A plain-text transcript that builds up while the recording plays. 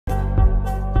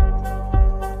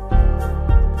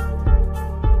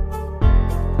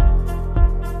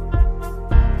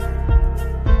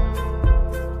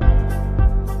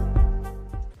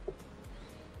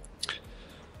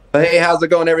Hey, how's it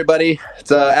going, everybody?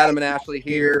 It's Adam and Ashley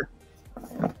here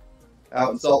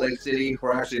out in Salt Lake City.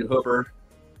 We're actually in Hooper.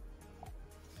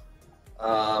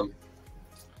 Here,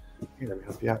 let me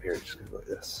help you out here. Just go like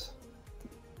this.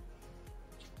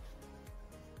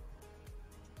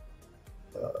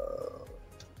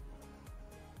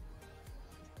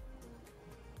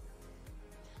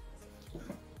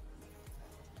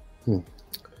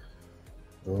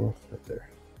 Oh, right there.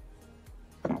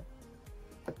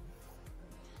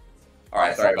 All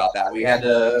right, sorry about that. We had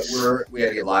to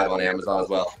get live on Amazon as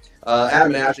well.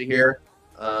 Adam and Ashley here,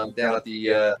 down at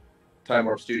the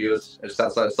TiME Studios just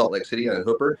outside of Salt Lake City in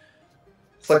Hooper.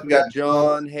 Looks like we got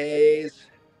John Hayes.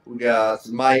 We got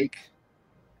Mike.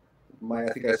 I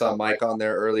think I saw Mike on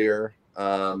there earlier.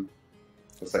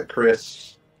 Looks like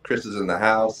Chris. Chris is in the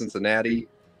house, Cincinnati.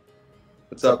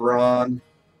 What's up, Ron?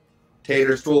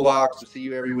 Tater's Toolbox. We see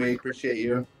you every week. Appreciate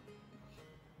you.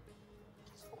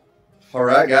 All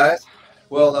right, guys.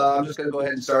 Well, I'm just going to go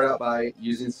ahead and start out by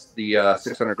using the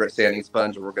 600 grit sanding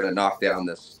sponge, and we're going to knock down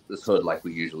this hood like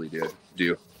we usually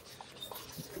do.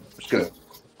 Just going to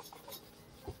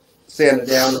sand it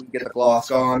down and get the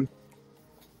gloss on.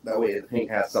 That way the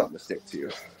paint has something to stick to.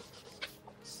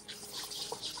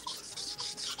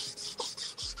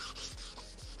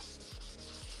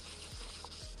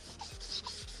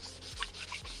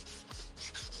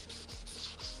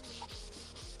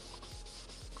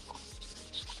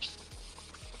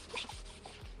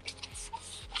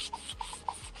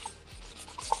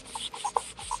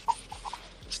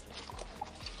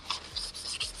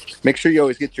 Make sure you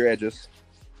always get your edges.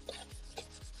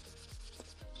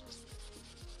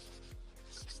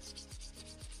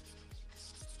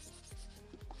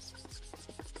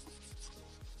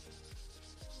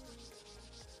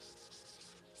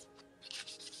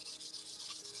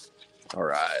 All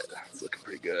right, it's looking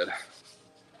pretty good.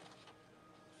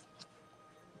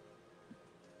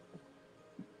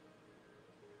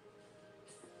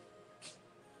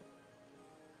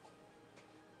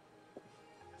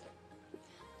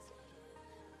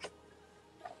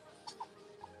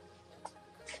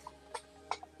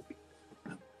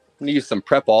 I'm gonna use some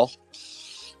Prep All.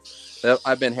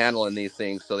 I've been handling these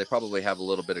things, so they probably have a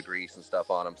little bit of grease and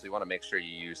stuff on them. So you want to make sure you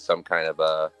use some kind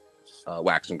of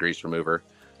wax and grease remover.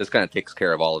 This kind of takes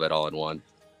care of all of it all in one.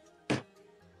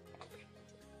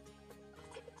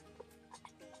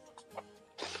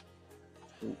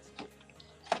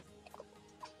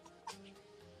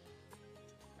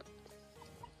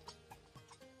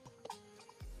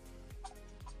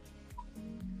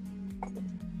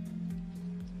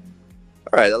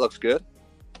 All right, that looks good.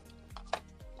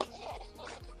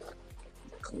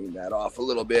 Clean that off a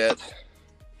little bit.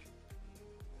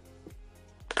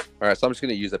 All right, so I'm just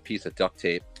going to use a piece of duct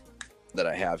tape that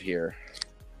I have here.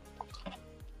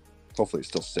 Hopefully it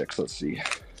still sticks. Let's see.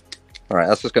 All right,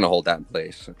 that's just going to hold that in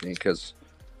place, I think, because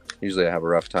usually I have a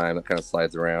rough time. It kind of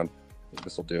slides around.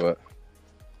 This will do it.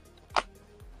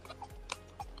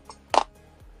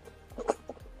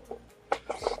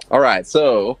 All right,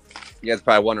 so you guys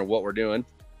probably wonder what we're doing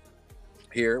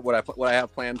here. What I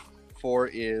have planned for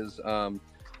is I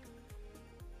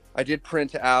did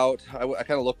print out. I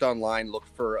kind of looked online, looked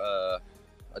for a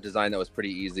design that was pretty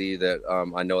easy that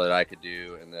I know that I could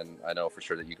do, and then I know for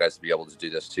sure that you guys would be able to do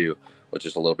this too, with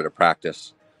just a little bit of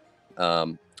practice.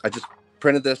 I just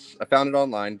printed this. I found it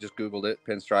online, just Googled it,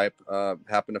 pinstripe.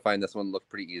 Happened to find this one looked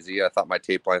pretty easy. I thought my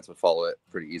tape lines would follow it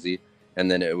pretty easy,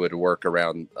 and then it would work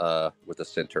around with the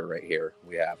center right here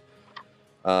we have.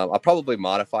 I'll probably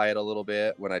modify it a little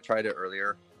bit. When I tried it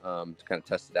earlier to kind of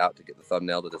test it out to get the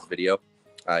thumbnail to this video,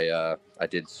 I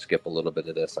did skip a little bit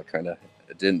of this.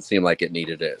 It didn't seem like it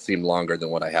needed it. It seemed longer than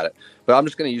what I had it. But I'm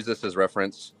just going to use this as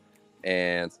reference,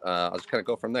 and I'll just kind of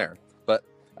go from there. But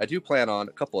I do plan on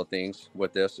a couple of things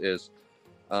with this is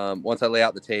once I lay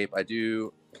out the tape, I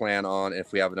do plan on,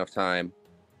 if we have enough time,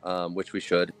 which we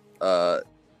should,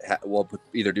 we'll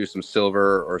either do some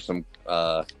silver or some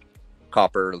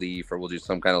copper leaf, or we'll do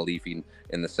some kind of leafing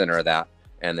in the center of that,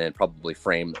 and then probably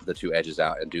frame the two edges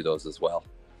out and do those as well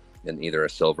in either a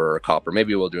silver or a copper.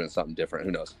 Maybe we'll do something different,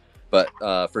 who knows. But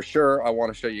for sure, I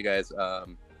want to show you guys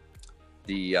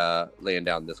the laying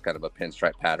down this kind of a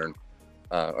pinstripe pattern.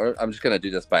 Or I'm just going to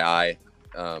do this by eye,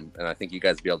 and I think you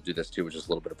guys will be able to do this too with just a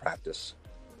little bit of practice.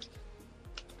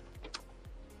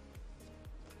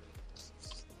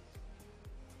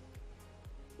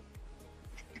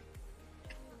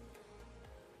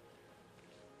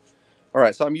 All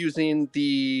right, so I'm using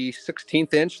the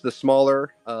 16th inch, the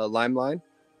smaller LiME line.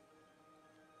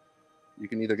 You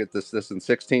can either get this in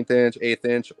 16th inch, 8th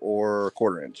inch, or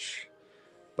 1/4 inch.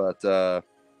 But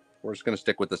we're just going to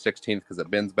stick with the 16th because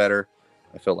it bends better.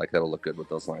 I feel like that'll look good with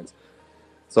those lines.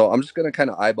 So I'm just going to kind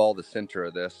of eyeball the center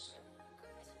of this.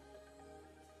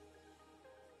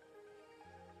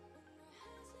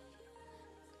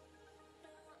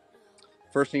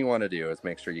 First thing you want to do is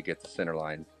make sure you get the center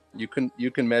line. You can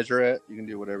measure it. You can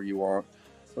do whatever you want.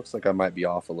 Looks like I might be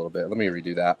off a little bit. Let me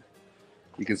redo that.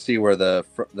 You can see where the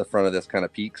front of this kind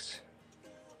of peaks.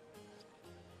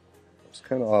 It's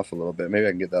kind of off a little bit. Maybe I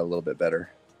can get that a little bit better.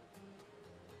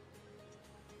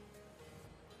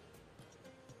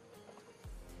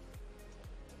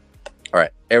 All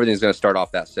right, everything's going to start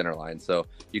off that center line. So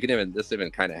you can this even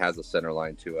kind of has a center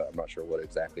line to it. I'm not sure what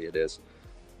exactly it is.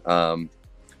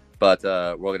 But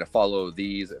we're going to follow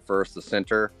these at first, the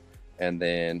center, and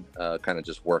then kind of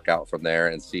just work out from there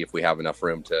and see if we have enough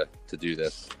room to do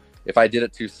this. If I did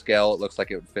it to scale, it looks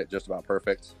like it would fit just about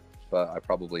perfect, but I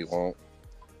probably won't.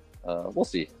 We'll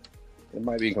see. It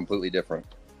might be completely different.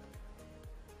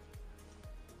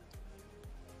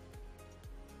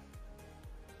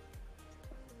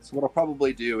 So what I'll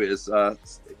probably do is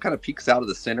it kind of peeks out of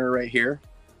the center right here.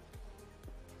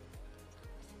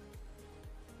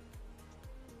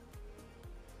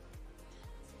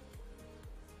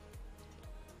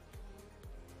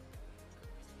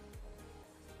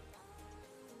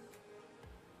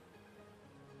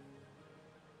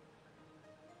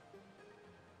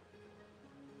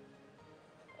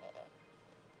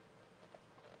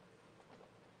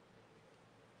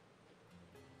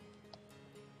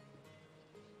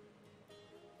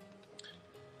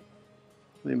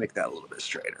 Let me make that a little bit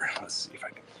straighter. Let's see if I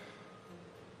can.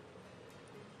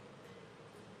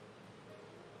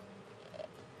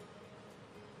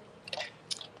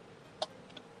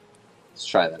 Let's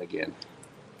try that again.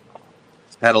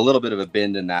 I had a little bit of a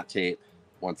bend in that tape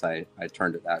once I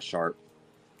turned it that sharp.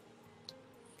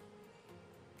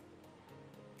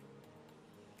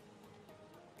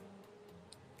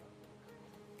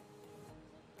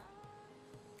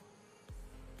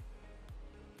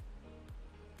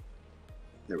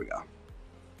 There we go.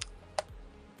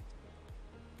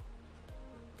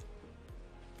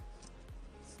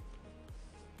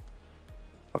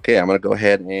 Okay, I'm going to go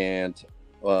ahead and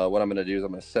what I'm going to do is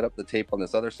I'm going to set up the tape on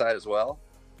this other side as well.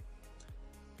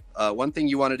 One thing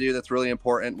you want to do that's really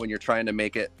important when you're trying to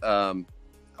make it,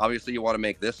 obviously you want to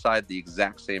make this side the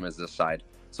exact same as this side.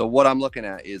 So what I'm looking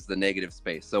at is the negative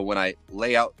space. So when I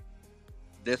lay out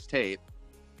this tape,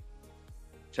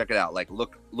 check it out. Like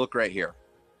look right here.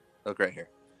 Look right here.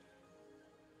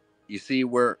 You see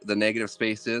where the negative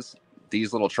space is?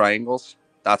 These little triangles.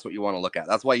 That's what you want to look at.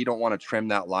 That's why you don't want to trim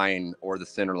that line or the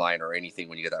center line or anything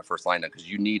when you get that first line done, because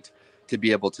you need to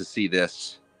be able to see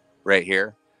this right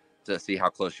here to see how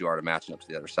close you are to matching up to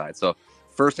the other side. So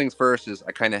first things first is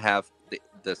I kind of have the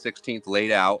 16th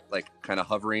laid out, like kind of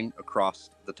hovering across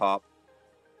the top.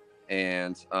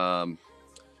 And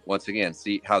once again,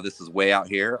 see how this is way out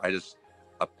here?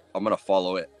 I'm going to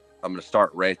follow it. I'm going to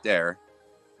start right there.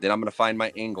 Then I'm going to find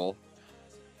my angle.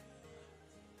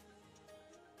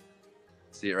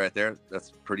 See it right there?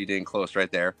 That's pretty dang close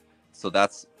right there. So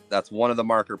that's one of the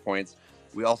marker points.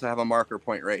 We also have a marker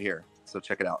point right here. So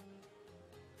check it out.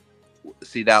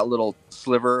 See that little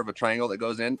sliver of a triangle that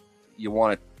goes in? You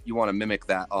want to mimic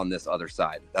that on this other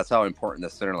side. That's how important the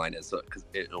center line is, so because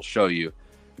it'll show you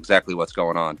exactly what's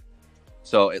going on.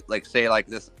 So say like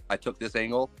this, I took this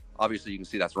angle. Obviously you can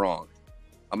see that's wrong.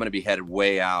 I'm going to be headed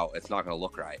way out. It's not going to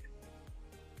look right.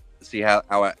 See how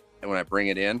when I bring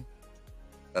it in,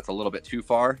 that's a little bit too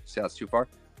far. See how it's too far?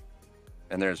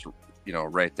 And there's,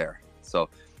 right there. So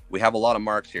we have a lot of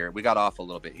marks here. We got off a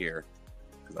little bit here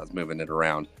because I was moving it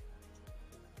around.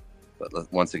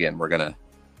 But once again, we're going to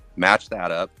match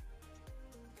that up,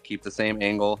 keep the same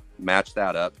angle, match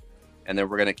that up. And then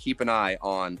we're going to keep an eye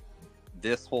on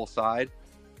this whole side,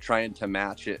 trying to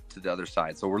match it to the other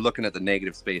side. So we're looking at the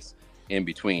negative space in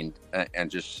between,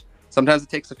 and just sometimes it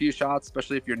takes a few shots,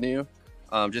 especially if you're new.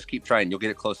 Just keep trying. You'll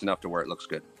get it close enough to where it looks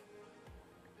good.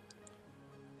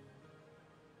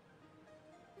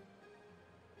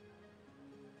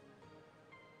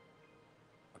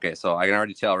 Okay, so I can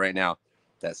already tell right now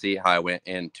that, see how I went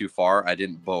in too far? I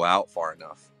didn't bow out far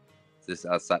enough.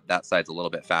 That side's a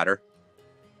little bit fatter.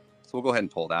 So we'll go ahead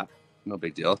and pull that. No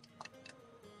big deal.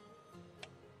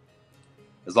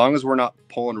 As long as we're not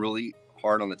pulling really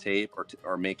hard on the tape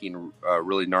or making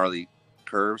really gnarly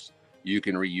curves, you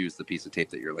can reuse the piece of tape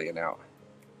that you're laying out.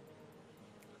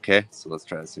 Okay, so let's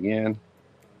try this again.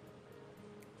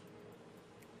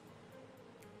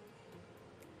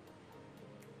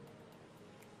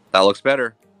 That looks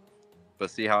better. But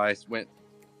see how I went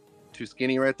too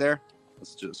skinny right there?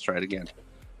 Let's just try it again.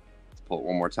 Let's pull it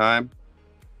one more time.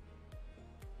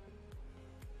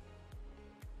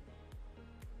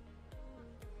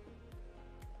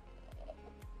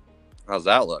 How's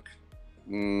that look?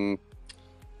 Doesn't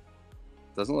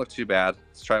look too bad.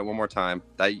 Let's try it one more time.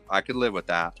 That I could live with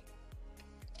that.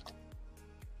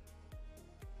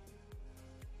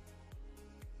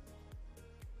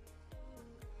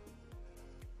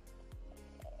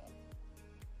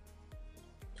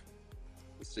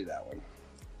 Let's see that one.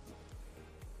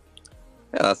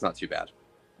 Yeah, that's not too bad.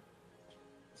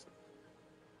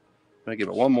 I'm gonna give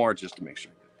it one more just to make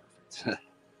sure I get it perfect.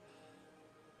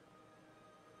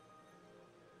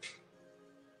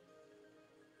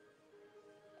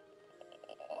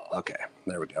 Okay,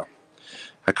 there we go.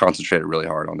 I concentrated really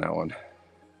hard on that one.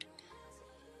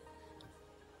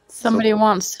 Somebody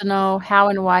wants to know how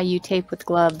and why you tape with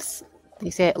gloves. They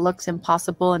say it looks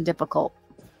impossible and difficult.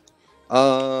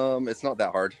 It's not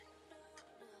that hard.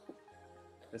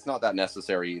 It's not that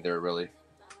necessary either, really.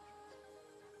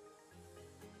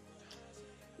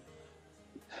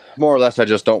 More or less, I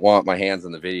just don't want my hands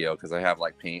in the video because I have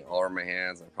like paint all over my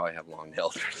hands. I probably have long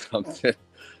nails or something.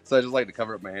 So I just like to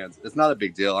cover up my hands. It's not a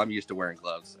big deal. I'm used to wearing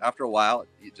gloves. After a while,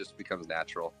 it just becomes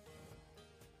natural.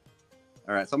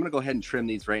 All right, so I'm going to go ahead and trim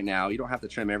these right now. You don't have to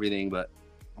trim everything, but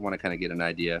I want to kind of get an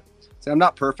idea. So I'm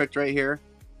not perfect right here.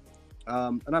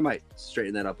 And I might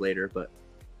straighten that up later, but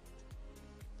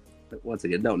once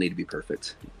again, don't need to be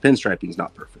perfect. Pinstriping is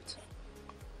not perfect.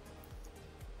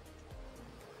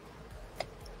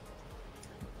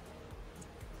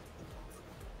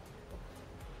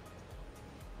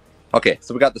 Okay,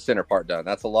 so we got the center part done.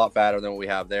 That's a lot fatter than what we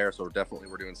have there, so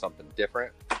we're doing something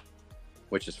different,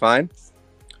 which is fine.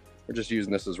 We're just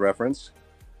using this as reference.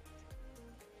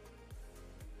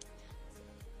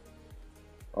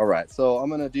 All right, so I'm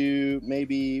gonna do,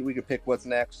 maybe we could pick what's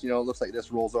next. You know, it looks like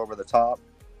this rolls over the top.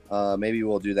 Maybe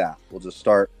we'll do that. We'll just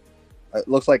start. It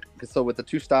looks like, so with the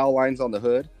two style lines on the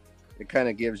hood, it kind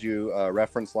of gives you a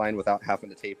reference line without having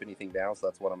to tape anything down. So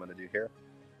that's what I'm gonna do here.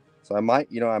 So I might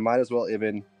as well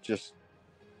even just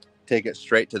take it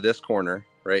straight to this corner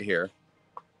right here.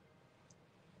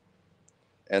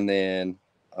 And then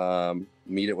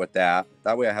meet it with that.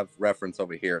 That way I have reference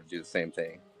over here to do the same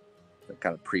thing. To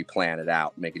kind of pre-plan it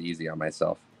out, make it easy on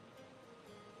myself.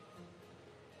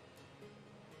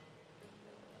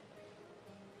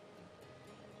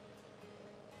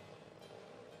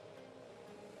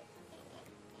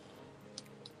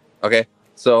 Okay,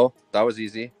 so that was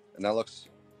easy, and that looks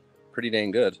pretty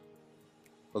dang good.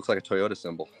 Looks like a Toyota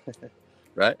symbol,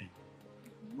 right?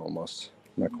 Almost,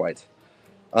 not quite.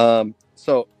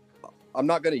 So I'm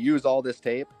not going to use all this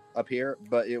tape up here,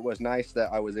 but it was nice that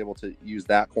I was able to use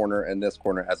that corner and this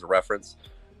corner as a reference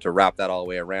to wrap that all the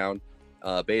way around.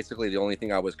 Basically, the only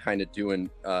thing I was kind of doing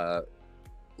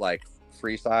like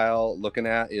freestyle looking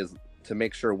at is to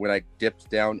make sure when I dipped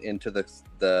down into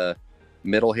the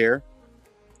middle here,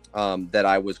 that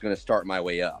I was going to start my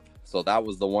way up. So that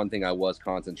was the one thing I was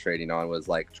concentrating on, was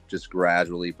like just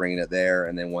gradually bringing it there.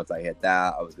 And then once I hit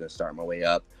that, I was going to start my way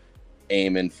up,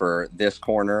 aiming for this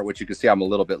corner, which you can see I'm a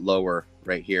little bit lower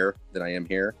right here than I am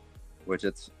here, which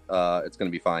it's going to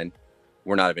be fine.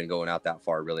 We're not even going out that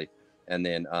far really. And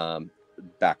then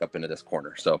back up into this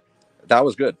corner. So that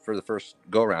was good for the first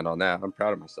go around on that. I'm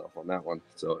proud of myself on that one.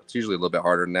 So it's usually a little bit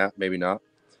harder than that. Maybe not.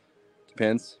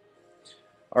 Depends.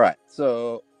 All right.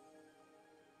 So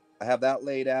I have that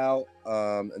laid out.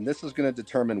 And this is going to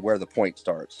determine where the point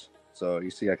starts. So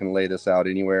you see, I can lay this out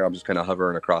anywhere. I'm just kind of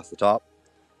hovering across the top.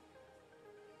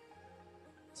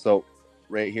 So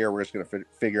right here, we're just going to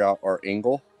figure out our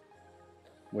angle,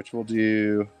 which we'll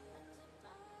do.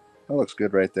 That looks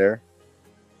good right there.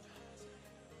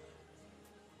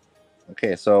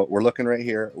 Okay, so we're looking right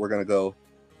here. We're going to go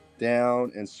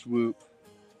down and swoop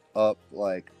up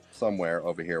like somewhere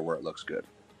over here where it looks good.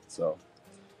 So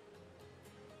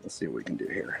let's see what we can do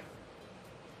here.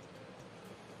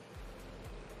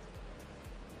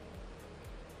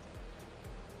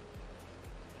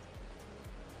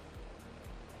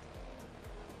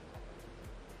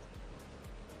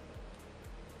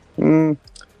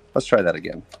 Let's try that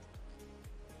again.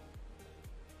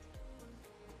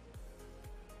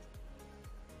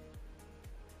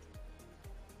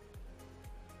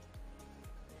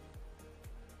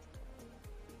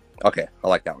 Okay, I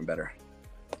like that one better.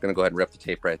 I'm gonna go ahead and rip the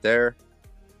tape right there.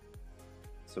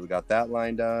 So we got that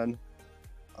line done.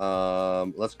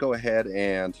 Let's go ahead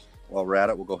and while we're at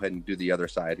it, we'll go ahead and do the other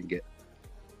side and get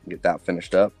that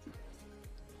finished up.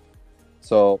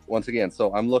 So once again,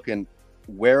 so I'm looking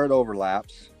where it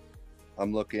overlaps.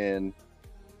 I'm looking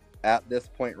at this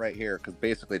point right here, because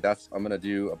basically I'm gonna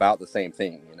do about the same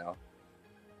thing, you know.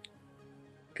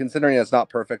 Considering it's not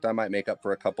perfect, I might make up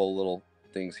for a couple little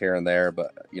things here and there,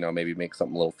 but you know, maybe make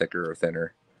something a little thicker or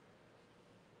thinner.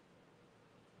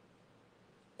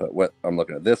 But what I'm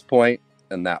looking at this point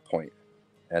and that point,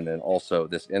 and then also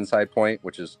this inside point,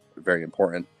 which is very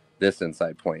important, this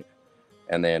inside point.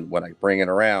 And then when I bring it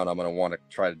around, I'm going to want to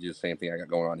try to do the same thing I got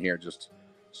going on here. Just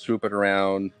swoop it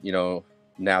around, you know,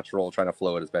 natural, trying to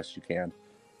flow it as best you can.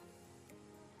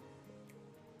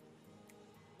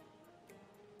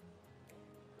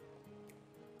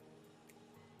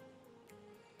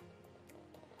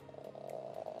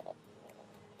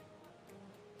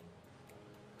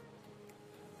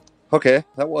 Okay,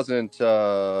 that wasn't,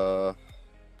 it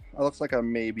looks like I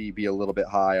maybe be a little bit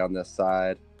high on this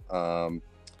side. If I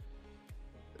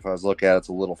was looking at it, it's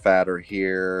a little fatter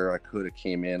here. I could have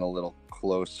came in a little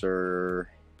closer,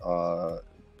 a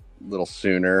little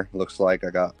sooner. Looks like I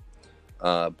got,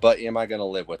 but am I going to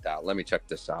live with that? Let me check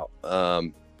this out.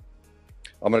 I'm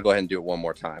going to go ahead and do it one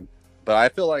more time. But I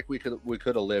feel like we could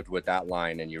have lived with that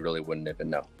line and you really wouldn't even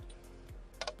know.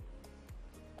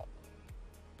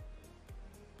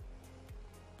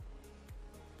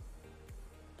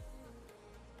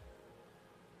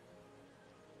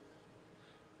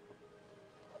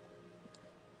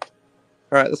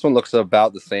 All right, this one looks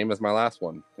about the same as my last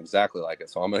one. Exactly like it.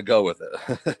 So I'm going to go with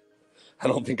it. I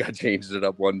don't think I changed it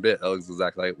up one bit. That looks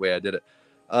exactly the way I did it.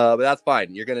 But that's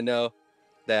fine. You're going to know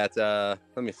that.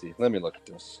 Let me see. Let me look at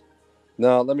this.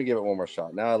 No, let me give it one more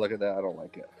shot. Now I look at that. I don't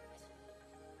like it.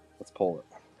 Let's pull it.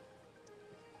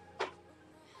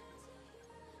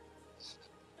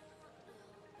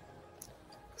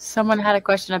 Someone had a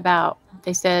question about,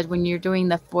 they said when you're doing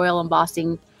the foil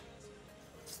embossing,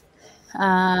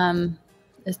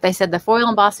 they said the foil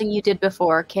embossing you did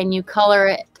before, can you color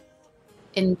it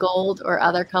in gold or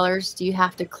other colors? Do you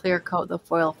have to clear coat the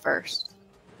foil first?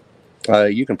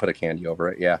 You can put a candy over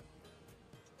it, yeah.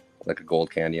 Like a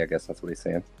gold candy, I guess that's what he's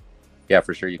saying. Yeah,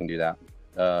 for sure you can do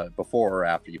that. Before or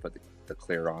after you put the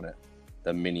clear on it.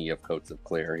 The mini of coats of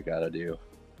clear you gotta do.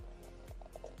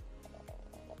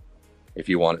 If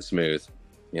you want it smooth,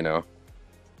 you know.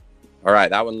 All right,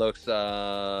 that one looks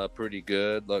pretty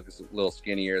good. Look, it's a little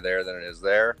skinnier there than it is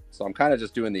there. So I'm kind of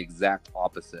just doing the exact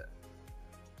opposite.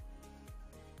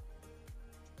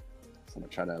 So I'm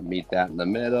gonna try to meet that in the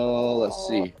middle. Let's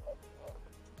see.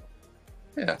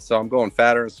 Yeah, so I'm going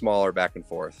fatter and smaller back and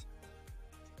forth.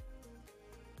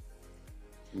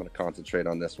 I'm gonna concentrate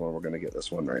on this one. We're gonna get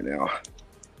this one right now.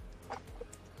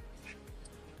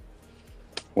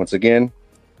 Once again,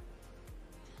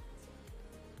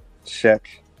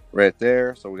 check right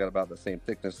there. So we got about the same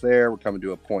thickness there. We're coming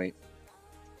to a point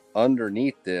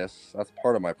underneath this. That's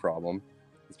part of my problem.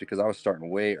 It's because I was starting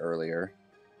way earlier.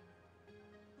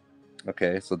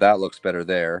 Okay, so that looks better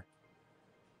there.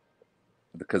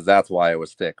 Because that's why it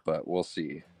was thick, but we'll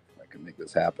see if I can make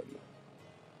this happen.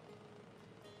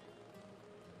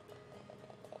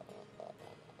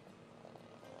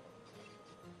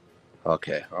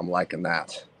 Okay, I'm liking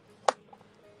that.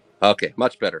 Okay,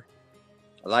 much better.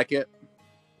 I like it.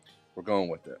 We're going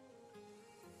with it.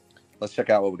 Let's check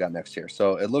out what we got next here.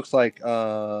 So it looks like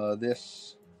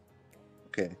this.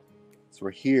 Okay, so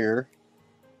we're here,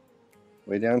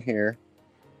 way down here,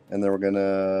 and then we're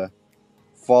gonna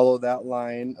follow that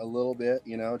line a little bit,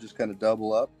 you know, just kind of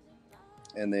double up,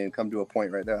 and then come to a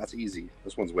point right there. That's easy.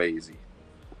 This one's way easy.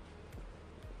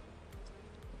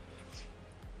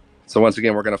 So once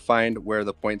again, we're gonna find where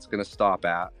the point's gonna stop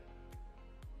at.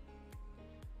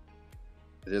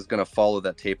 It is going to follow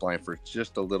that tape line for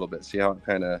just a little bit. See how it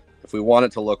kind of, if we want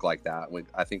it to look like that,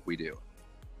 I think we do.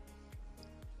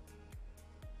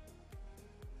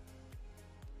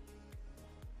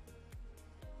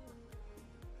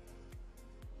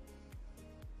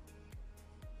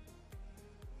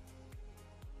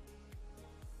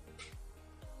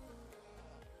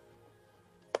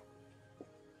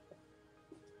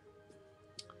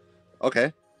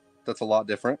 Okay, that's a lot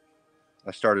different.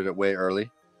 I started it way early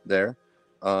there.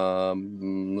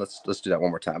 Let's do that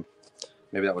one more time.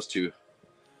 Maybe that was too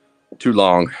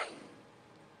long.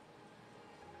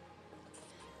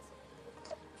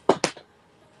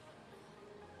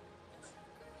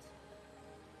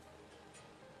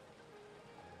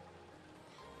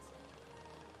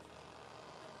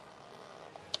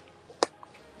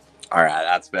 All right,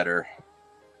 that's better.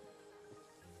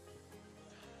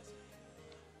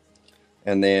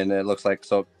 And then it looks like,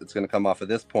 so it's going to come off of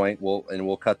this point.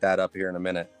 We'll cut that up here in a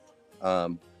minute.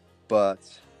 But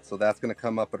so that's going to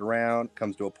come up and around,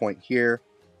 comes to a point here,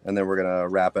 and then we're going to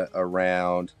wrap it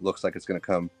around. Looks like it's going to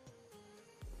come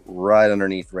right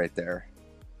underneath right there.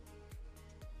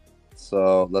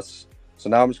 So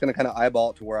now I'm just going to kind of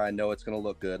eyeball it to where I know it's going to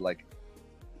look good. Like,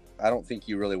 I don't think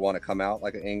you really want to come out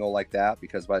like an angle like that,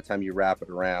 because by the time you wrap it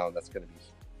around, that's going to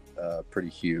be pretty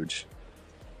huge.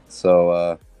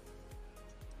 So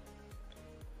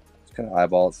kind of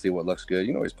eyeball it, see what looks good. You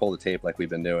can always pull the tape like we've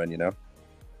been doing, you know.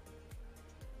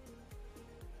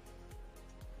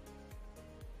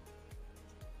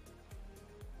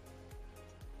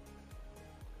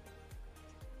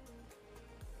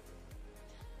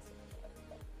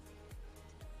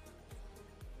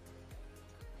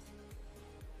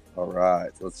 All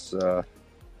right, let's look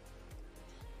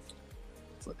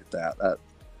at that.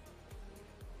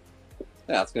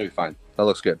 Yeah, it's gonna be fine. That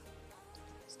looks good.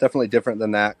 It's definitely different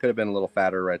than that. Could have been a little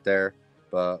fatter right there,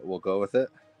 but we'll go with it.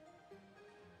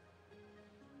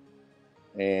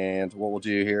 And what we'll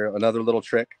do here, another little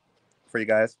trick for you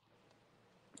guys.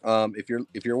 If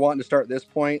you're wanting to start this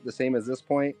point the same as this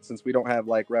point, since we don't have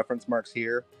like reference marks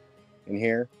here and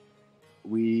here,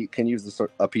 we can use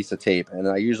a piece of tape. And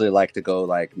I usually like to go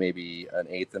like maybe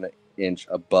 1/8 of an inch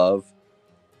above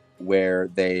where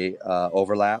they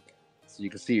overlap. So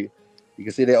you can see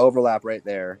they overlap right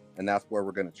there, and that's where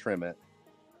we're going to trim it.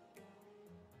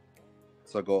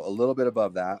 So go a little bit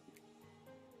above that.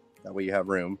 That way you have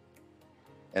room.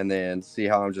 And then see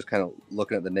how I'm just kind of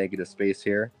looking at the negative space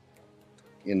here,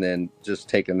 and then just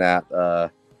taking that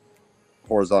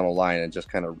horizontal line and just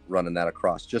kind of running that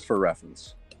across just for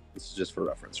reference. This is just for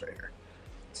reference right here.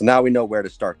 So now we know where to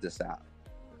start this at.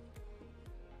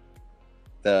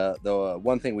 The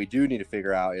one thing we do need to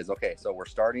figure out is, okay, so we're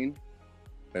starting.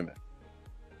 Wait a minute.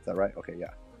 Is that right? Okay,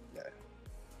 yeah.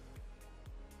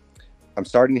 I'm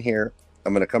starting here.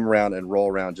 I'm going to come around and roll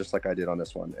around just like I did on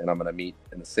this one, and I'm going to meet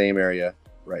in the same area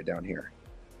right down here.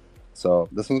 So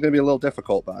this one's going to be a little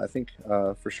difficult, but I think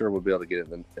for sure we'll be able to get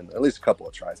it in at least a couple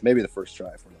of tries. Maybe the first try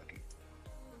if we're lucky.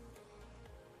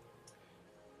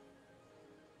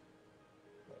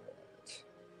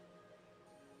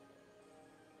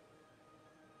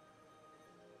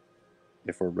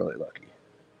 If we're really lucky.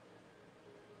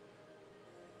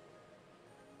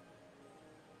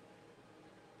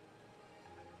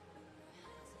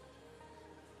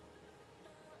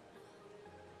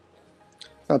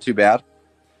 Not too bad.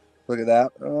 Look at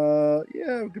that.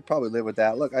 Yeah, we could probably live with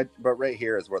that. Look, but right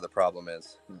here is where the problem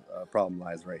is. Problem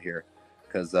lies right here,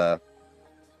 because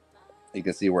you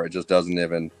can see where it just doesn't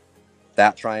even.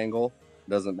 That triangle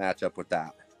doesn't match up with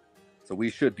that, so we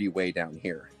should be way down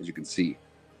here, as you can see.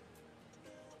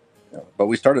 But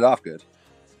we started off good.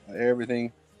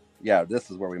 Everything, yeah. This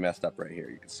is where we messed up right here.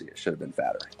 You can see it should have been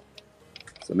fatter.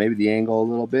 So maybe the angle a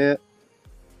little bit.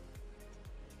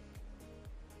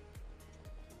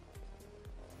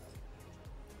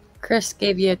 Chris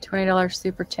gave you a $20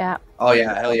 super chat. Oh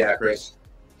yeah, hell yeah, Chris.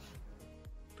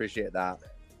 Appreciate that.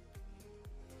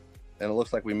 And it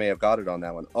looks like we may have got it on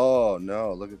that one. Oh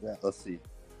no, look at that. Let's see.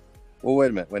 Well,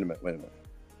 wait a minute.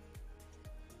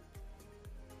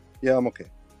 Yeah, I'm okay.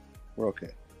 We're okay.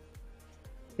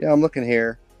 Yeah, I'm looking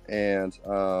here, and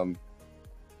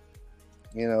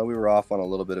you know, we were off on a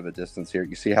little bit of a distance here.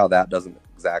 You see how that doesn't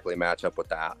exactly match up with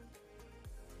that.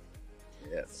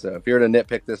 Yeah, so if you're to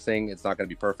nitpick this thing, it's not going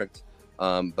to be perfect,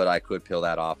 but I could peel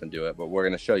that off and do it. But we're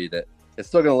going to show you that it's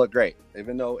still going to look great.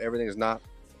 Even though everything is not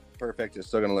perfect, it's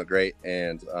still going to look great,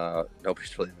 and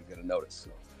nobody's really even going to notice,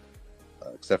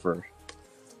 except for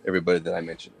everybody that I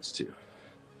mentioned this to.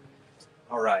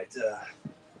 All right.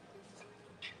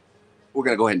 We're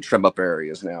going to go ahead and trim up our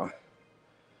areas now.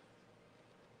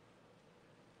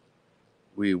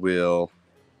 We will...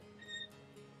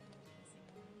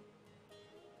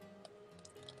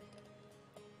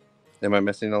 Am I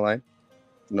missing a line?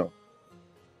 No.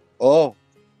 Oh,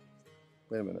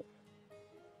 wait a minute.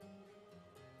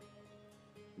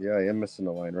 Yeah, I am missing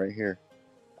a line right here.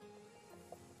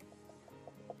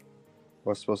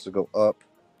 What's supposed to go up?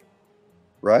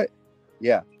 Right?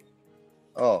 Yeah.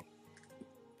 Oh.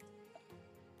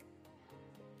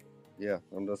 Yeah,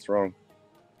 that's wrong.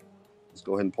 Let's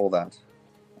go ahead and pull that.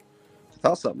 I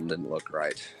thought something didn't look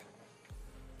right.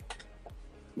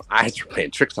 My eyes were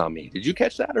playing tricks on me. Did you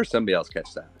catch that, or somebody else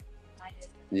catch that? I did.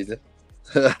 You did?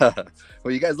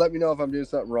 Well, you guys let me know if I'm doing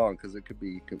something wrong, because I could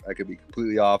be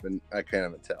completely off, and I can't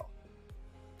even tell.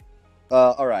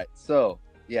 All right, so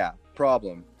yeah,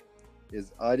 problem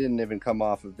is I didn't even come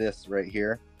off of this right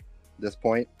here, this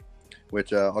point,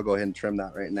 which I'll go ahead and trim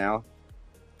that right now.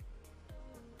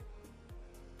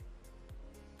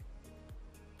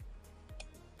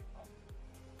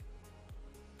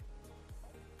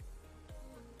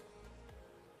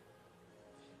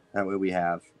 That way we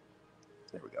have,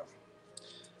 there we go.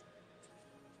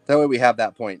 That way we have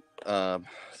that point. So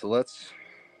let's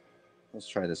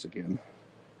try this again.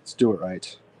 Let's do it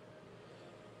right.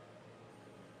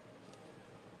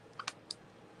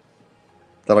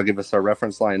 That'll give us our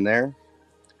reference line there.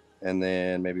 And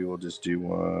then maybe we'll just do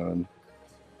one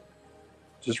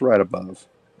just right above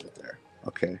right there.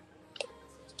 Okay.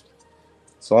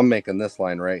 So I'm making this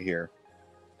line right here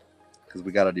because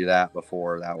we got to do that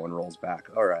before that one rolls back.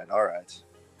 All right, all right.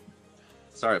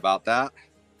 Sorry about that.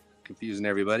 Confusing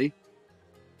everybody.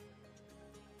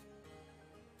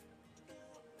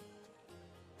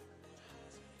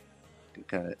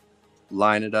 Kind of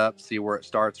line it up, see where it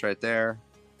starts right there.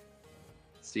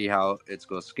 See how it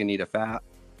goes skinny to fat.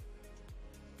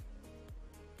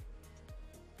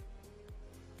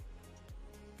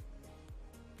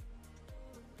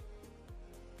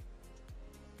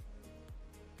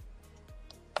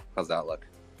 How's that look?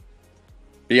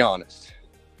 Be honest.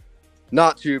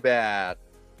 Not too bad.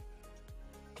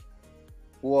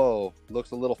 Whoa,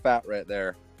 looks a little fat right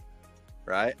there,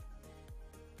 right?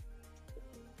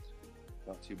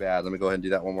 Not too bad. Let me go ahead and do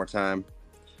that one more time.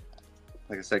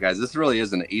 Like I said, guys, this really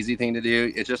isn't an easy thing to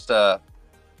do. It's just you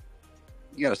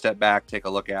got to step back, take a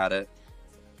look at it,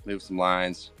 move some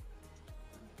lines.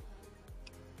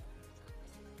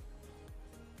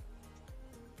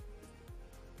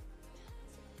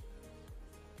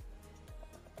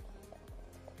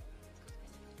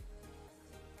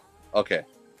 Okay.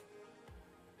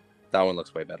 That one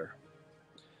looks way better.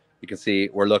 You can see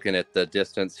we're looking at the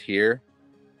distance here,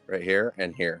 right here,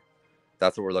 and here.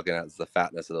 That's what we're looking at, is the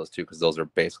fatness of those two, because those are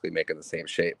basically making the same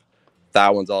shape.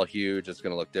 That one's all huge. It's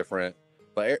going to look different.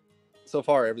 But so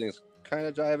far, everything's kind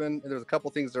of jiving. There's a couple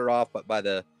things that are off, but by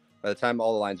the time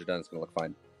all the lines are done, it's going to look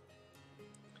fine.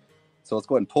 So let's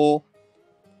go ahead and pull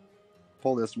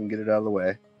this and get it out of the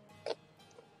way.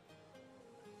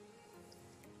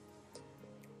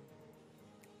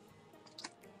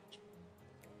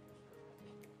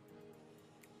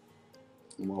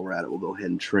 And while we're at it, we'll go ahead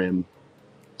and trim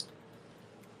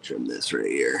this right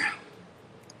here.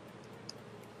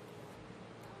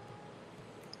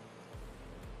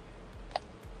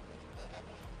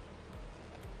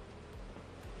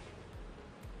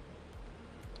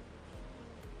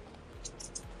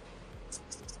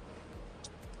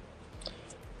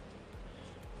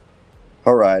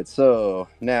 All right, so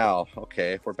now,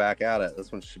 okay, if we're back at it,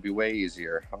 this one should be way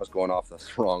easier. I was going off the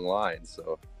wrong line,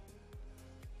 so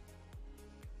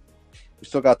we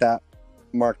still got that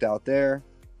marked out there.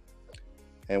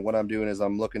 And what I'm doing is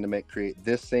I'm looking to create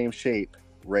this same shape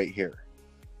right here.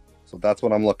 So that's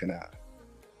what I'm looking at.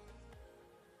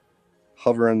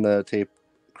 Hovering the tape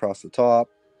across the top.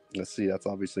 Let's see, that's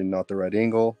obviously not the right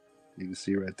angle. You can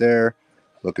see right there,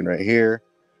 looking right here.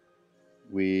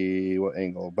 What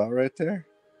angle? About right there?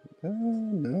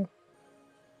 No.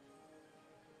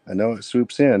 I know it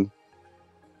swoops in.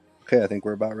 Okay, I think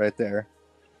we're about right there.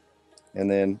 And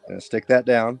then I'm gonna stick that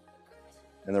down,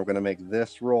 and then we're gonna make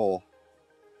this roll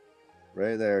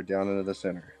right there down into the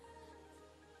center.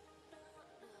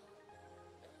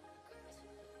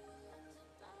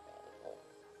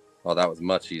 Oh, that was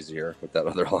much easier with that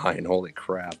other line. Holy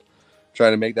crap.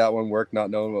 Trying to make that one work, not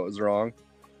knowing what was wrong.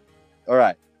 All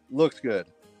right, looks good.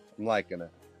 I'm liking it.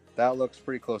 That looks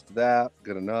pretty close to that.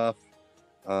 Good enough.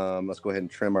 Let's go ahead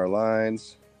and trim our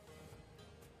lines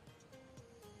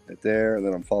right there. And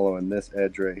then I'm following this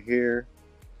edge right here.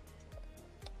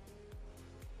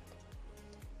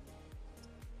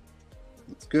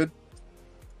 That's good.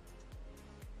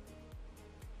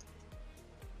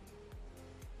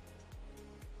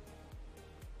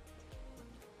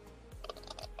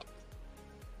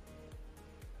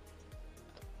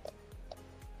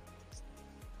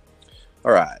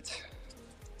 All right.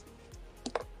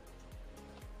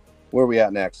 Where are we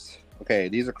at next? Okay,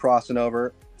 these are crossing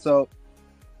over. So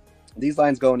these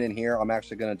lines going in here, I'm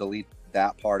actually going to delete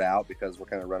that part out because we're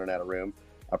kind of running out of room.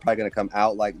 I'm probably going to come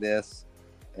out like this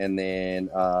and then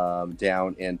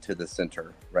down into the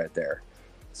center right there.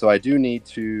 So I do need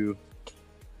to,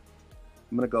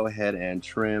 I'm going to go ahead and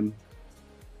trim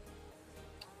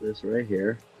this right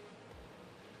here.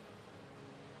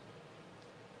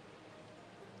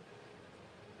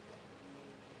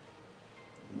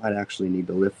 Might actually need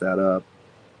to lift that up.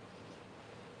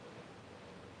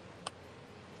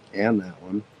 And that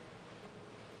one.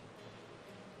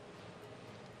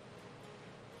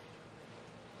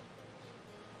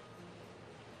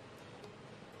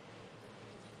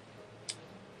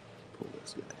 Pull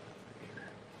this guy out right here.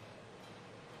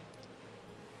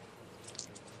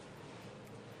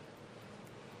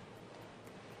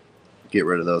 Get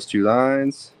rid of those two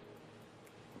lines.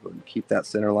 Go ahead and keep that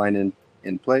center line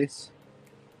in place.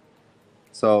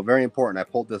 So very important, I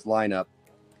pulled this line up.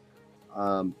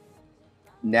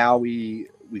 Now we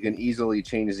can easily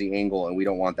change the angle, and we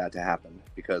don't want that to happen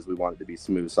because we want it to be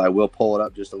smooth. So I will pull it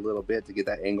up just a little bit to get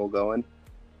that angle going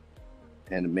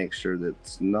and make sure that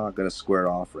it's not going to square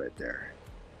off right there,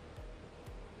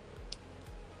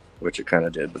 which it kind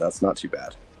of did, but that's not too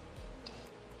bad.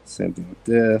 Same thing with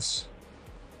this.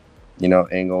 You know,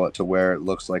 angle it to where it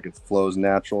looks like it flows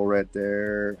natural right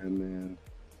there, and then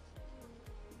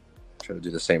try to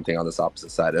do the same thing on this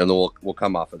opposite side, and then we'll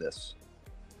come off of this.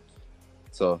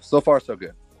 So far so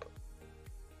good.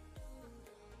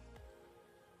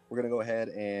 We're gonna go ahead,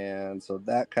 and so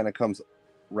that kind of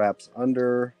wraps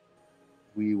under.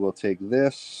 We will take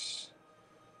this,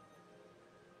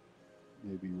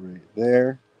 maybe right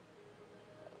there,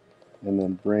 and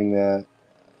then bring that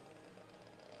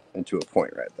into a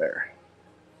point right there.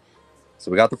 So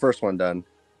we got the first one done.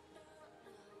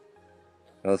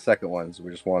 Now the second one, so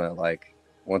we just want to, like,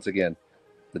 once again,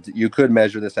 you could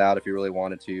measure this out if you really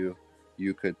wanted to.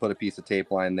 You could put a piece of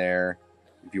tape line there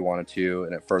if you wanted to,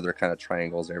 and it further kind of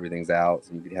triangles everything's out,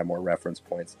 so you could have more reference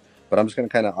points. But I'm just going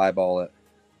to kind of eyeball it,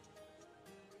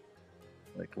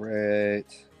 like right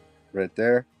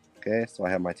there. Okay, so I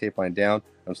have my tape line down.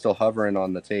 I'm still hovering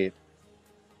on the tape.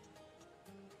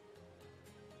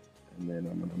 And then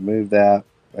I'm going to move that.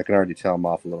 I can already tell I'm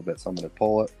off a little bit, so I'm going to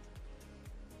pull it.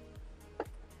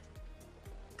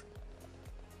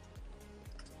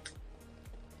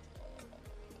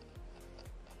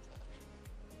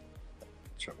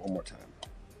 Try one more time.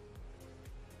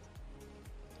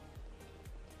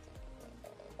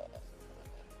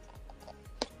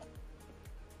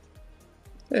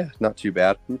 Yeah, not too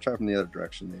bad. Let me try from the other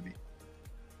direction, maybe.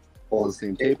 Pull the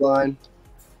same tape line.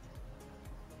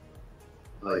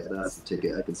 Oh yeah, that's the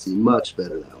ticket. I can see much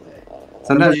better that way.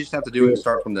 Sometimes you just have to do it and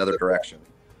start from the other direction,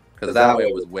 because that way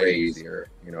it was way easier.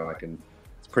 You know,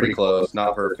 it's pretty close,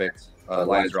 not perfect.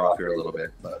 Lines are off here a little bit,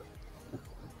 but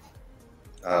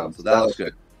so that looks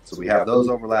good. So we have those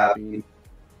overlapping,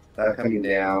 that coming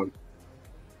down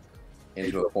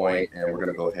into a point, and we're going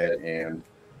to go ahead and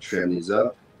trim these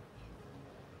up.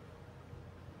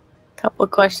 Couple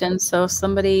of questions. So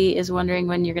somebody is wondering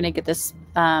when you're going to get this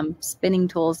spinning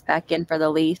tools back in for the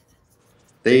leaf.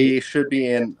 They should be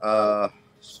in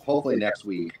hopefully next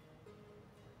week.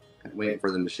 Waiting for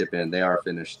them to ship in. They are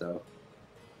finished though.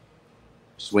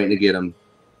 Just waiting to get them.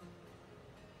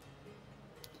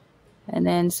 And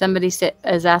then somebody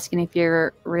is asking if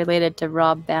you're related to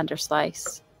Rob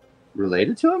Vanderslice.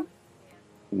 Related to him?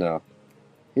 No.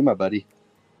 He's my buddy.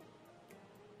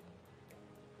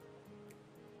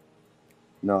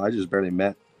 No, I just barely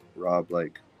met Rob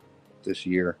like this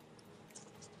year.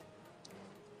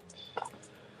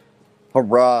 All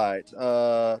right.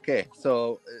 Okay,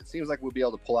 so it seems like we'll be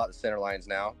able to pull out the center lines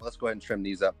now. Let's go ahead and trim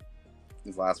these up.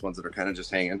 These last ones that are kind of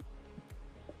just hanging.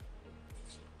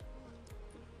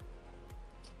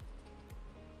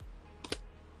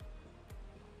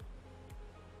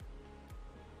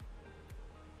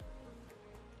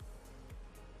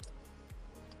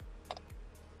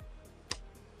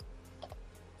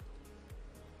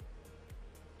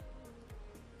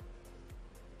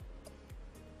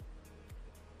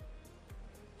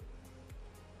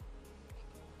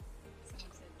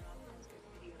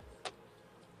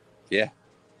 Yeah.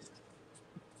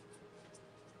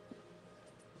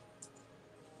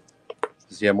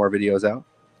 Does he have more videos out?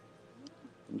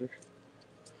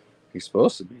 He's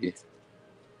supposed to be.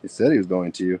 He said he was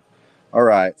going to. All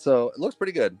right, so it looks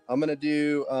pretty good. I'm gonna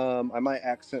do. I might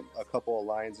accent a couple of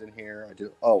lines in here. I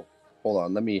do. Oh, hold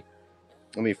on. Let me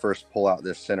first pull out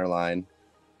this center line.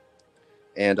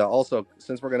 And also,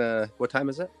 since we're gonna, what time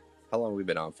is it? How long have we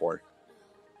been on for?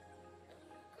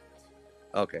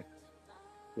 Okay,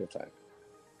 we have time.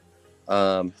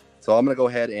 So I'm gonna go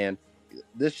ahead, and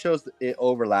this shows it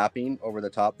overlapping over the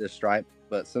top, this stripe,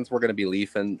 but since we're gonna be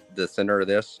leafing the center of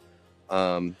this,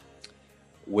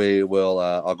 we will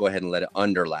I'll go ahead and let it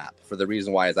underlap. For the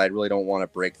reason why is I really don't want to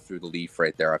break through the leaf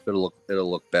right there. I feel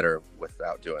it'll look better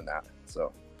without doing that.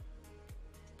 So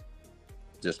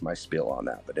just my spiel on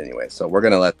that. But anyway, so we're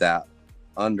gonna let that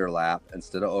underlap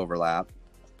instead of overlap,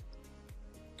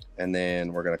 and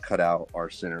then we're gonna cut out our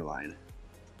center line.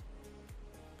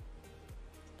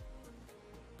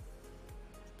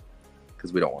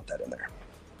 Because we don't want that in there.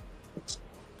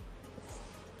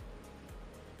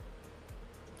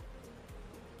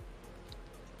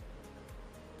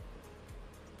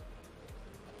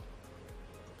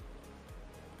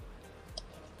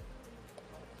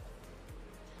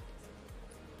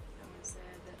 Someone said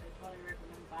that they probably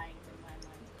recommend buying from LiME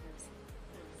because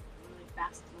there's really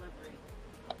fast delivery.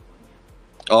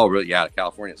 Oh, really? Yeah,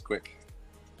 California's quick.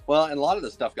 Well, and a lot of the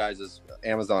stuff, guys, is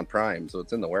Amazon Prime, so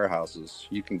it's in the warehouses.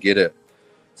 You can get it.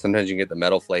 Sometimes you can get the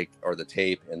metal flake or the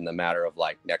tape in the matter of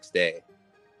like next day.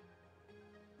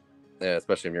 Yeah,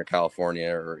 especially if you're in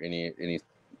California or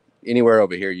anywhere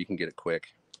over here, you can get it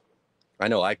quick. I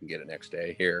know I can get it next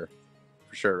day here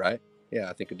for sure, right? Yeah,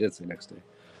 I think it did say next day.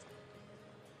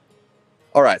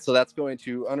 All right, so that's going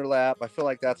to underlap. I feel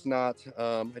like that's not,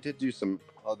 I did do some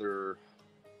other,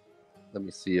 let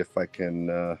me see if I can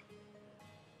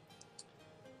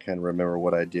remember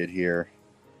what I did here.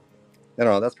 I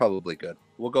don't know, that's probably good.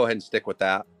 We'll go ahead and stick with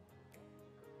that.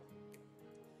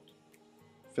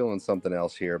 Fill in something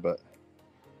else here, but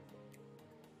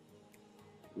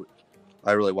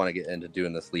I really want to get into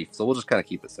doing this leaf, so we'll just kind of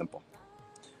keep it simple.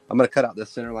 I'm going to cut out this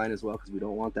center line as well because we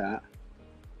don't want that.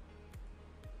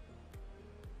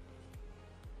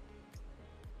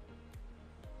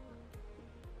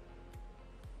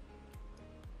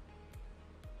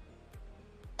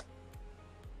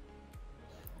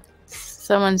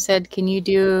 Someone said, can you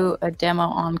do a demo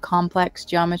on complex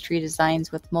geometry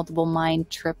designs with multiple mind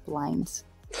trip lines?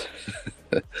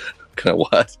 Kind of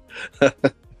what? I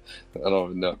don't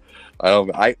even know.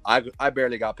 I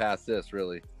barely got past this,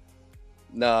 really.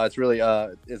 No, it's really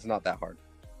it's not that hard.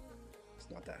 It's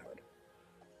not that hard.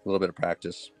 A little bit of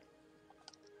practice.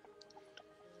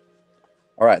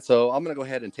 All right, so I'm gonna go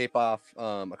ahead and tape off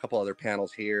a couple other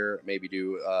panels here. Maybe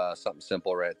do something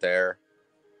simple right there.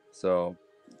 So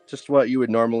just what you would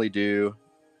normally do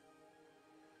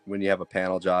when you have a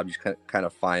panel job. You just kind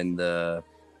of find the,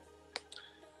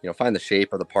 find the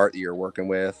shape of the part that you're working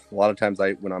with. A lot of times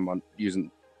when I'm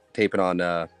taping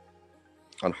on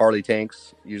Harley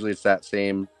tanks, usually it's that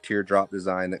same teardrop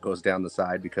design that goes down the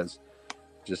side because it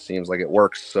just seems like it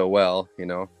works so well, You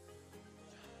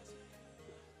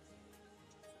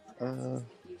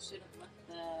should have left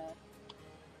the.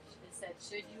 It said,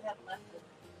 should you have left the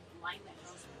line that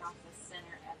goes across the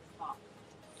center at the top?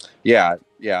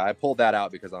 Yeah, I pulled that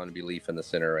out because I want to be leaf in the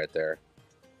center right there.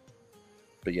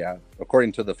 But yeah,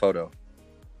 according to the photo.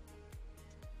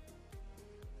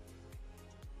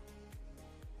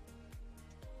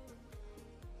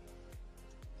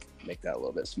 Make that a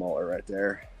little bit smaller right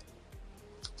there.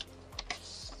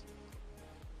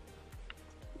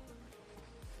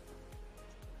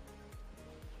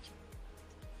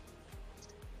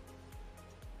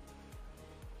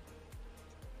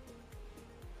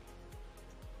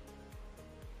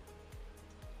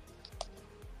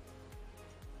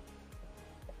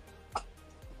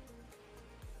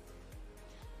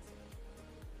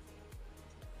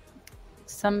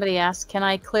 Somebody asked, can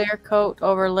I clear coat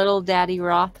over Little Daddy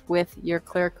Roth with your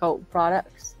clear coat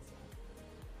products?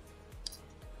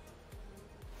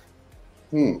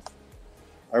 I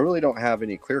really don't have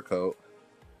any clear coat.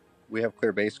 We have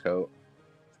clear base coat.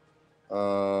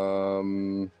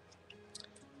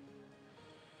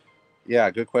 Yeah,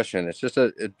 good question. It's just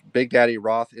a Big Daddy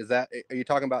Roth. Are you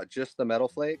talking about just the metal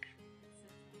flake?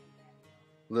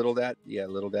 Little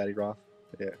Daddy Roth.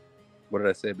 Yeah. What did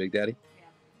I say? Big Daddy? Yeah.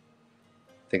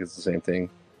 I think it's the same thing.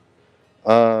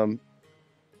 Yeah,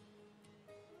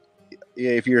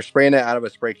 if you're spraying it out of a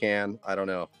spray can, I don't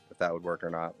know if that would work or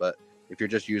not. But if you're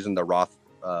just using the Roth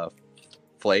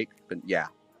flake, but yeah,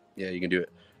 you can do it.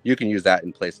 You can use that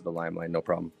in place of the lime line, no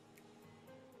problem.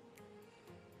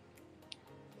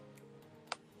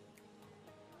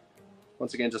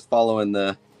 Once again, just following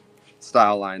the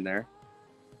style line there.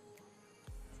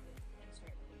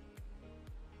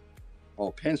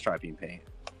 Oh, pinstriping paint.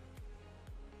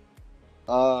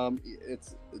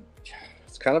 It's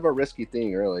kind of a risky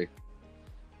thing, really.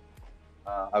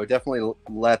 I would definitely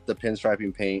let the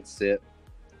pinstriping paint sit.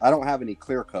 I don't have any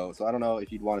clear coat, so I don't know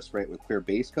if you'd want to spray it with clear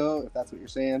base coat, if that's what you're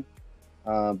saying.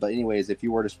 But anyways, if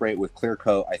you were to spray it with clear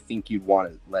coat, I think you'd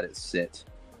want to let it sit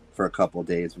for a couple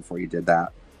days before you did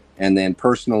that. And then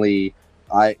personally,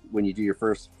 when you do your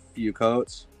first few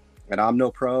coats, and I'm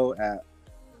no pro at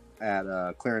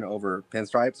clearing over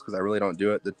pinstripes because I really don't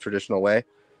do it the traditional way.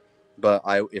 But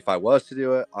if I was to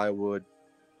do it, I would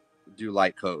do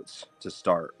light coats to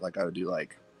start. Like I would do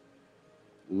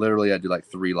literally I'd do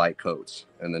 3 light coats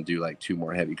and then do 2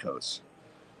 more heavy coats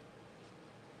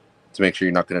to make sure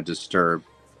you're not going to disturb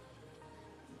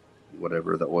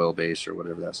whatever the oil base or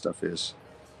whatever that stuff is.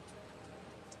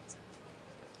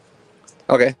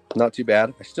 Okay, not too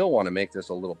bad. I still want to make this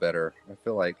a little better. I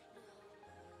feel like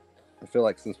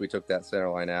since we took that center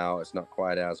line out, it's not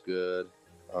quite as good.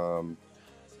 I'm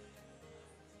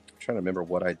trying to remember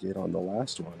what I did on the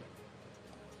last one.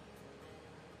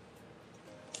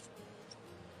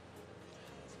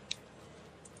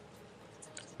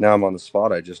 Now I'm on the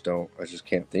spot. I just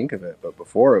can't think of it. But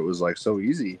before it was so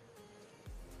easy.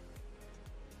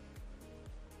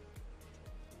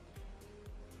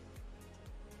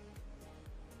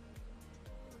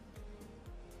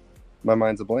 My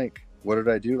mind's a blank. What did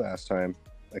I do last time?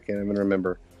 I can't even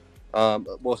remember.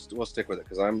 We'll stick with it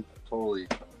because I'm totally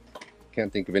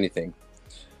can't think of anything.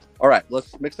 All right,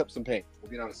 let's mix up some paint.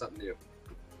 We'll get on to something new.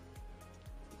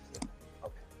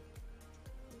 Okay.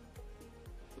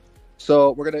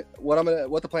 So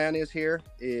what the plan is here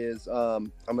is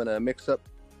I'm gonna mix up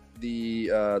the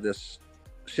this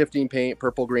shifting paint,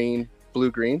 purple, green,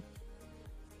 blue, green,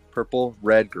 purple,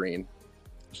 red, green.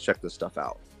 Let's check this stuff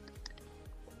out.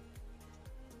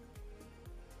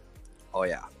 Oh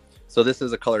yeah. So this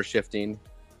is a color shifting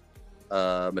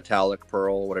metallic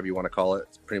pearl, whatever you want to call it.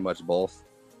 It's pretty much both.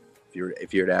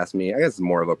 If you were to ask me, I guess it's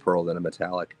more of a pearl than a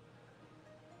metallic.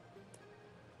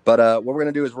 But what we're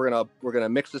gonna do is we're gonna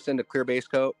mix this into clear base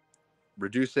coat,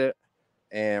 reduce it,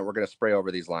 and we're gonna spray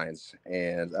over these lines.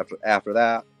 And after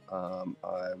that, I'm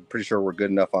pretty sure we're good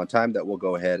enough on time that we'll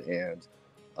go ahead and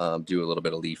do a little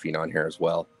bit of leafing on here as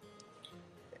well.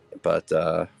 But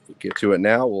if we get to it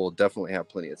now, we'll definitely have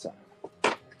plenty of time.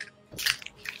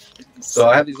 So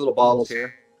I have these little bottles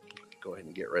here. Go ahead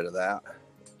and get rid of that.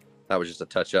 That was just a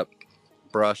touch-up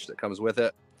brush that comes with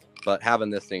it. But having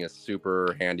this thing is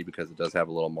super handy because it does have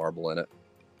a little marble in it.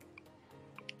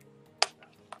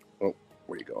 Oh,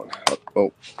 where are you going?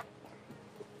 Oh.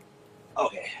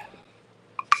 Okay.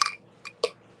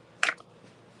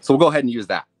 So we'll go ahead and use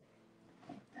that.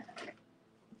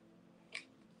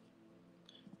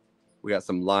 We got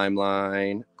some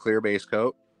LiME clear base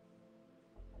coat,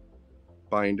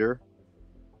 binder,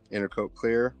 inner coat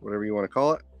clear, whatever you want to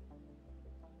call it.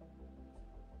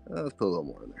 Let's put a little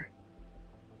more in there.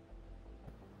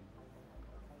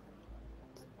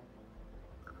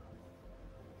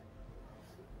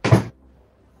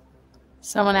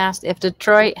 Someone asked if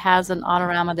Detroit has an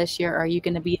Autorama this year, are you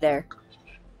going to be there?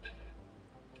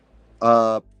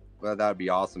 Well, that would be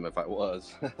awesome if I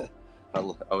was. I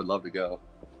would love to go.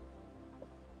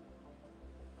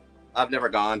 I've never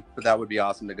gone, but that would be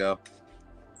awesome to go.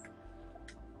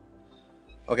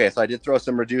 Okay, so I did throw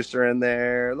some reducer in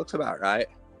there. Looks about right.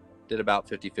 Did about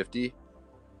 50-50.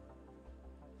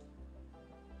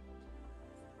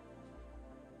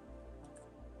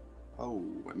 Oh,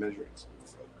 my measuring.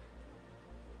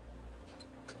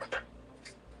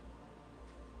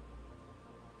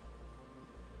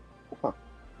 Huh.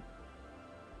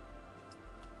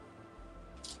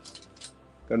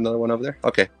 Got another one over there?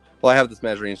 Okay. Well, I have this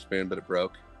measuring spoon, but it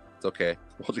broke. It's okay.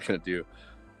 What we're going to do,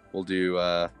 we'll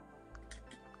do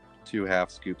 2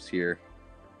 half scoops here.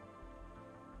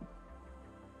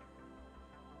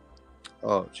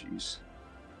 Oh, jeez.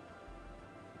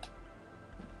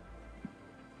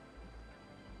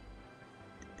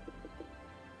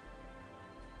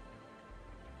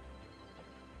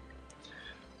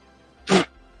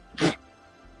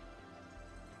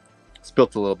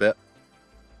 Spilt a little bit.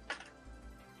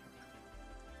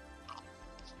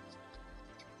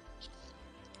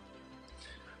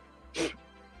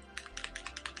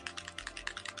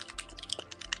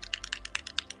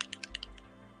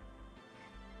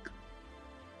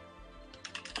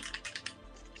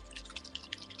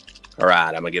 All right,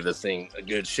 I'm gonna give this thing a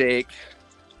good shake.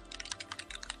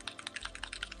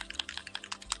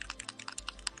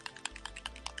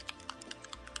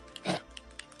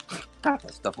 Got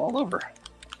that stuff all over.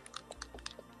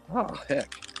 Oh,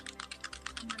 heck.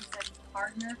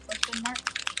 Hardener, question mark?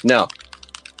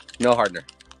 No hardener.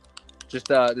 Just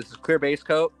this is clear base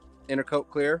coat, inner coat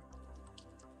clear,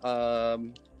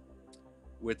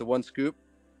 with the 1 scoop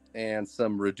and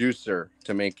some reducer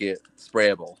to make it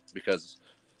sprayable because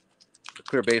the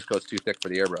clear base coat's too thick for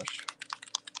the airbrush.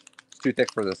 It's too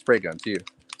thick for the spray gun too,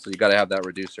 so you got to have that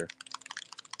reducer.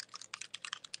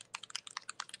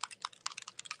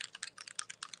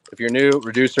 If you're new,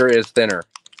 reducer is thinner.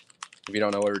 If you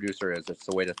don't know what reducer is, it's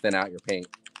a way to thin out your paint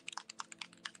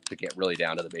to get really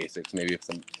down to the basics. Maybe if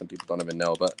some people don't even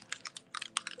know, but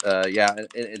yeah, and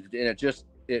it just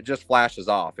flashes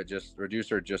off.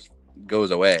 Reducer just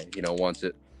goes away. You know, once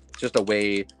it's just a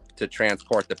way to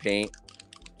transport the paint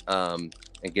and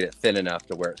get it thin enough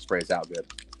to where it sprays out good.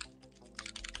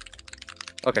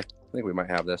 Okay, I think we might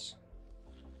have this.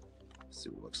 Let's see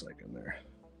what it looks like in there.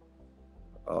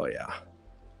 Oh yeah.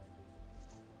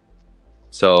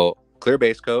 So clear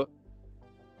base coat,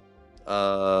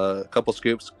 a couple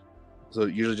scoops. So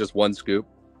usually just 1 scoop.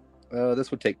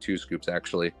 This would take 2 scoops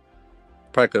actually.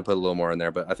 Probably could have put a little more in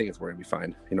there, but I think we're gonna be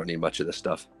fine. You don't need much of this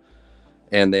stuff.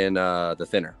 And then the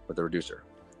thinner with the reducer,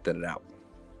 thin it out.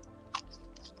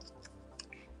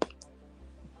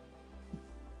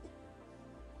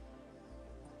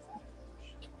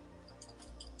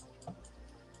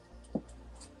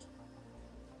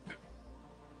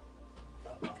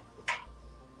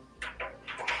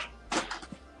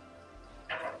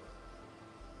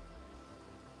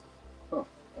 Oh,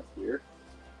 that's weird.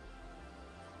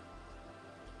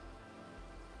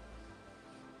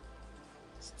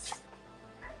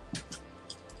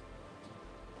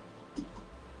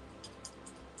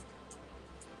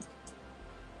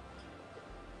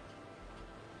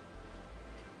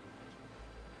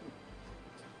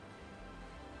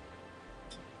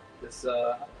 this.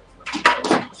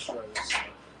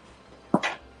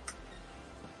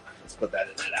 Let's put that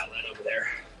in that outlet over there.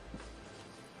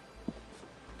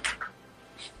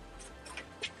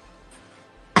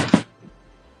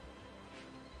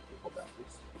 Hold that,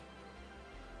 please.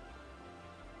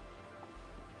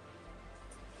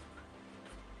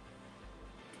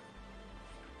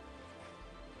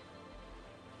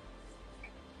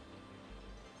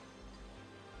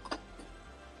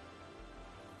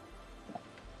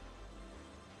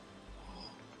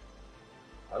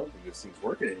 I don't think this thing's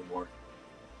working anymore.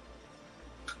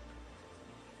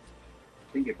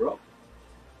 I think it broke.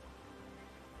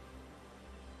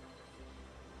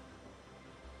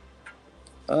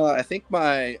 I think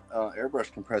my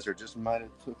airbrush compressor just might have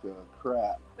took a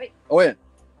crap. Wait. Oh, wait.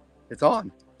 It's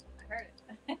on. I heard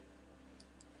it.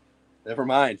 Never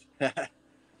mind. You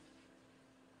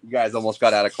guys almost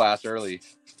got out of class early.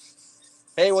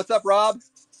 Hey, what's up, Rob?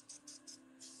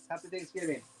 Happy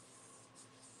Thanksgiving.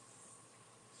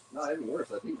 No, even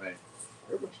worse. I think my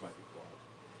airbrush might be clogged.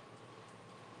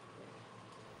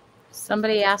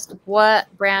 Somebody asked, what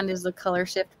brand is the Color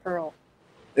Shift Pearl?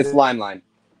 It's LiME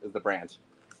is the brand.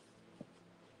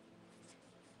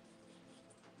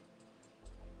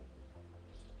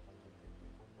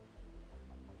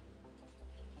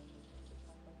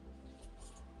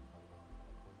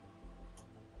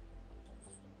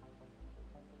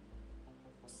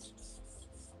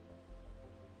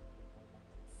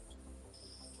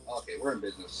 Okay, we're in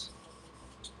business.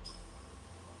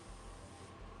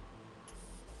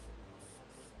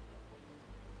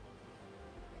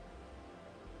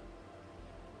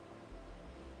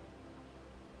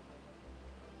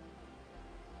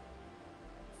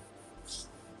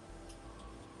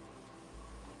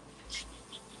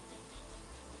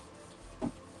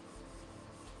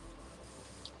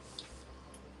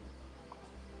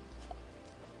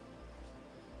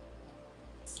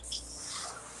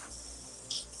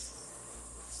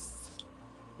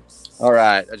 All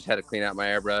right, I just had to clean out my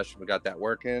airbrush. We got that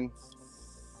working.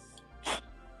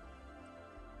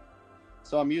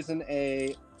 So I'm using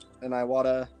an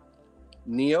Iwata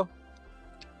Neo.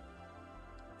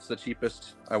 It's the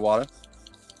cheapest Iwata,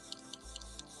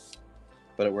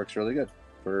 but it works really good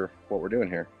for what we're doing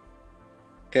here.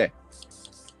 Okay,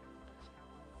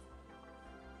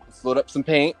 let's load up some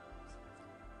paint.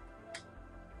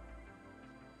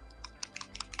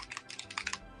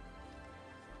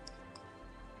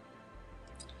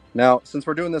 Now, since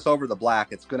we're doing this over the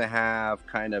black, it's going to have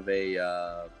kind of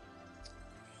a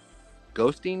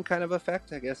ghosting kind of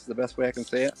effect, I guess is the best way I can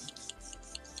say it.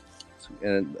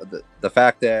 And the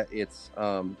fact that it's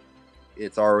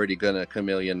already going to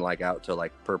chameleon like out to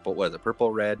like purple, what is it,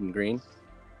 purple, red, and green.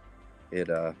 It's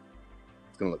going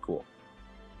to look cool.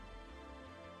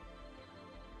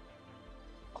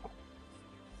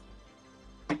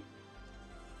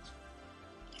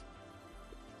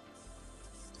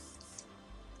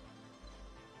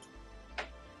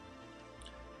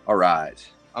 All right,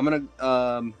 I'm gonna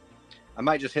I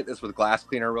might just hit this with glass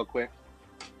cleaner real quick.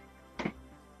 Let's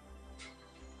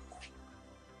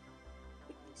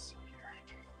see here.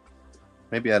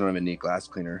 Maybe I don't even need glass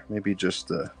cleaner. Maybe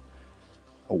just a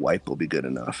wipe will be good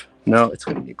enough. No, it's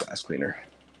gonna need glass cleaner.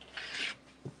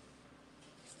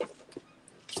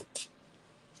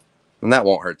 And that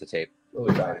won't hurt the tape.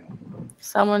 Really fine.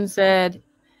 Someone said,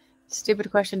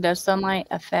 stupid question, does sunlight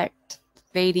affect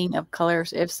fading of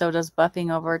colors? If so, does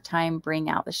buffing over time bring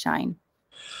out the shine?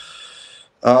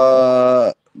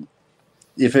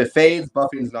 If it fades,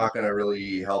 buffing's not going to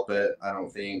really help it, I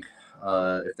don't think.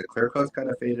 If the clear coat's kind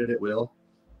of faded, it will.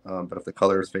 But if the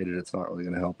color is faded, it's not really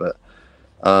going to help it.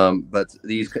 But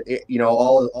these, you know,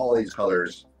 all these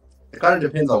colors, it kind of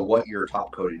depends on what you're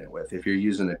top coating it with. If you're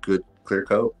using a good clear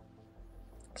coat,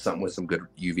 something with some good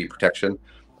UV protection,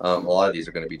 a lot of these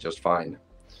are going to be just fine.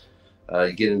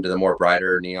 You get into the more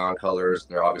brighter neon colors,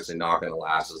 they're obviously not going to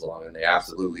last as long, and they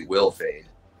absolutely will fade.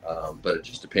 But it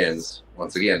just depends,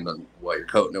 once again, on what you're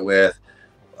coating it with,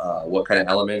 what kind of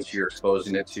elements you're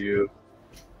exposing it to.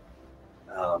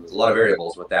 There's a lot of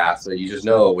variables with that. So you just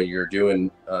know when you're doing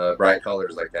bright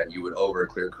colors like that, you would over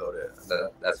clear coat it.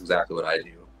 That's exactly what I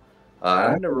do.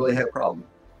 I've never really had a problem.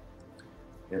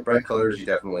 In bright colors,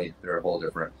 they're a whole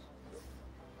different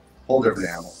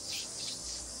animal.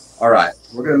 All right,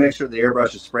 we're gonna make sure the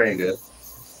airbrush is spraying good.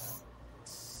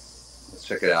 Let's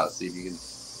check it out. See if you can.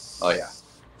 Oh yeah.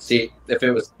 See, if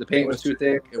the paint was too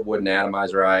thick, it wouldn't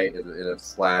atomize right. It'd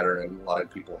splatter, and a lot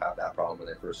of people have that problem when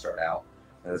they first start out.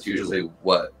 And it's usually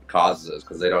what causes it,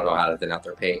 because they don't know how to thin out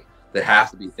their paint. They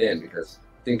have to be thin, because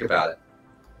think about it.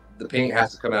 The paint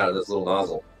has to come out of this little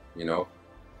nozzle, you know.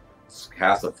 It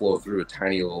has to flow through a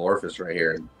tiny little orifice right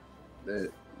here. And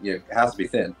it has to be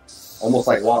thin, almost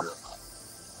like water.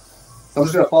 So I'm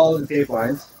just going to follow the tape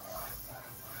lines.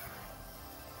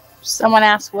 Someone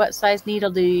asked, what size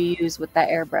needle do you use with that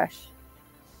airbrush?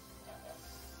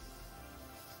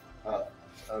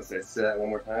 I was going to say that one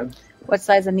more time. What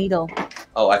size of needle?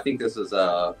 Oh, I think this is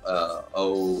a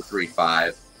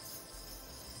 035.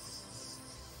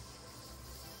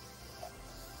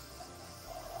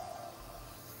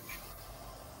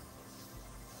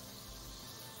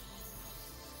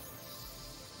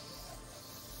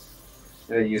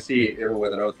 And you see, even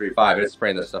with an 035, it's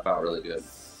spraying this stuff out really good.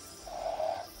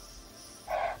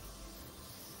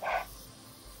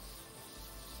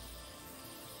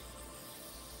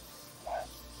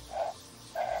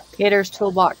 Peter's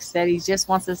Toolbox said he just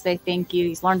wants to say thank you.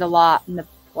 He's learned a lot in the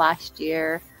last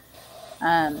year.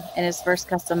 And his first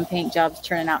custom paint job's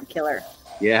turning out killer.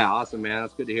 Yeah, awesome, man.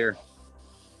 That's good to hear.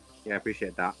 Yeah, I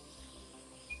appreciate that.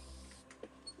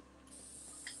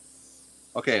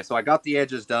 Okay, so I got the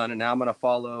edges done, and now I'm going to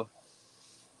follow,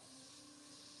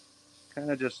 kind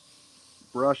of just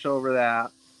brush over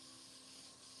that.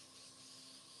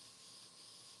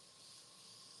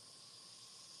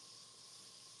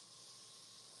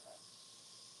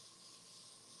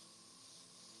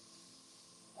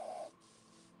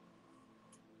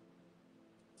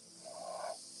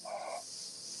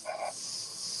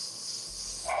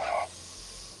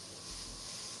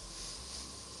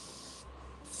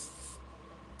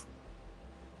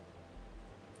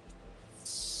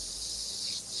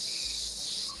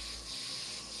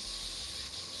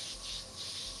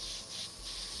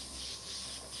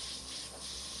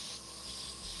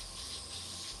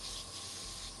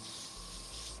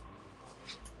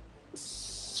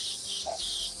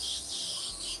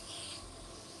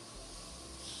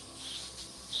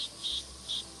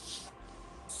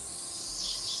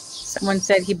 Someone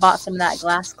said he bought some of that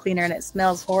glass cleaner and it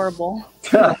smells horrible.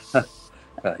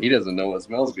 He doesn't know what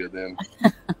smells good then.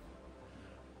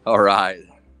 All right.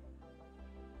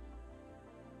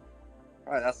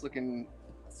 All right, that's looking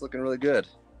really good.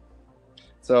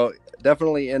 So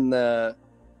definitely in the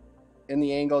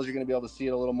angles, you're going to be able to see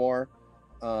it a little more.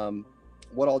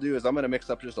 What I'll do is I'm going to mix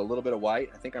up just a little bit of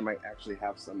white. I think I might actually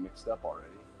have some mixed up already.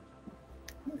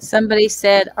 Somebody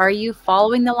said, are you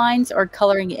following the lines or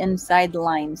coloring inside the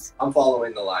lines? I'm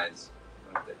following the lines.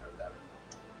 I don't think I heard that.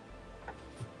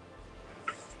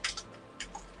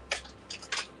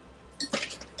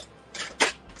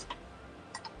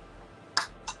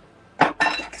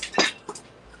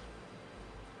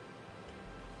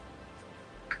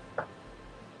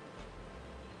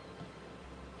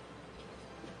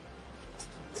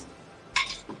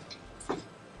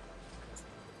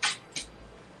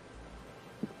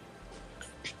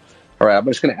 All right, I'm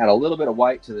just going to add a little bit of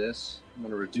white to this. I'm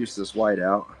going to reduce this white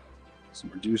out.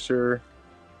 Some reducer,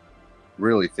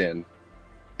 really thin.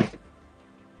 And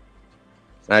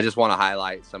I just want to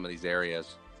highlight some of these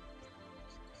areas.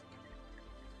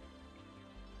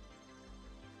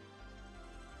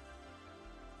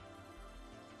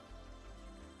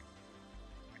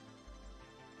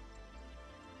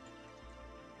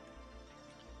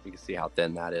 You can see how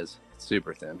thin that is. It's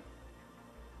super thin.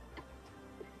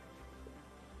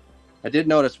 I did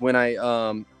notice when I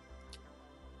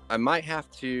might have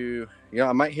to,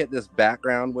 I might hit this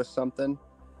background with something.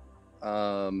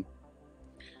 When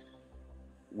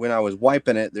I was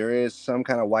wiping it, there is some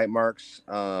kind of white marks,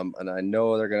 and I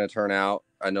know they're going to turn out.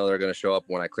 I know they're going to show up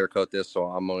when I clear coat this, so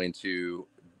I'm going to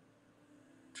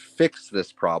fix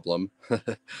this problem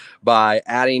by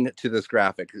adding to this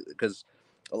graphic, because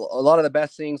a lot of the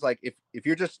best things, like if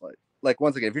you're just like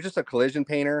once again, if you're just a collision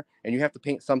painter and you have to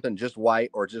paint something just white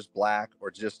or just black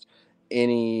or just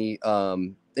any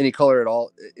color at all,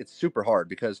 it's super hard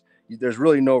because there's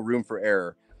really no room for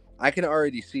error. I can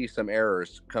already see some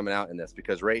errors coming out in this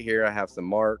because right here I have some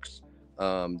marks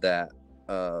that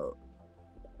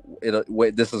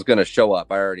this is going to show up.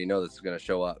 I already know this is going to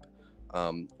show up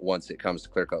once it comes to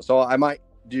clear coat. So I might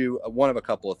do one of a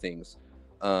couple of things.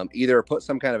 Either put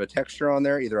some kind of a texture on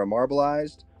there, either a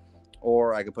marbleized,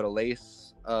 or I could put a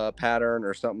lace pattern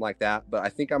or something like that. But I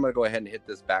think I'm going to go ahead and hit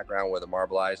this background with a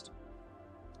marbleized.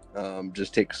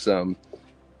 Just take some,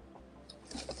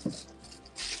 it's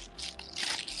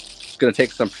going to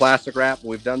take some plastic wrap.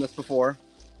 We've done this before,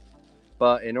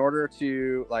 but in order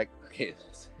to okay,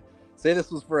 say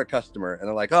this was for a customer and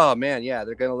they're like, oh man, yeah,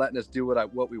 they're going to let us do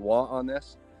what we want on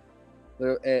this.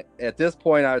 At this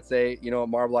point, I would say,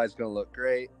 marbleized is going to look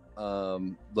great.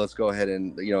 Let's go ahead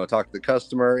and, talk to the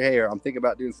customer. Hey, I'm thinking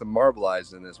about doing some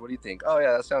marbleized in this. What do you think? Oh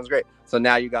yeah, that sounds great. So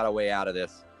now you got a way out of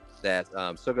this. That's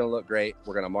still going to look great.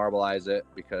 We're going to marbleize it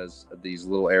because of these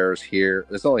little errors here.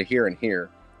 It's only here and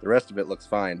here. The rest of it looks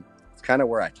fine. It's kind of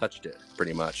where I touched it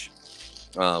pretty much.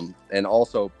 And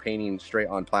also painting straight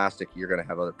on plastic, you're going to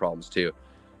have other problems too.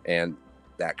 And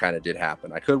that kind of did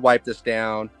happen. I could wipe this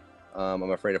down. I'm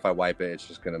afraid if I wipe it, it's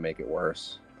just going to make it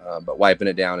worse. But wiping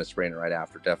it down and spraying it right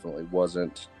after definitely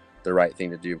wasn't the right thing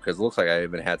to do, because it looks like I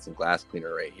even had some glass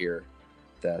cleaner right here.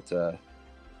 That,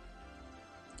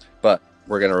 but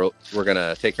we're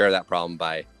gonna take care of that problem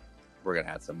by we're gonna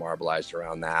add some marbleized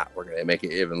around that. We're gonna make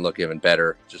it even look even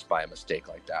better just by a mistake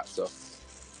like that. So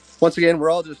once again,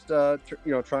 we're all just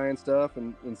trying stuff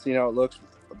and seeing how it looks.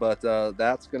 But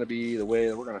that's gonna be the way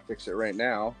that we're gonna fix it right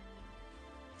now.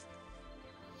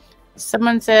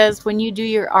 Someone says, when you do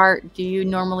your art, do you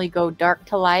normally go dark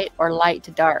to light or light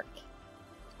to dark?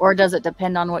 Or does it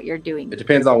depend on what you're doing? It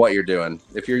depends on what you're doing.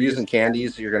 If you're using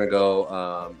candies, you're going to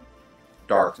go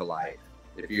dark to light.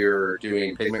 If you're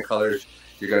doing pigment colors,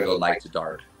 you're going to go light to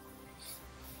dark.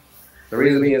 The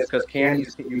reason being is because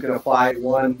candies, you can apply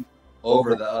one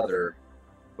over the other.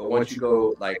 But once you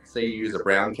go, like, say you use a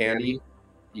brown candy,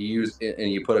 you use it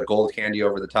and you put a gold candy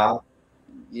over the top,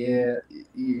 yeah,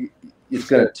 it's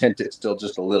going to tint it still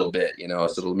just a little bit, you know,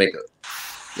 so it'll make it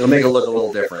look a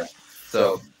little different.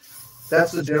 So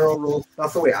that's the general rule.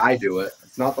 That's the way I do it.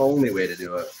 It's not the only way to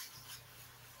do it.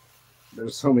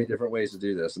 There's so many different ways to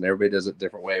do this, and everybody does it a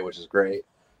different way, which is great.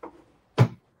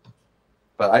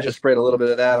 But I just sprayed a little bit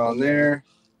of that on there.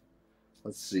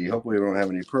 Let's see. Hopefully we don't have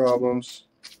any problems.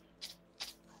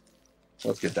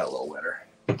 Let's get that a little wetter.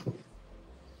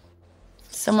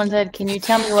 Someone said, can you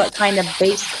tell me what kind of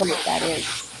base coat that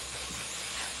is?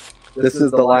 This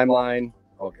is the LiME.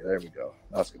 Okay, there we go.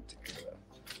 That's going to take care of that.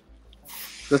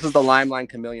 This is the LiME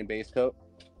Chameleon base coat.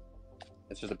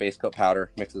 It's just a base coat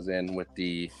powder, mixes in with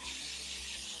the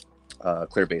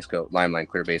clear base coat, LiME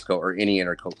clear base coat, or any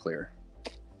intercoat clear.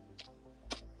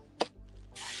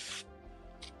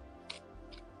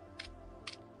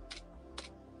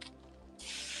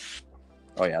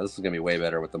 Oh yeah, this is gonna be way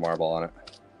better with the marble on it.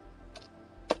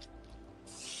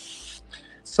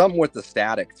 Something with the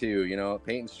static too, you know,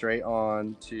 painting straight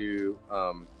on to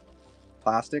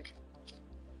plastic.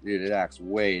 Dude, it acts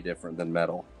way different than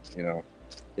metal, you know.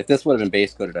 If this would have been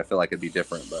base coated, I feel like it'd be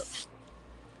different, but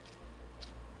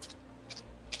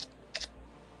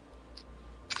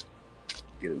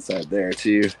get inside there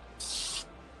too.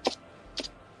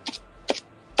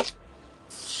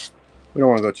 We don't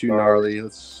want to go too gnarly.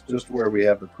 It's just where we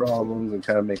have the problems and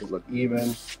kind of make it look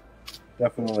even.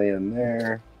 Definitely in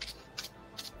there.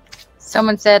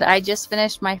 Someone said, I just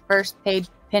finished my first paid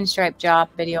pinstripe job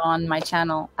video on my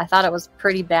channel. I thought it was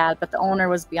pretty bad, but the owner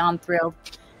was beyond thrilled.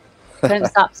 Couldn't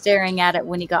stop staring at it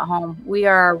when he got home. We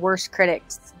are our worst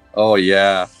critics. Oh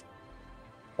yeah,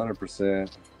 100%.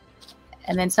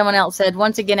 And then someone else said,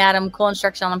 once again, Adam, cool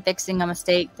instruction on fixing a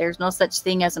mistake. There's no such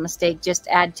thing as a mistake. Just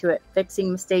add to it.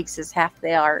 Fixing mistakes is half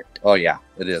the art. Oh yeah,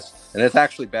 it is. And it's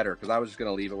actually better, because I was just going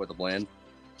to leave it with a blend.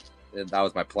 That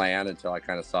was my plan until I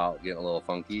kind of saw it getting a little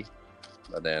funky.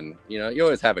 But then, you know, you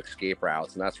always have escape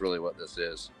routes, and that's really what this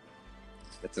is.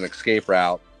 It's an escape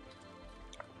route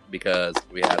because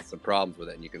we had some problems with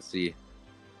it, and you can see.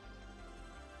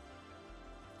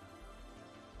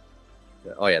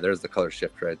 Oh yeah, there's the color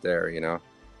shift right there, you know.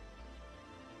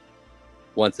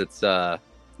 Once it's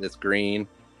green,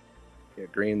 you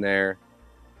got green there,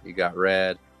 you got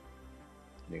red,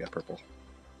 and you got purple.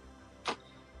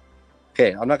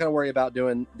 Okay, I'm not going to worry about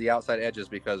doing the outside edges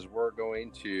because we're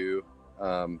going to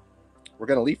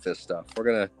leaf this stuff.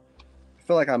 I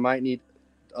feel like I might need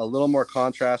a little more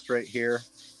contrast right here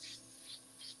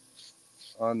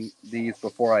on these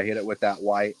before I hit it with that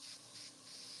white.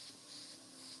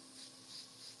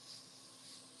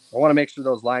 I want to make sure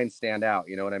those lines stand out,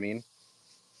 you know what I mean?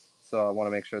 So I want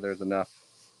to make sure there's enough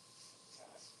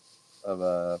of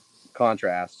a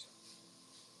contrast.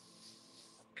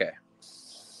 Okay.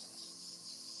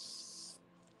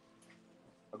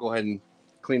 I'll go ahead and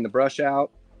clean the brush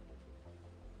out.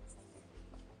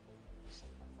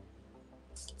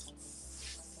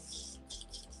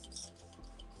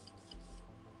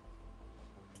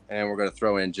 And we're going to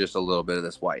throw in just a little bit of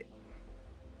this white.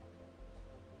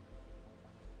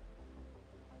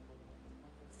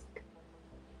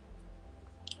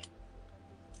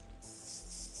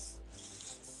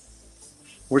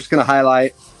 We're just going to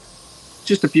highlight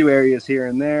just a few areas here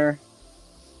and there.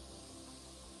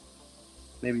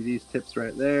 Maybe these tips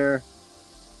right there.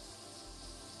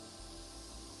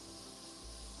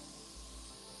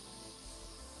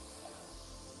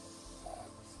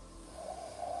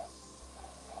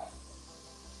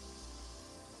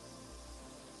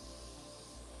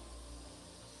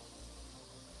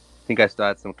 I think I still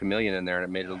had some chameleon in there and it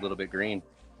made it a little bit green.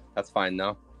 That's fine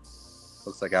though.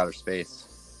 Looks like outer space.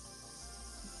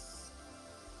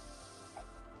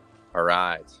 All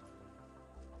right.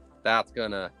 That's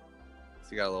gonna, so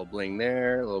you got a little bling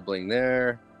there, a little bling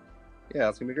there. Yeah,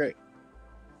 that's gonna be great.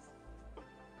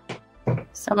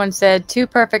 Someone said 2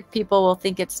 perfect people will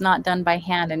think it's not done by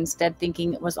hand, instead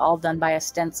thinking it was all done by a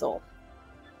stencil.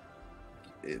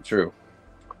 True.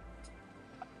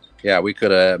 Yeah, we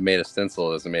could have made a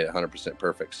stencil as and made it 100%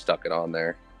 perfect, stuck it on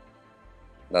there.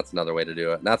 That's another way to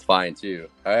do it. And that's fine too.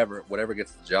 However, whatever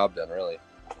gets the job done, really.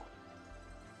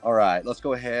 All right, let's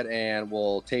go ahead and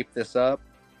we'll tape this up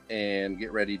and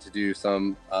get ready to do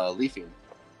some leafing.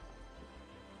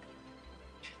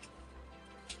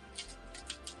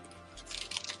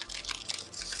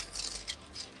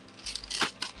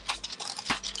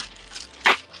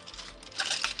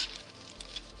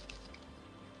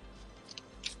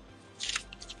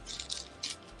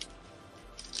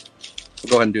 We'll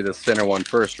go ahead and do the center one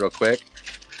first real quick.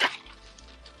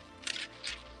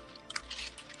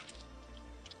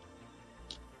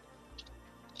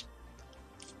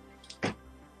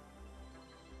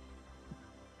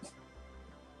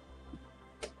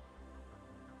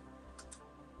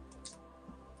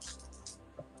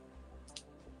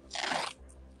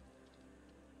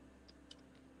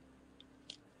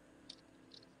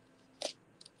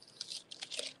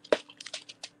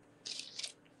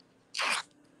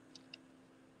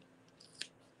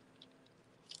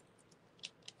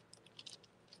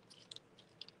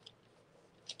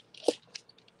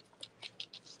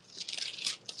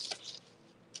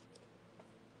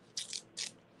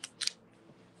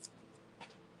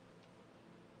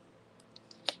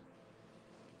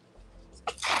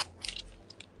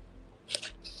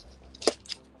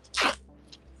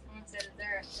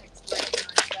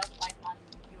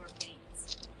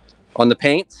 On the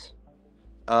paints,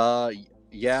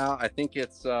 yeah, I think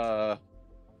it's I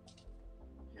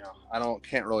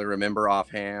can't really remember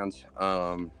offhand.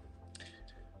 I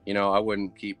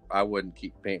wouldn't keep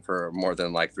paint for more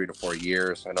than like 3 to 4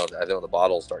 years. I know the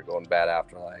bottles start going bad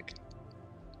after like,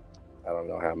 I don't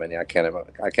know how many. I can't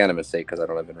even say because I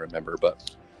don't even remember.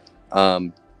 But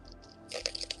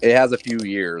it has a few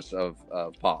years of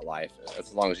pot life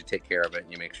as long as you take care of it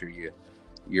and you make sure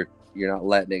you're not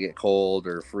letting it get cold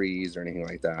or freeze or anything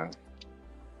like that.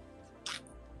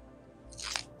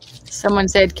 Someone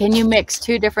said, can you mix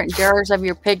 2 different jars of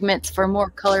your pigments for more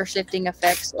color shifting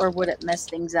effects, or would it mess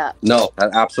things up? No,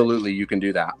 absolutely, you can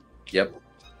do that. Yep,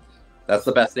 that's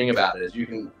the best thing about it is you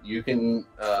can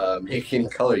make any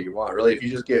color you want. Really, if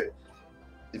you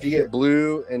get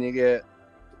blue and you get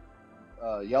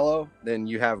yellow, then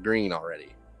you have green already.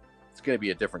 It's going to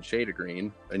be a different shade of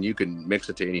green, and you can mix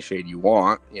it to any shade you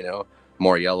want.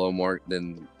 More yellow, more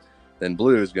than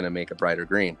blue is going to make a brighter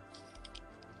green.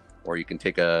 Or you can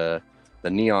take the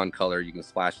neon color, you can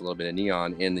splash a little bit of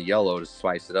neon in the yellow to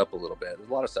spice it up a little bit. There's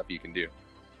a lot of stuff you can do.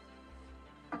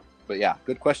 But yeah,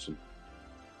 good question.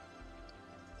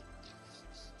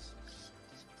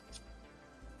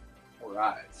 All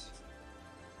right.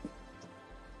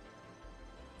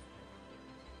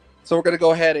 So we're going to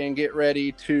go ahead and get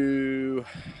ready to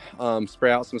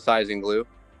spray out some sizing glue.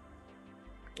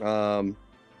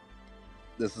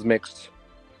 This is mixed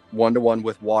 1-to-1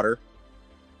 with water.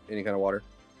 Any kind of water,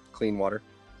 clean water,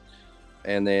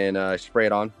 and then spray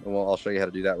it on. And I'll show you how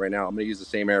to do that right now. I'm going to use the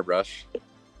same airbrush.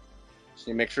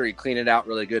 So you make sure you clean it out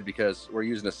really good because we're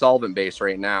using a solvent base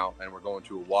right now, and we're going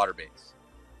to a water base.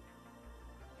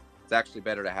 It's actually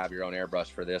better to have your own airbrush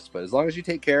for this, but as long as you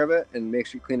take care of it and make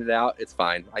sure you clean it out, it's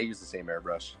fine. I use the same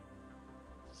airbrush.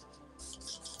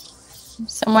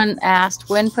 Someone asked,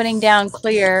 when putting down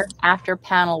clear after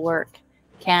panel work,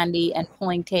 candy, and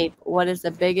pulling tape, what is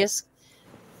the biggest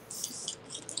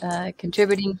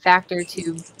contributing factor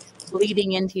to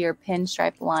bleeding into your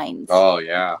pinstripe lines? Oh,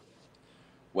 yeah.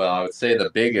 Well, I would say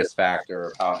the biggest factor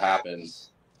of how it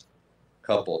happens,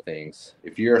 couple of things.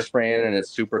 If you're spraying and it's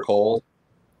super cold,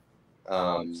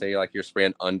 say like you're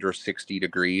spraying under 60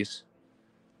 degrees,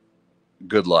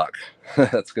 good luck.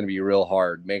 That's going to be real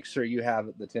hard. Make sure you have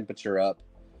the temperature up.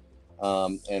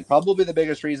 And probably the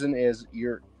biggest reason is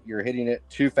you're hitting it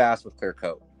too fast with clear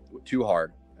coat, too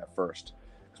hard at first.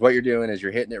 Because what you're doing is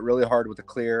you're hitting it really hard with the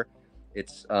clear.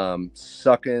 It's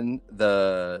sucking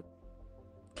the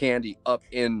candy up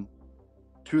in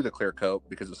to the clear coat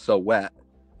because it's so wet,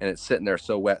 and it's sitting there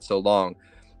so wet so long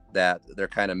that they're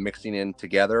kind of mixing in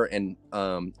together. And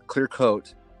clear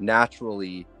coat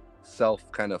naturally self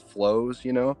kind of flows,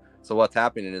 so what's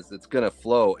happening is it's going to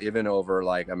flow even over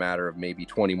like a matter of maybe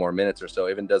 20 more minutes or so.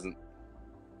 Even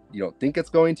you don't think it's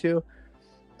going to,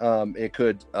 it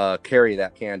could carry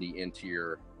that candy into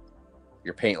your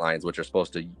paint lines, which are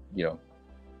supposed to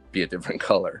be a different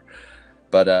color.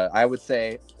 But I would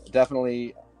say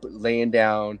definitely laying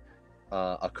down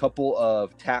a couple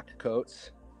of tack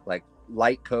coats, like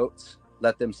light coats,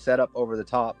 let them set up over the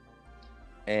top,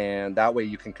 and that way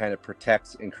you can kind of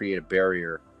protect and create a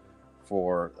barrier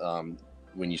for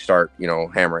when you start, you know,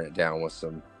 hammering it down with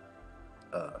some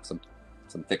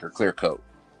thicker clear coat.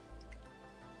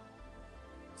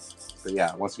 But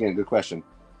yeah, once again, good question,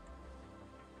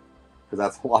 because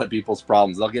that's a lot of people's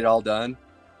problems. They'll get it all done.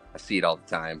 I see it all the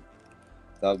time.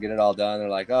 They'll get it all done. They're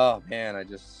like, oh man,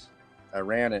 I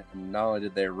ran it, and not only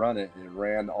did they run it, it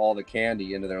ran all the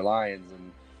candy into their lines.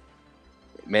 And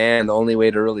man, the only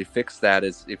way to really fix that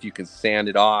is if you can sand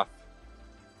it off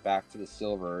back to the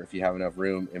silver, if you have enough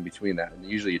room in between that. And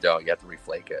usually you don't. You have to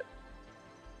reflake it,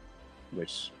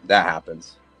 which that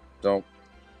happens. Don't.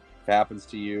 If it happens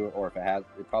to you, or if it has,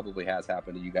 it probably has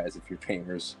happened to you guys if you're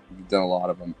painters. You've done a lot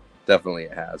of them. Definitely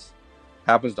it has.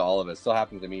 Happens to all of us. Still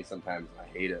happens to me sometimes. I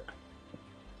hate it.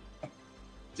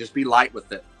 Just be light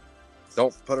with it.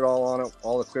 Don't put it all on it,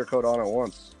 all the clear coat on at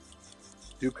once.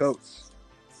 Do coats.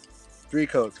 3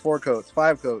 coats, 4 coats,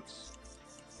 5 coats,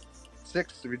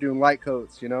 6 if you're doing light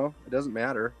coats, you know? It doesn't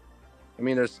matter. I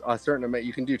mean, there's a certain amount.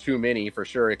 You can do too many for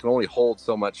sure. It can only hold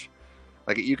so much.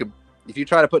 Like you could, if you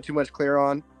try to put too much clear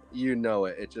on, you know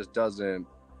it. It just doesn't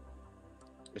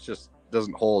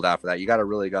hold after that. You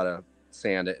really gotta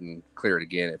sand it and clear it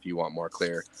again if you want more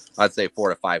clear. I'd say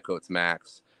 4 to 5 coats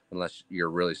max, unless you're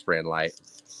really spraying light.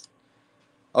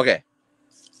 Okay,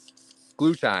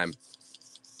 glue time.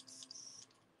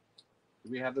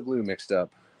 We have the glue mixed up.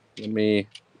 Let me.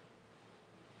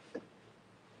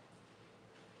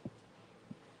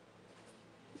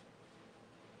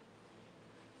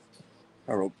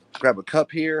 I'll grab a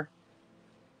cup here.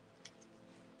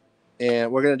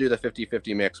 And we're going to do the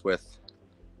 50-50 mix with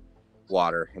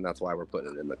water, and that's why we're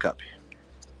putting it in the cup.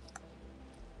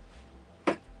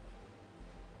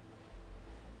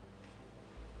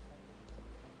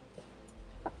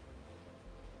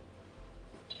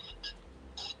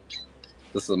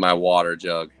 This is my water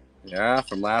jug. Yeah,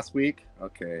 from last week?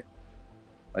 Okay.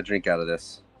 I drink out of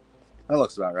this. That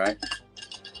looks about right.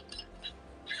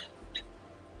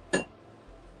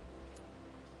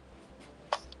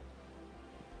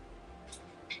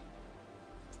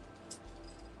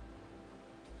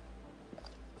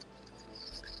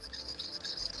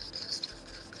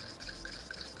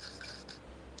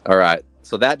 All right,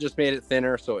 so that just made it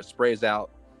thinner, so it sprays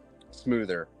out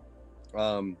smoother.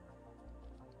 Now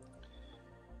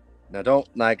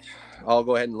I'll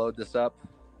go ahead and load this up,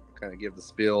 kind of give the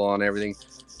spiel on everything.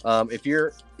 If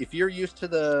you're used to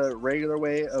the regular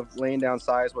way of laying down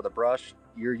size with a brush,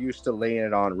 you're used to laying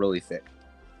it on really thick.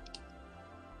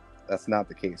 That's not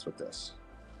the case with this.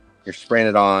 You're spraying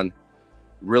it on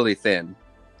really thin.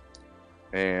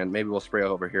 And maybe we'll spray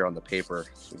over here on the paper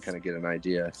so we can kind of get an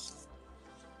idea.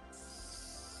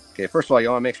 Okay, first of all, you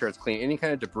want to make sure it's clean. Any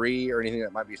kind of debris or anything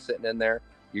that might be sitting in there,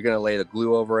 you're going to lay the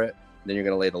glue over it. Then you're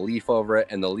going to lay the leaf over it.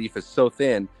 And the leaf is so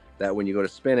thin that when you go to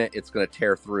spin it, it's going to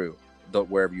tear through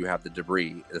wherever you have the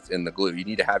debris that's in the glue. You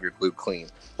need to have your glue clean.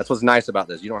 That's what's nice about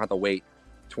this. You don't have to wait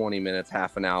 20 minutes,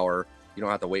 half an hour. You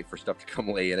don't have to wait for stuff to come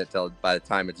lay in it till by the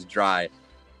time it's dry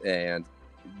and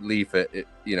leaf it.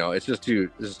 You know, it's just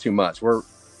too much. We're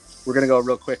going to go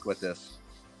real quick with this.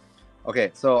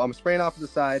 Okay, so I'm spraying off to the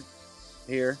side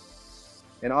here,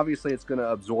 and obviously it's going to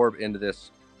absorb into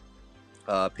this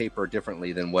paper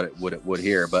differently than what it would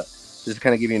here, but just to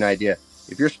kind of give you an idea,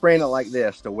 if you're spraying it like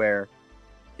this to where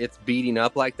it's beating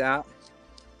up like that,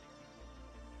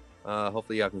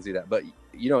 hopefully y'all can see that, but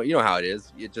you know how it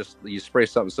is. You spray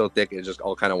something so thick it just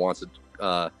all kind of wants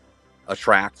to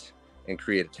attract and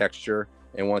create a texture,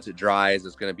 and once it dries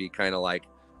it's going to be kind of like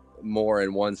more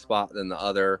in one spot than the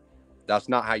other. That's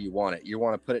not how you want it. You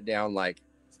want to put it down like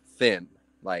thin,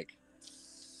 like,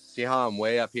 see how I'm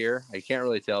way up here? I can't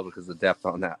really tell because of the depth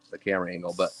on the camera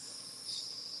angle, but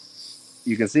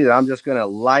you can see that I'm just going to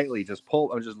lightly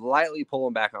lightly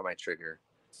pulling back on my trigger,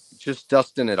 just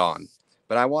dusting it on.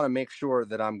 But I want to make sure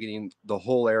that I'm getting the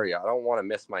whole area. I don't want to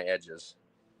miss my edges,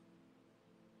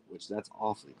 which that's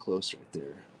awfully close right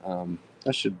there.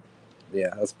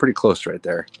 That's pretty close right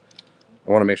there.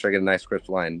 I want to make sure I get a nice crisp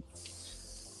line.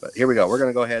 But here we go. We're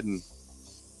going to go ahead and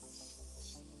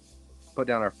put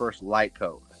down our first light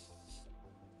coat.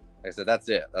 Like I said, that's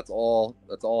it. That's all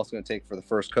it's going to take for the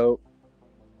first coat.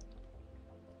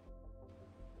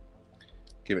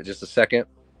 Give it just a second.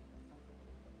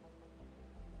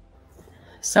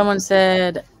 Someone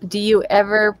said, do you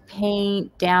ever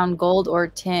paint down gold or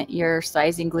tint your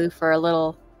sizing glue for a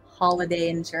little holiday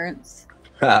insurance?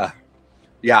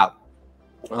 Yeah.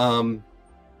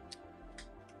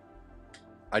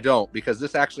 I don't, because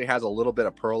this actually has a little bit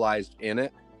of pearlized in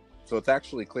it. So it's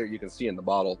actually clear. You can see in the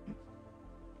bottle.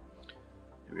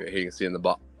 You can see in the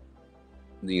bottle.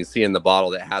 You can see in the bottle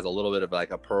that has a little bit of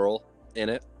like a pearl in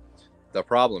it. The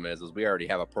problem is we already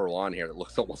have a pearl on here that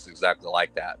looks almost exactly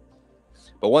like that.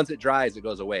 But once it dries, it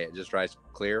goes away. It just dries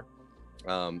clear.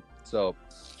 So,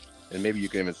 and maybe you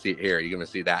can even see it here. You're going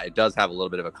to see that it does have a little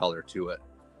bit of a color to it.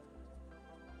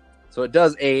 So it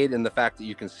does aid in the fact that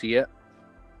you can see it.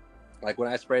 Like when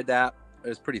I sprayed that, it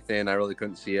was pretty thin. I really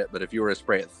couldn't see it. But if you were to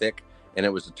spray it thick and it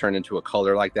was to turn into a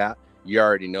color like that, you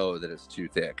already know that it's too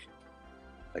thick.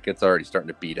 Like it's already starting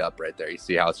to beat up right there. You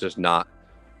see how it's just not,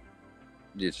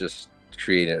 it's just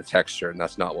creating a texture, and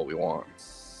that's not what we want.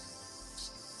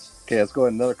 Okay, let's go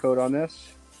ahead another coat on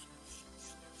this.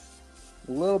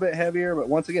 A little bit heavier, but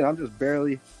once again, I'm just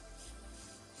barely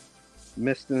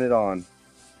misting it on.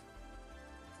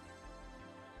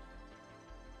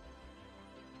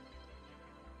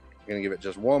 I'm gonna give it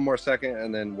just one more second,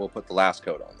 and then we'll put the last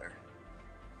coat on there.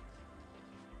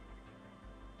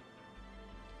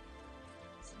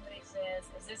 Somebody says,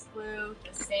 is this glue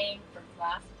the same for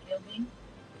glass gilding?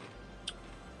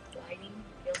 Lighting,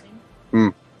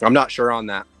 gilding? I'm not sure on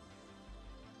that.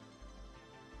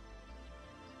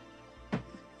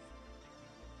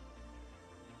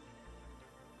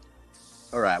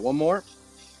 All right, one more.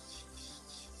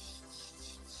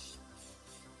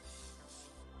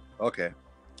 Okay.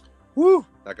 Woo!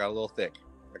 That got a little thick.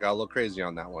 I got a little crazy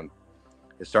on that one.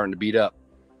 It's starting to beat up.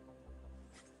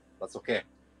 That's okay.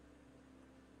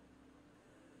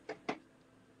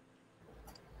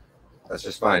 That's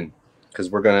just fine, because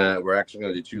we're actually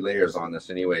gonna do 2 layers on this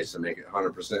anyways to make it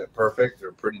 100% perfect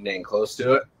or pretty dang close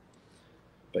to it.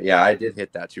 But yeah, I did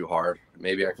hit that too hard.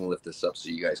 Maybe I can lift this up so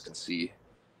you guys can see.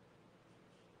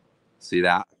 See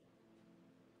that?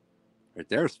 Right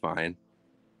there's fine.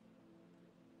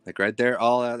 Like right there,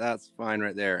 all that's fine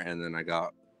right there. And then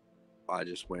I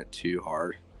just went too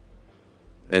hard.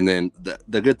 And then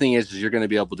the good thing is you're going to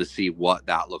be able to see what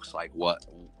that looks like, what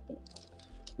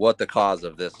the cause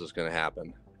of this is going to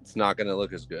happen. It's not going to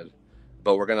look as good,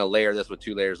 but we're going to layer this with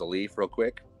 2 layers of leaf real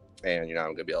quick, and you're not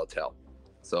going to be able to tell.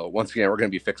 So once again, we're going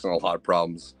to be fixing a lot of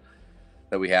problems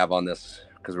that we have on this,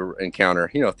 because we're encounter,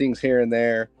 things here and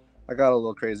there. I got a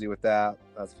little crazy with that.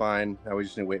 That's fine. Now we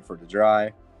just need to wait for it to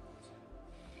dry.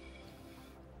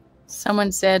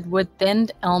 Someone said, would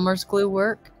thinned Elmer's glue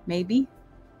work? Maybe.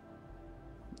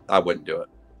 I wouldn't do it.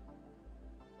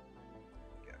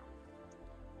 Yeah.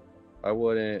 I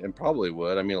wouldn't, and probably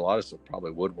would. I mean, a lot of stuff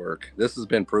probably would work. This has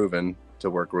been proven to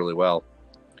work really well.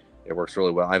 It works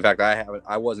really well. In fact,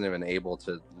 I wasn't even able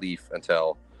to leaf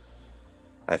until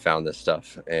I found this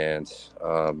stuff, and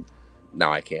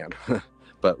now I can.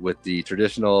 But with the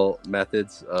traditional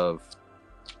methods of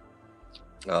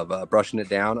brushing it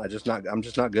down, I'm just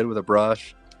not good with a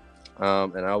brush,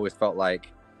 and I always felt like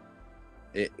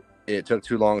it took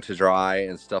too long to dry,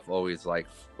 and stuff always like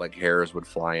hairs would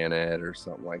fly in it or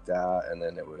something like that, and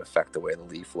then it would affect the way the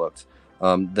leaf looked.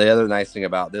 The other nice thing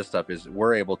about this stuff is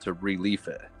we're able to re-leaf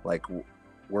it. Like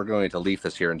we're going to leaf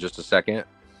this here in just a second,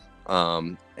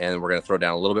 and we're going to throw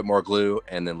down a little bit more glue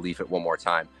and then leaf it one more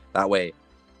time. That way,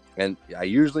 and I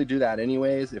usually do that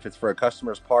anyways if it's for a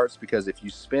customer's parts, because if you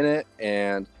spin it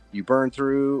and you burn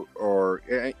through, or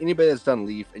anybody that's done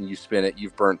leaf and you spin it,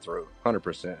 you've burnt through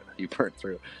 100%. You burnt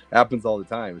through. It happens all the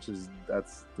time,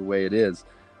 that's the way it is.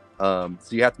 So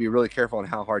you have to be really careful on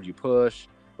how hard you push.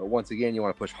 But once again, you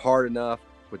want to push hard enough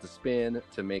with the spin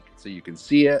to make it so you can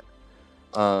see it.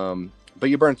 But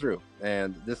you burn through,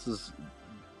 and this is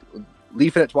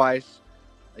leafing it twice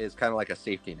is kind of like a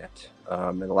safety net.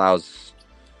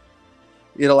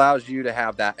 It allows you to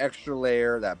have that extra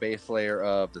layer, that base layer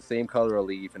of the same color of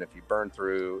leaf. And if you burn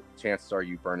through, chances are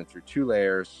you burning through 2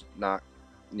 layers. Not,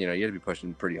 you have to be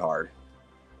pushing pretty hard.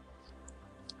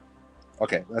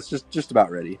 Okay, that's just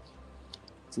about ready.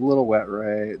 It's a little wet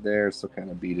right there, so kind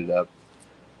of beat it up.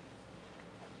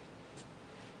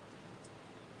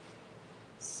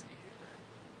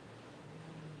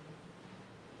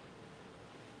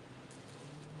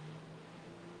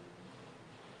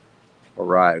 All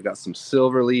right, I've got some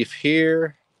silver leaf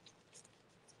here.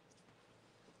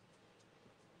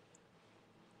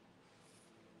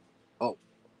 Oh,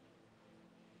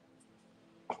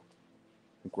 I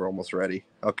think we're almost ready.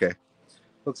 Okay,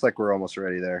 looks like we're almost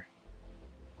ready there.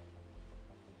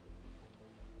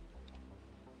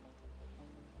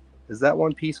 Is that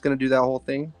one piece going to do that whole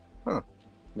thing? Huh,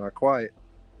 not quite.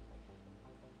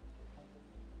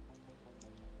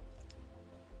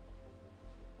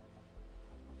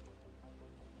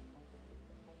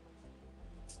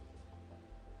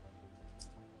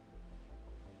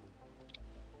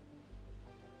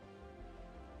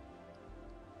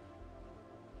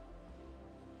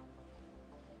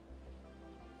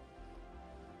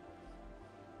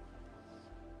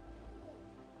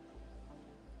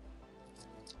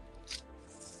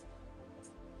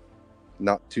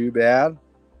 not too bad.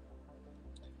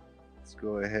 Let's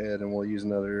go ahead and we'll use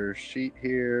another sheet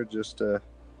here just to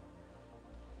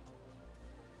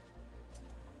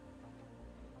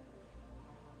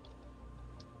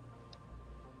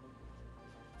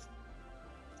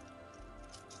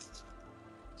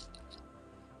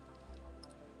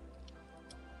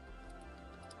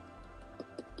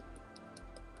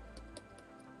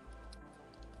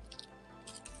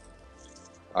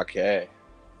okay.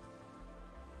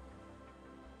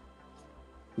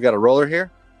 We got a roller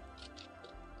here.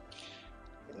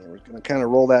 And we're going to kind of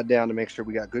roll that down to make sure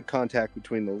we got good contact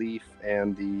between the leaf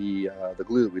and the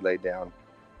glue that we laid down.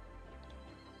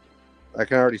 I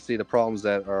can already see the problems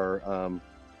that are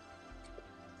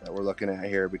that we're looking at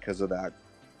here because of that.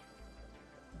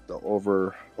 When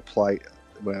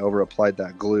I over applied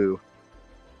that glue,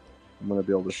 I'm going to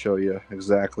be able to show you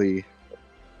exactly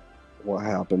what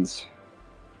happens.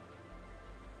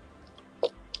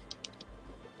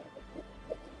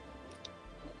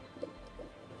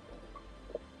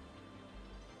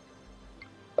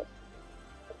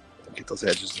 Get those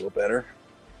edges a little better.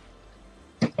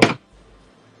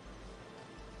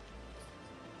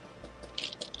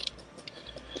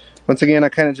 Once again, I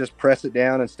kind of just press it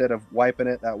down instead of wiping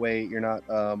it. That way you're not,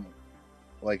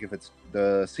 like if it's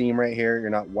the seam right here, you're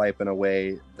not wiping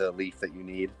away the leaf that you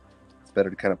need. It's better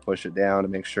to kind of push it down to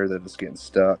make sure that it's getting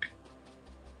stuck.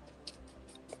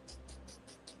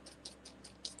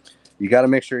 You got to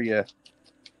make sure you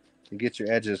get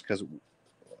your edges, because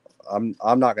I'm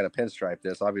not going to pinstripe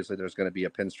this. Obviously, there's going to be a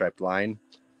pinstriped line,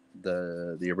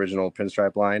 the original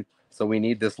pinstripe line. So we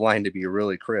need this line to be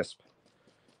really crisp.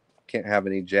 Can't have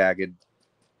any jagged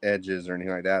edges or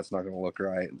anything like that. It's not going to look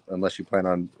right unless you plan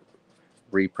on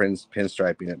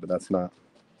pinstriping it, but that's not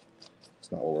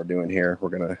what we're doing here. We're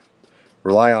going to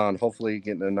rely on hopefully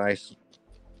getting a nice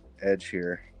edge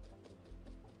here.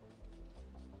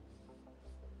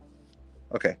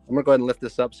 Okay, I'm going to go ahead and lift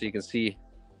this up so you can see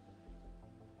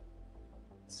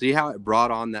how it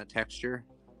brought on that texture.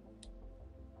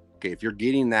 Okay, if you're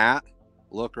getting that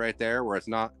look right there where it's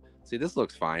not, see, this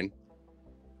looks fine.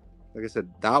 Like I said,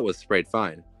 that was sprayed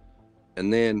fine.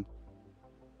 And then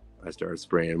I started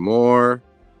spraying more,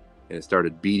 and it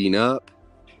started beating up,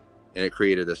 and it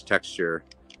created this texture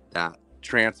that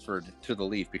transferred to the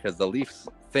leaf, because the leaf's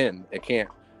thin.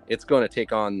 It's going to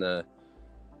take on the,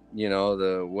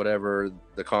 whatever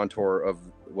the contour of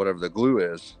whatever the glue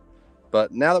is.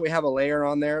 But now that we have a layer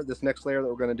on there, this next layer that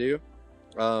we're going to do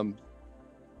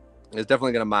is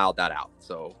definitely going to mild that out.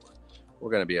 So we're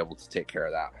going to be able to take care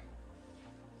of that.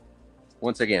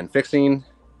 Once again, fixing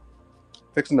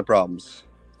the problems.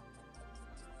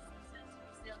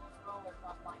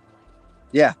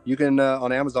 Yeah, you can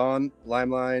on Amazon,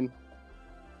 LimeLine.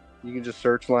 You can just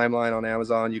search LimeLine on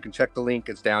Amazon. You can check the link.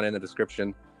 It's down in the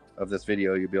description of this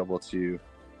video. You'll be able to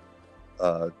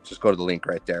just go to the link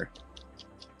right there.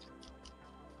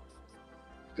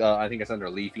 I think it's under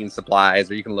leafing supplies,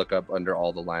 or you can look up under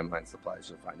all the LimeLine supplies.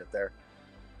 You'll find it there.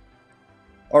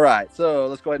 All right, so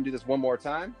let's go ahead and do this one more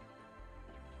time.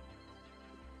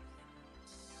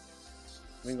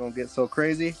 We ain't gonna get so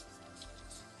crazy.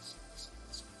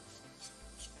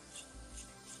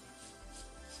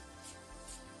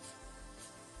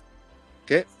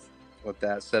 Okay, let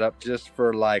that set up just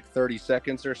for like 30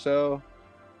 seconds or so,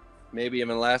 maybe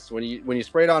even less. When you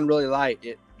spray it on really light,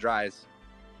 it dries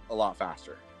a lot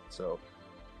faster. So,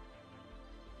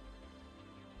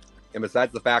 and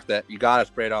besides the fact that you gotta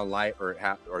spray it on light, or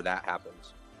that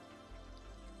happens.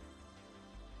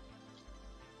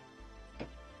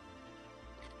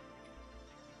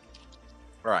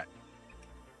 All right,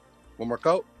 one more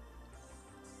coat.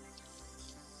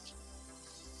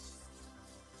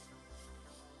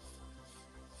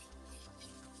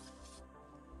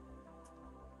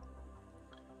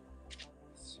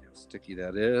 Let's see how sticky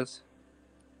that is.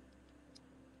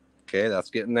 Okay, that's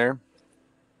getting there.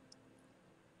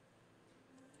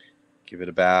 Give it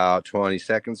about 20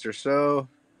 seconds or so.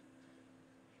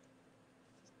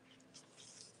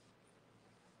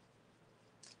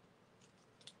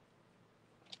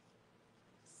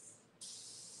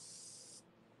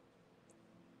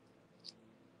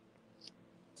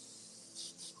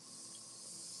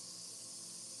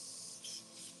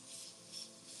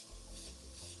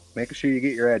 Making sure you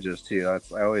get your edges too.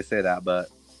 I always say that, but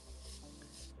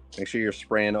make sure you're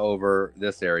spraying over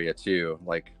this area too.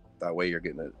 Like that way you're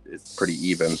getting it's pretty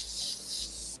even.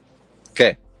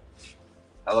 Okay,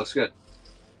 that looks good.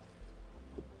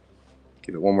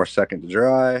 Give it one more second to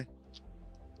dry.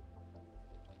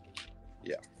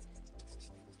 Yeah.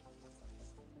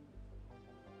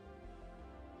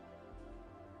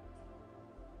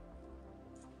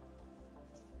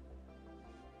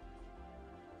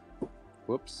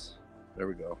 Whoops. There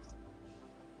we go.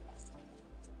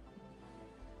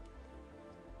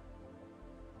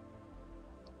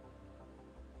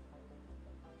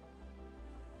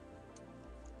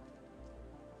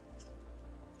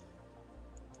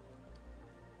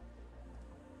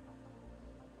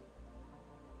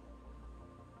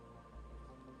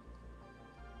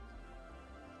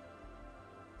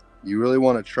 You really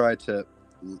want to try to,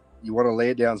 you want to lay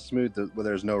it down smooth where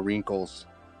there's no wrinkles,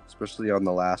 especially on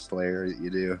the last layer that you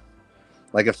do.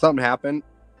 Like if something happened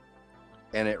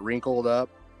and it wrinkled up,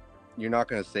 you're not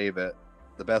going to save it.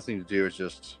 The best thing to do is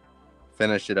just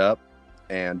finish it up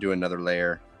and do another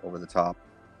layer over the top.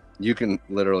 You can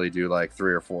literally do like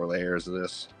 3 or 4 layers of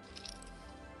this.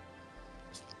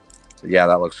 So yeah,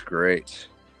 that looks great.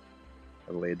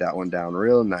 I laid that one down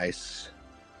real nice.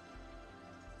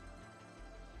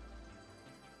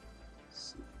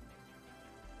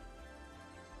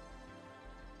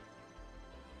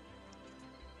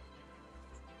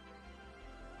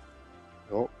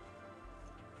 Oh,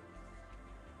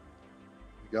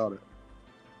 you got it.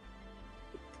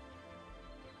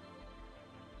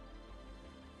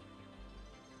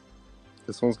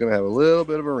 This one's going to have a little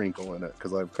bit of a wrinkle in it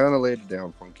because I've kind of laid it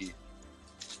down funky.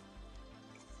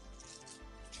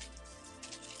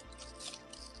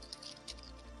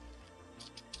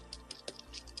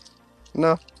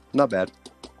 No, not bad.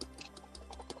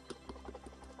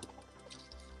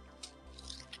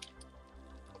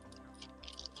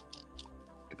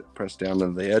 Get it pressed down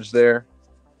into the edge there.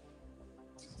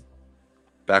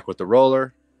 Back with the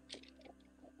roller.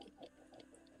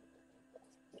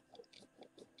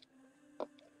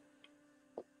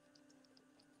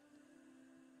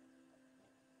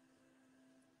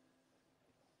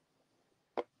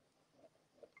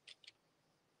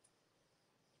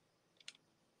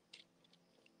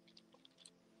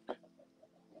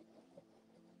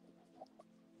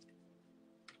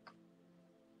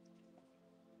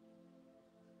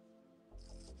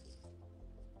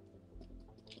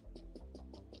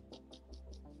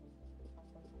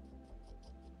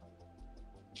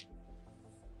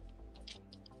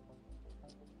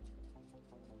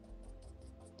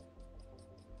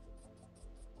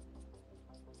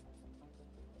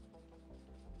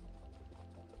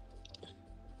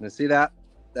 Now see that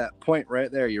point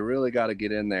right there, you really got to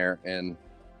get in there and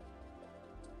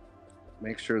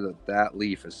make sure that that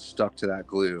leaf is stuck to that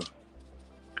glue.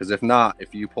 Because if not,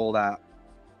 if you pull that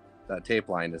tape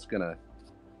line, it's going to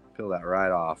peel that right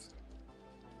off.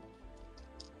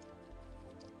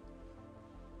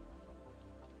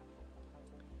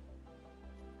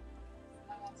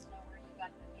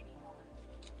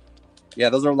 Yeah,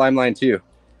 those are LiME too.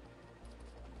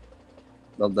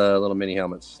 The little mini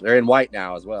helmets. They're in white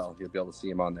now as well. You'll be able to see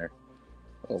them on there.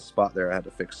 A little spot there I had to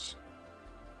fix.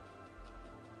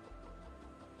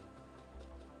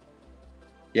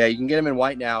 Yeah, you can get them in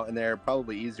white now, and they're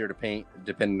probably easier to paint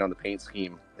depending on the paint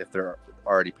scheme if they're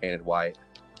already painted white.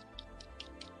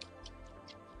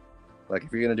 Like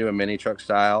if you're going to do a mini truck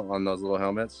style on those little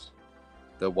helmets,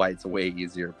 the white's a way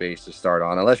easier base to start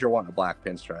on, unless you're wanting a black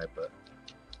pinstripe, but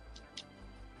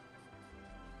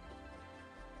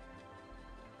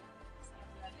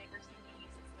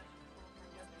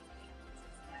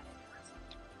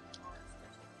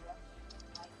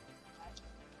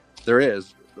there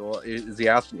is. Well, is he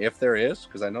asking if there is?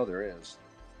 Because I know there is.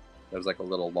 There's like a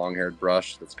little long-haired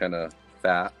brush that's kind of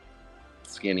fat,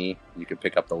 skinny. You could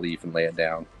pick up the leaf and lay it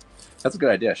down. That's a good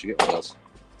idea. I should get one of those.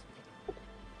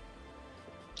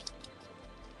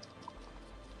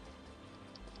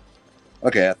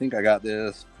 Okay, I think I got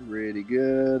this pretty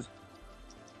good.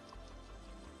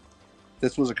 If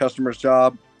this was a customer's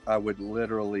job, I would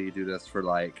literally do this for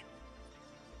like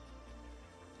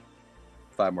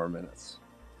 5 more minutes.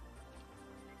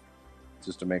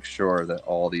 Just to make sure that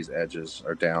all these edges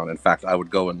are down. In fact, I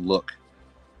would go and look,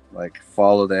 like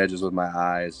follow the edges with my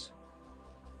eyes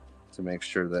to make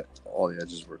sure that all the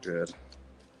edges were good.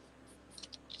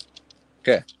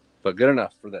 Okay, but good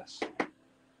enough for this.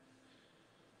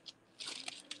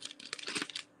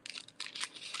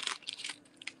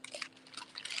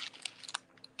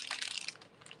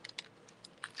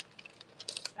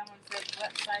 Someone said,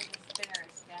 what size of spinner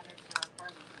is standard for a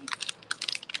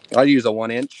barbecue? I'll use a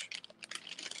 1-inch.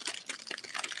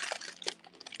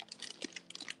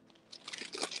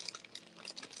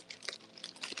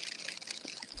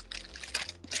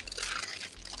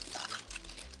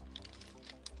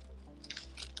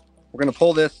 We're going to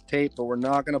pull this tape, but we're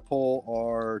not going to pull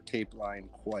our tape line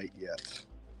quite yet.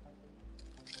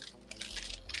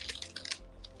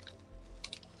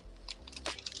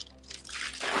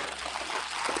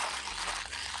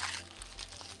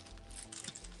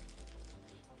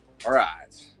 All right.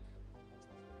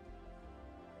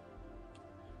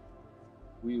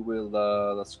 we will,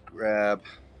 let's grab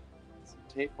some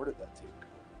tape. Where did that tape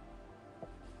go?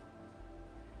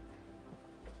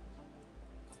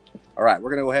 All right, we're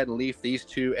going to go ahead and leaf these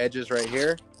two edges right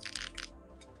here.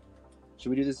 Should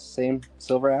we do this same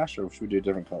silver ash or should we do a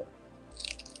different color?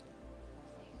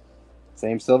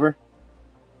 Same silver?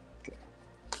 Okay.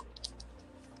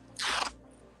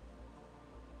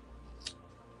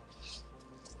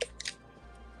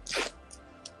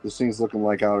 This thing's looking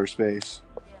like outer space.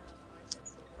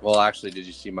 Well, actually, did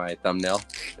you see my thumbnail?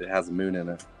 It has a moon in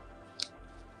it.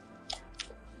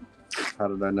 How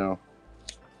did I know?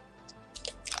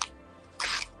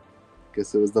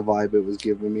 Guess it was the vibe it was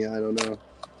giving me. I don't know.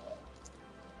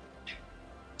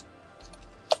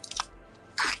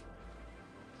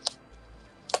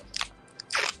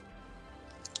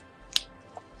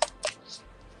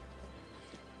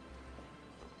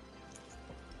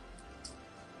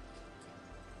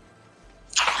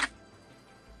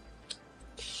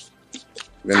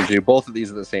 We're going to do both of these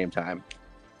at the same time.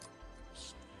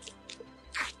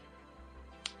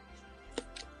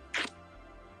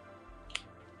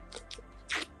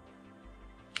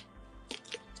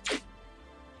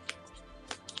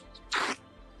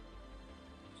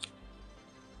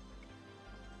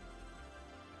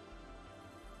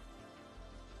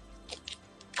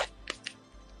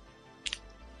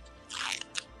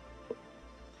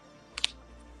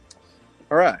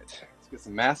 All right, let's get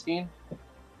some masking.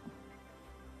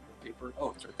 Paper.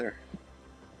 Oh, it's right there.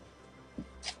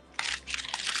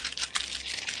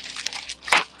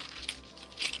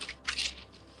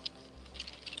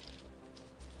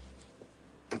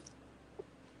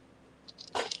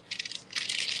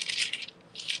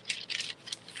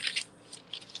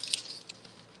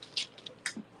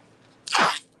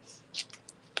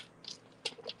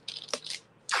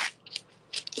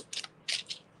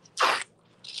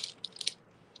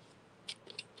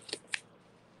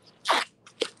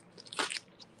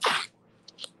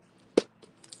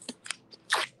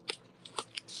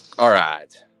 All right.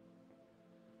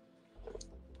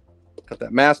 Cut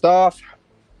that mask off.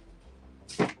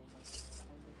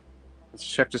 Let's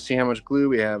check to see how much glue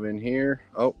we have in here.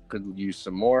 Oh, could use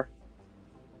some more.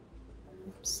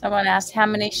 Someone asked how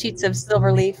many sheets of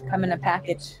silver leaf come in a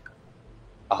package.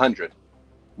 100.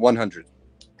 100.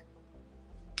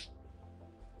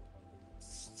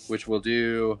 Which will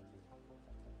do,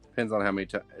 depends on how many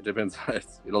times, it depends,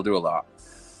 it'll do a lot.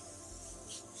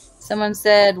 Someone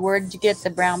said, where did you get the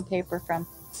brown paper from?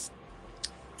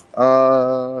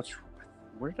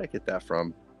 Where did I get that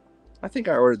from? I think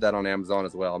I ordered that on Amazon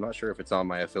as well. I'm not sure if it's on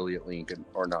my affiliate link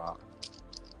or not.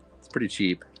 It's pretty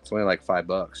cheap. It's only like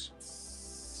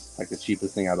 $5. Like the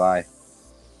cheapest thing I buy.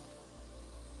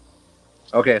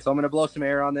 Okay, so I'm going to blow some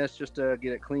air on this just to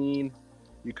get it clean.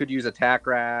 You could use a tack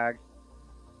rag.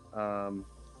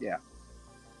 Yeah.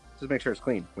 Just make sure it's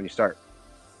clean when you start.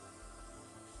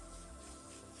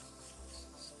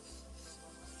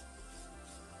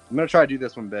 I'm going to try to do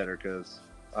this one better because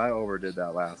I overdid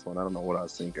that last one. I don't know what I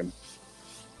was thinking.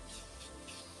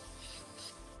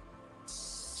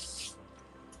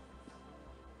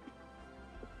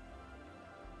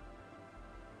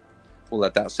 We'll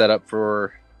let that set up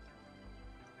for,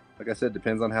 like I said,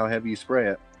 depends on how heavy you spray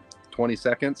it. 20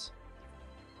 seconds.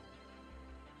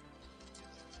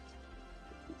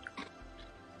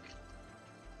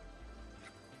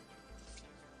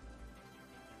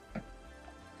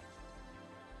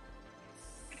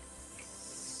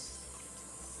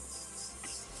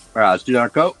 All right, let's do our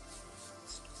coat.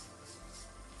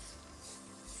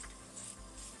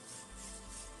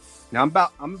 Now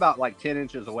I'm about like 10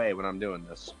 inches away when I'm doing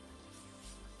this.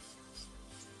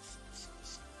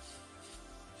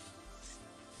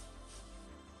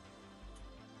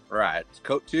 All right,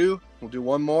 coat 2. We'll do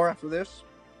one more after this.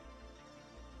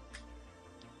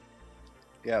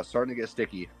 Yeah, it's starting to get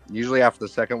sticky. Usually after the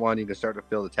second one, you can start to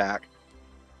feel the tack.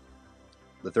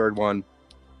 The third one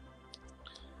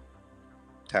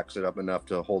tacks it up enough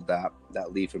to hold that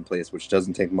leaf in place, which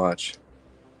doesn't take much.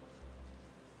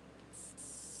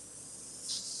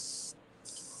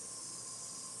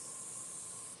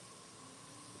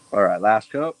 All right, last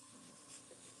coat.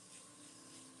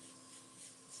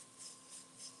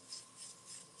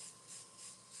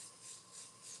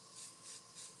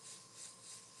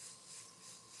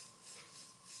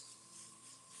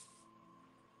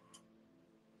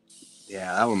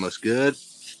 Yeah, that one looks good.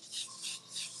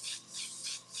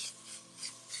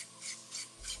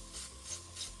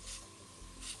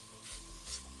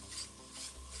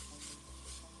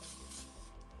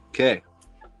 Okay.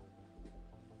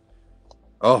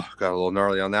 Oh, got a little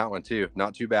gnarly on that one too.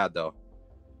 Not too bad though.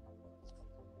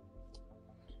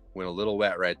 Went a little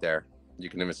wet right there. You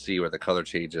can even see where the color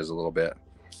changes a little bit.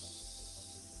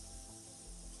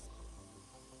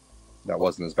 That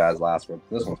wasn't as bad as last one.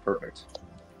 This one's perfect.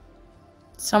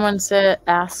 Someone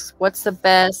asks, what's the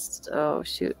best, oh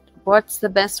shoot, what's the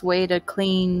best way to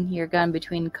clean your gun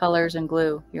between colors and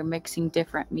glue? You're mixing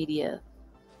different media.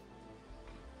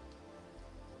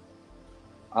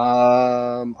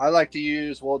 I like to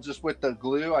use, well, just with the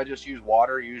glue, I just use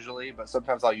water usually, but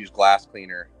sometimes I'll use glass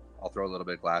cleaner. I'll throw a little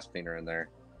bit of glass cleaner in there.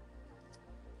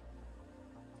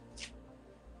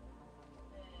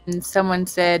 And someone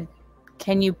said,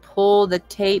 can you pull the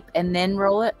tape and then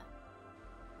roll it?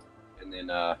 And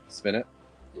then spin it.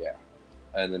 Yeah.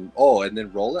 And then, oh, and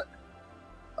then roll it.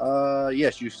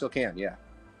 Yes, you still can. Yeah.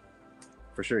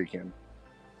 For sure you can.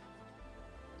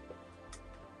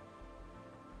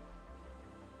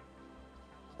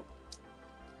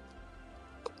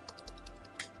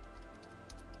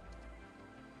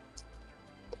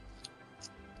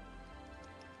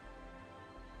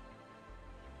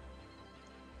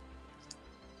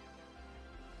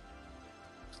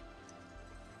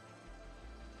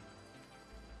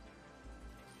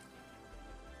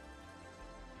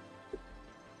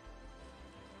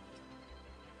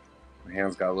 My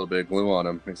hand's got a little bit of glue on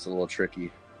them. Makes it a little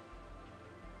tricky.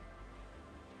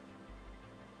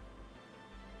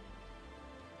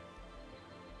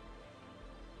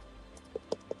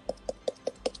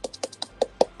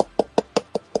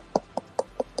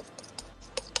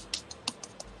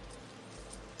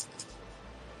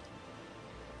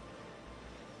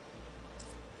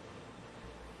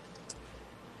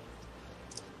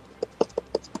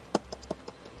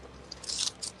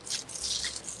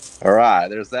 All right,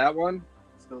 there's that one.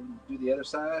 Let's go do the other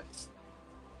side.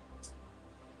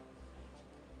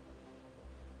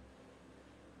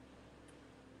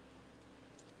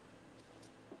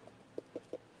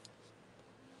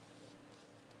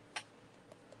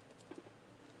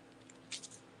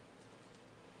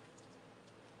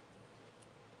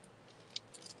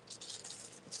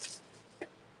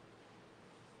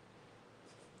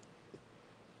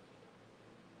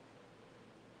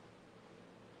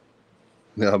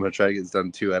 No, I'm going to try to get this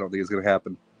done too. I don't think it's going to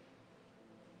happen.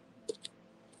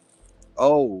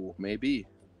 Oh, maybe.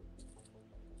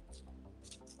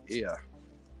 Yeah.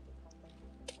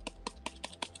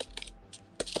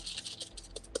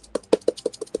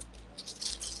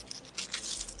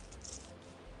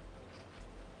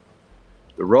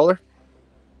 The roller.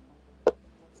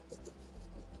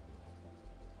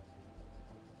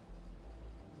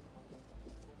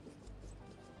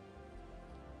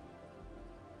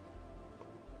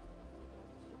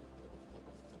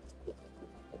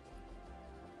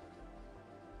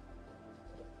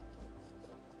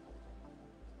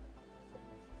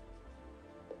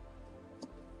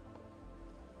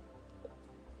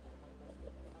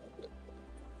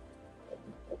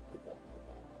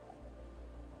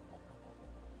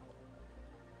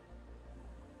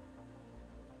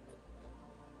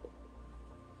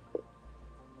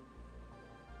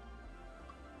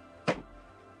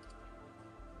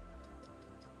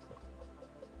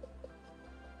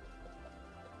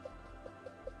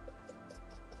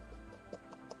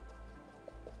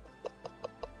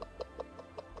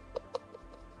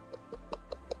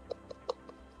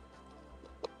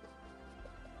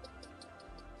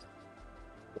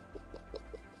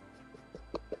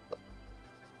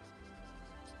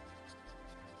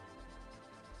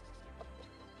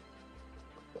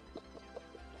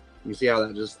 You see how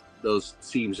that those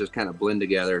seams just kind of blend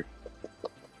together.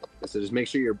 So just make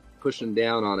sure you're pushing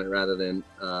down on it rather than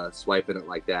swiping it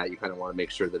like that. You kind of want to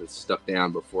make sure that it's stuck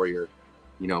down before you're,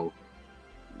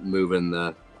 moving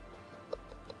the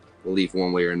leaf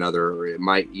one way or another, or you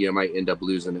might end up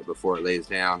losing it before it lays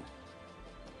down.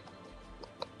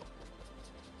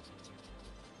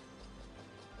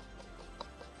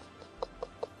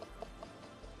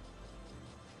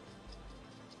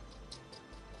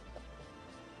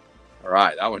 All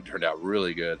right, that one turned out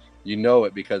really good. You know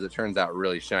it because it turns out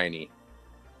really shiny.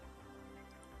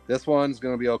 This one's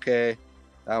going to be okay.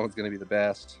 That one's going to be the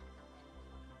best.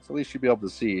 So at least you'll be able to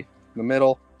see. In the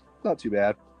middle, not too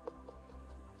bad.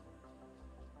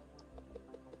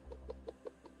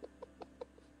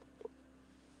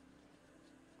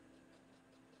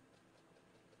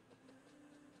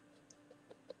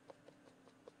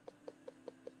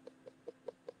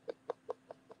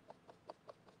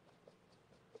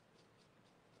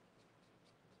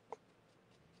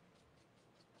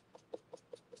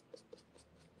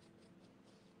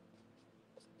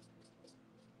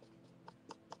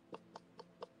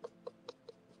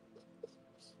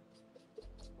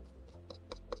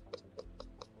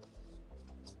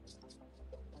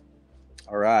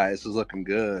 All right, this is looking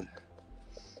good.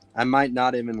 I might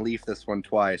not even leaf this one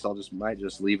twice. Might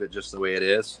just leave it just the way it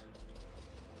is.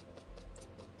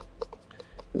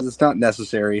 Because it's not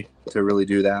necessary to really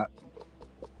do that.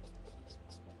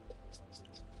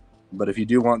 But if you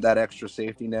do want that extra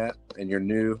safety net and you're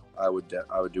new, I would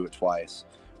do it twice.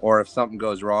 Or if something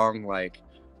goes wrong, like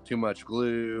too much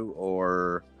glue,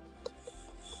 or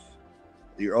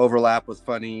your overlap was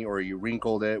funny, or you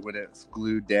wrinkled it when it's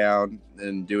glued down,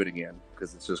 then do it again,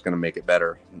 because it's just going to make it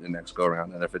better in the next go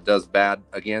around. And if it does bad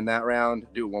again that round,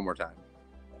 do it one more time.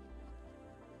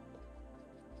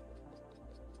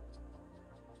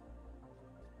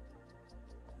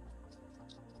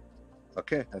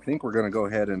 Okay, I think we're going to go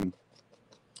ahead and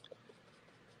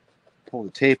pull the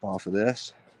tape off of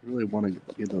this. I really want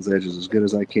to get those edges as good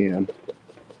as I can.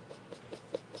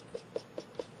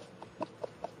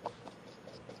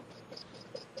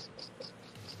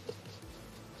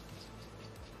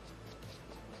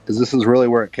 Because this is really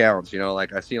where it counts, you know.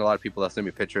 Like, I've seen a lot of people that send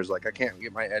me pictures like, I can't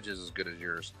get my edges as good as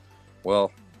yours.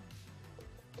 Well,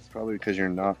 it's probably because you're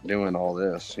not doing all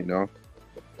this, you know.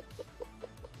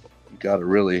 You gotta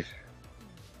really,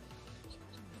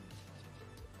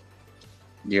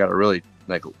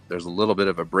 like, there's a little bit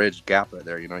of a bridge gap right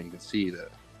there, you know. You can see that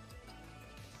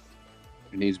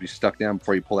it needs to be stuck down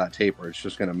before you pull that tape, or it's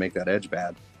just gonna make that edge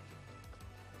bad.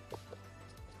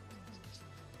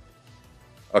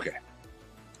 Okay.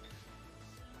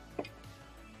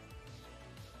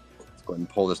 Go ahead and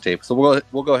pull this tape. So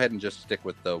we'll go ahead and just stick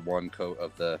with the one coat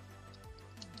of the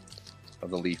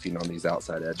leafing on these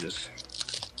outside edges.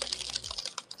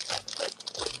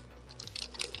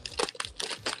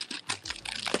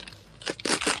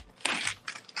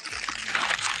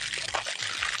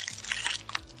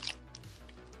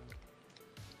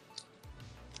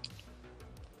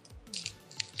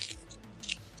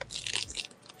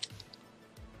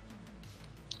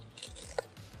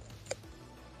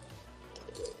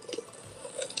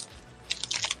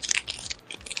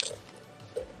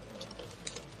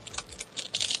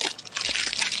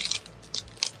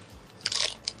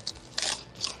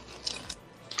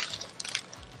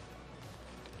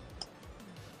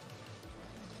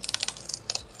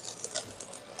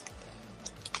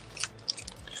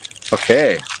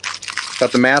 Okay,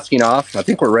 got the masking off. I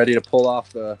think we're ready to pull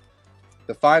off the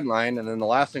fine line, and then the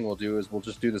last thing we'll do is we'll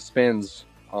just do the spins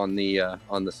on the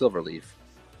silver leaf,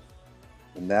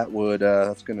 and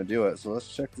that's going to do it. So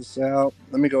let's check this out.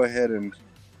 Let me go ahead and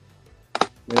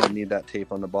we don't need that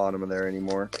tape on the bottom of there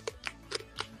anymore.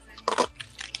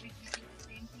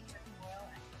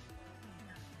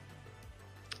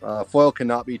 Foil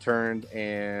cannot be turned,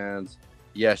 and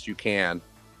yes, you can.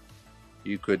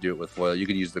 You could do it with foil. You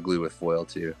could use the glue with foil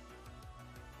too.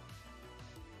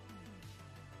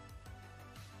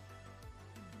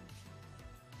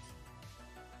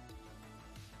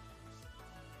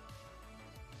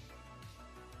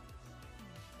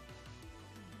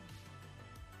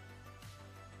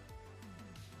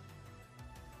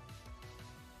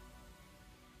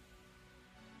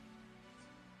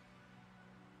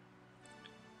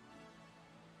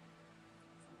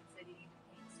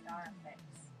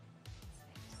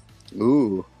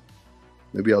 Ooh,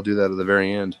 maybe I'll do that at the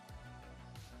very end.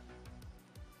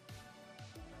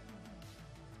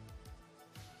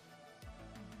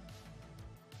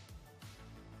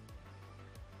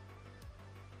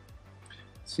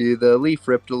 See, the leaf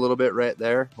ripped a little bit right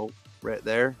there. Oh, right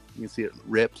there. You can see it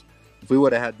ripped. If we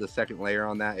would have had the second layer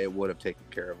on that, it would have taken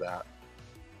care of that.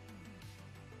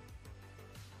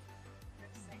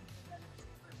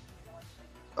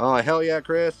 Oh, hell yeah,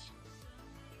 Chris.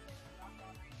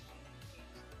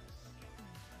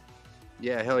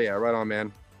 Yeah, hell yeah. Right on,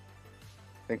 man.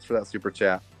 Thanks for that super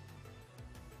chat.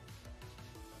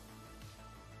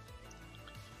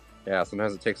 Yeah,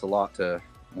 sometimes it takes a lot to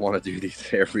want to do these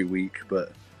every week,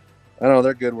 but I don't know,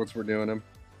 they're good once we're doing them.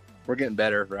 We're getting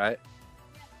better, right?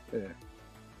 Yeah.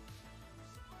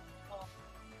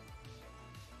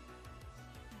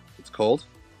 It's cold?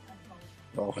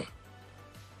 Oh.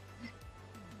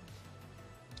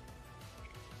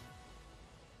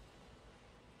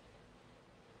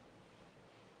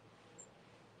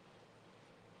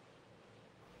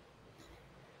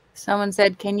 Someone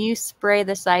said, can you spray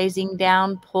the sizing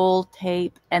down, pull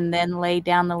tape, and then lay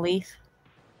down the leaf?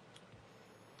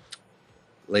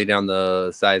 Lay down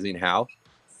the sizing how?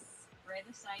 Spray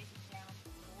the sizing down,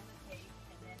 pull the tape,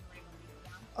 and then lay the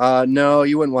leaf down? No,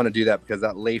 you wouldn't want to do that, because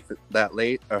the leaf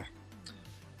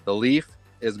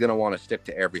is going to want to stick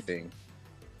to everything.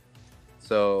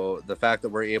 So the fact that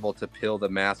we're able to peel the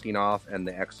masking off and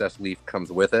the excess leaf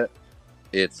comes with it,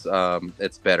 it's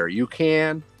better. You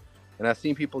can, and I've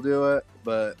seen people do it,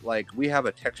 but like we have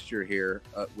a texture here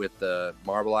with the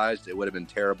marbleized. It would have been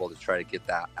terrible to try to get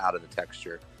that out of the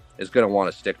texture. It's going to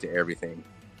want to stick to everything.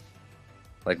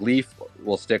 Like leaf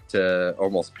will stick to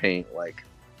almost paint. Like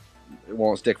it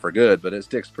won't stick for good, but it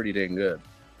sticks pretty dang good.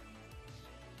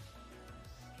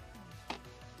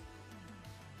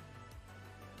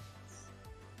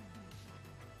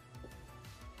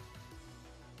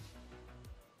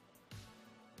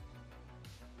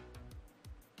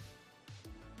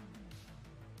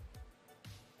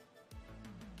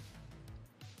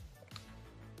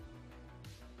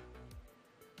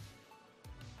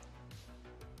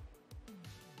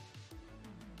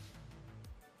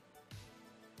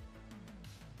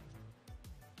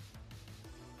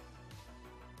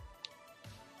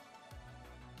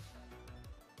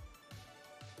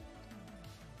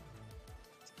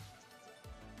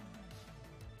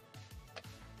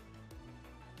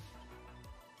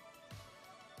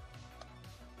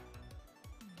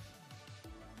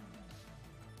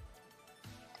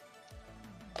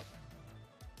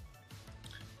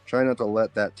 Try not to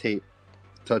let that tape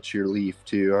touch your leaf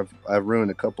too. I've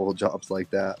ruined a couple of jobs like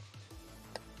that,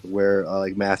 where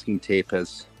like masking tape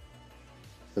has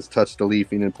touched the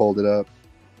leafing and pulled it up,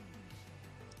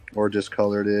 or just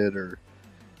colored it, or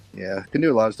yeah, can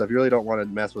do a lot of stuff. You really don't want to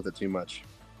mess with it too much.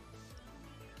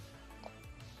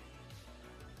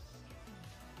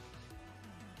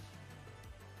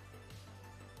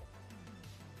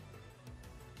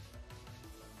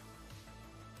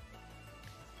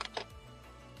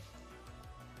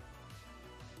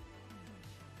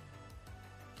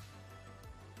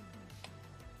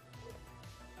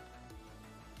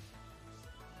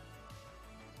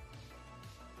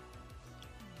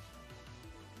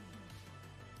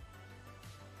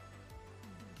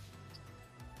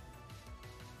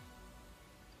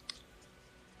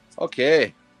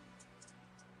 Okay.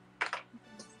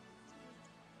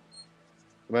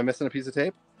 Am I missing a piece of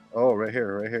tape? Oh, right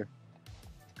here, right here.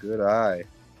 Good eye.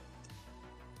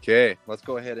 Okay, let's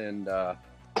go ahead and oh.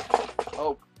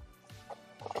 I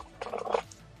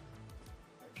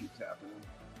keep tapping.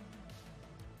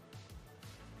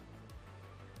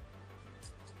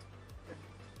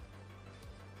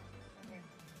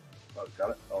 Oh, got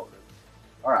it. Oh,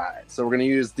 all right. So we're gonna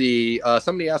use the.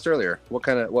 Somebody asked earlier,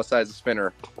 what size of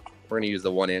spinner? We're gonna use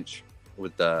the 1-inch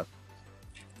with the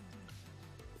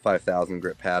 5,000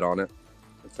 grit pad on it.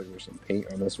 Looks like there's some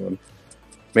paint on this one.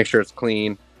 Make sure it's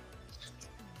clean.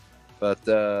 But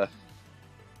that.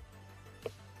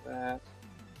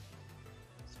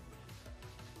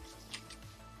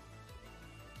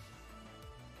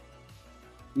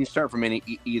 You start from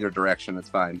either direction. That's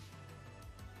fine.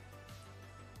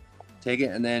 Take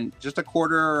it and then just a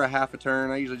quarter or a half a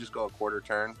turn. I usually just go a quarter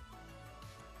turn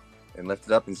and lift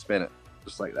it up and spin it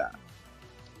just like that.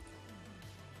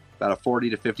 About a 40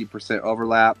 to 50%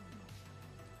 overlap.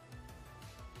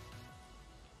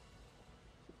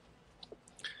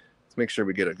 Let's make sure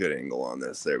we get a good angle on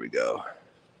this. There we go.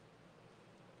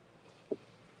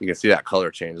 You can see that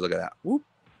color change. Look at that. Whoop.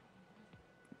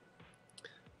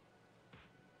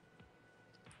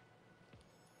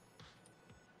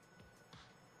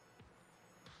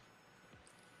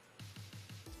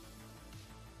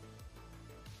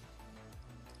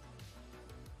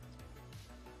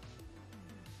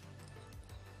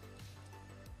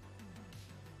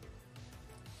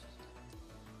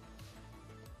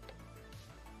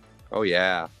 Oh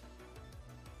yeah,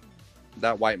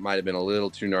 that white might have been a little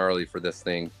too gnarly for this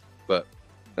thing, but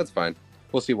that's fine.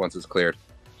 We'll see once it's cleared.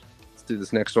 Let's do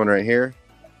this next one right here.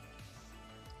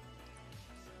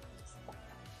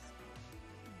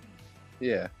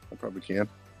 Yeah, I probably can.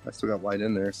 I still got white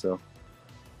in there, so.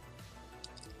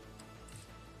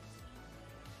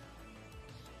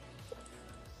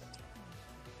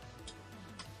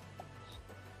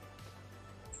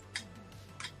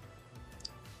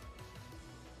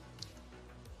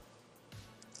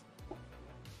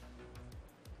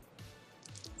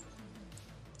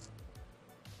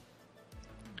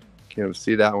 Can't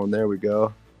see that one. There we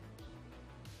go.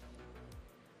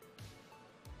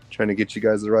 Trying to get you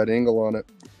guys the right angle on it.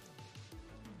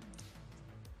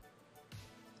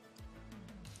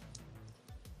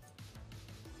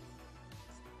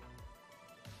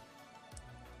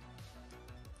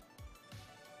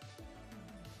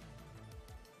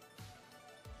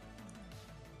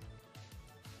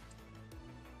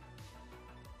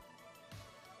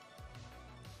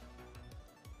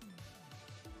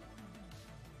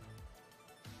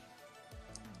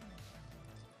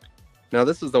 Now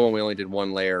this is the one we only did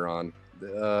one layer on,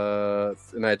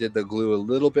 and I did the glue a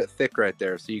little bit thick right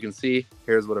there, so you can see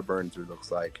here's what a burn through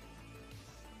looks like.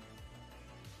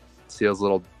 See those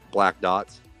little black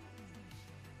dots?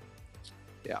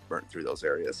 yeah, burnt through those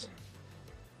areas.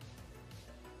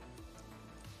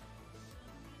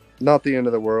 Not the end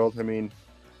of the world. I mean,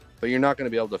 but you're not going to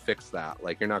be able to fix that.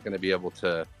 Like, you're not going to be able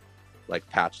to like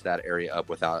patch that area up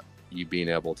without you being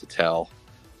able to tell.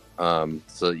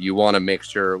 So you want to make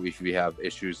sure if you have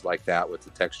issues like that with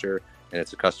the texture and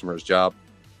it's a customer's job,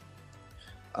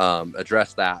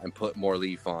 address that and put more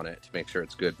leaf on it to make sure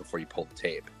it's good before you pull the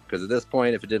tape. Because at this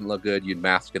point, if it didn't look good, you'd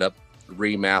mask it up,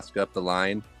 remask up the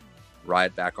line,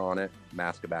 ride back on it,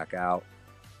 mask it back out,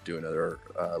 do another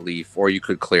leaf, or you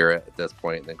could clear it at this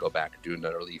point and then go back and do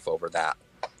another leaf over that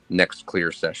next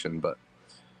clear session. But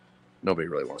nobody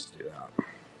really wants to do that.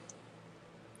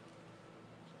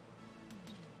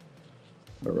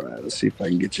 All right, let's see if I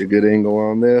can get you a good angle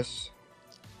on this.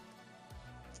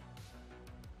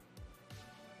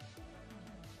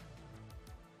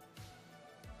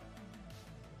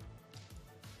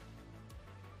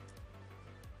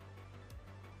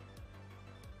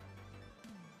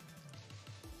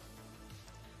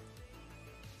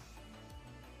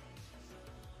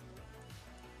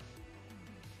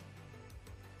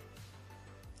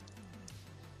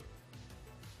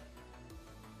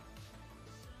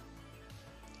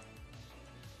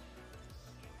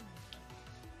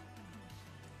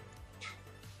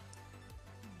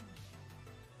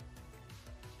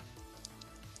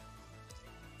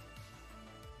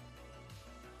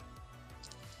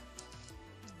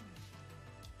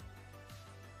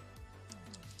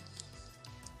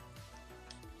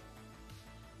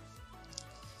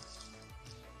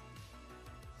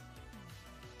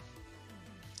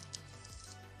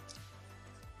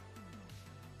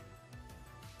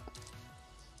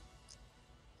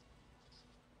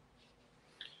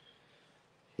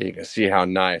 You can see how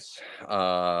nice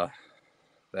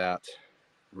that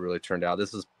really turned out.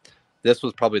 This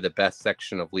was probably the best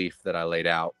section of leaf that I laid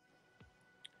out.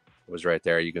 It was right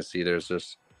there. You can see there's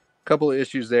just a couple of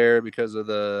issues there because of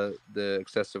the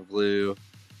excessive glue.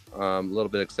 A little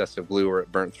bit excessive glue where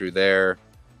it burnt through there.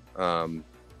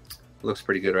 Looks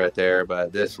pretty good right there,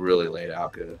 but this really laid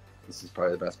out good. This is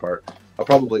probably the best part. I'll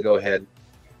probably go ahead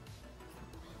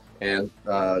and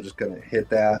just gonna hit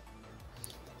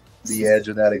the edge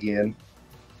of that again.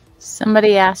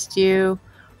 Somebody asked you,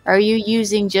 are you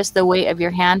using just the weight of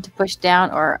your hand to push down,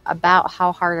 or about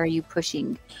how hard are you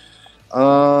pushing?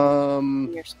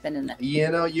 You're spinning it. You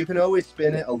know, you can always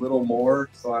spin it a little more.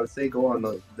 So I would say go on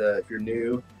the if you're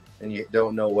new and you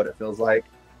don't know what it feels like,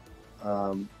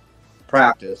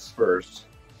 practice first.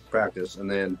 Practice, and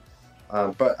then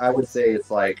but I would say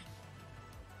it's like,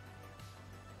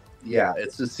 yeah,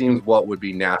 it just seems what would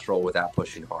be natural without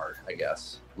pushing hard, I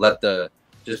guess.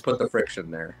 Just put the friction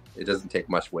there. It doesn't take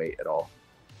much weight at all.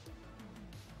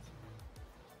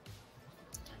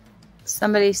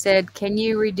 Somebody said, can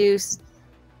you reduce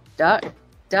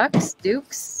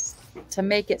dukes to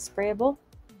make it sprayable?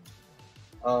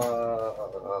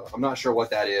 I'm not sure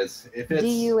what that is. If it's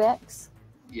DUX?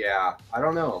 Yeah, I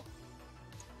don't know.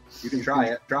 You can try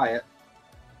it. Try it.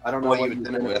 I don't know what you would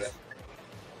thin it with.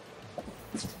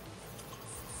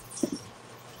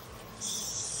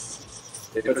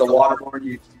 If it's a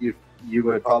waterborne, you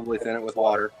would probably thin it with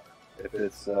water. If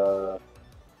it's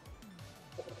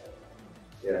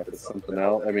if it's something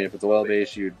else, I mean, if it's oil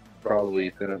based, you'd probably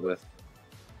thin it with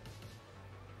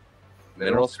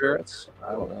mineral spirits.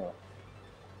 I don't know.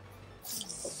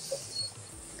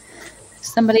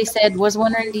 Somebody said, was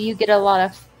wondering, do you get a lot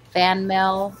of fan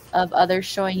mail of others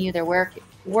showing you their work?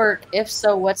 If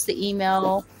so, what's the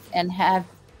email, and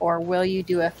will you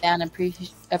do a fan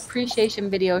appreciation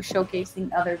video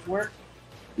showcasing others' work?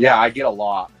 Yeah, I get a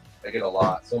lot.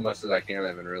 So much that I can't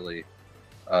even really.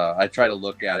 I try to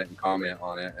look at it and comment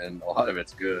on it, and a lot of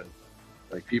it's good.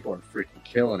 Like, people are freaking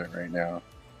killing it right now.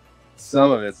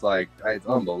 Some of it's like, it's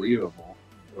unbelievable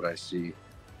what I see.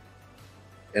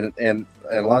 And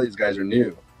a lot of these guys are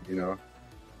new, you know.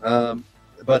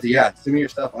 But yeah, send me your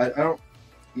stuff. I don't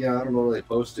really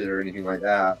post it or anything like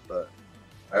that, but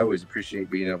I always appreciate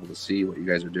being able to see what you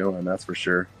guys are doing. That's for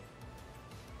sure.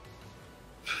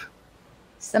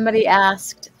 Somebody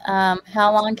asked, how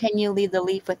long can you leave the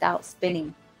leaf without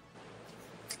spinning?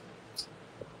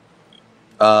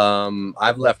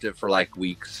 I've left it for like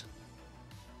weeks.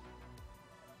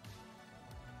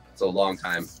 It's a long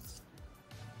time.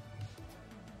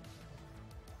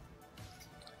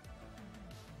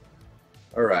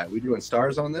 All right, we doing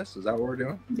stars on this? Is that what we're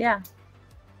doing? Yeah.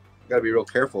 Gotta be real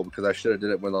careful because I should have did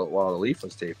it while the leaf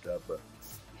was taped up. But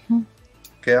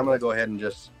okay, I'm gonna go ahead and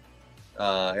just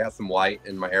I got some white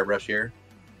in my airbrush here.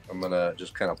 I'm gonna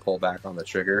just kind of pull back on the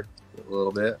trigger a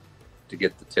little bit to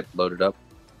get the tip loaded up,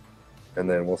 and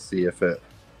then we'll see if it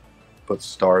puts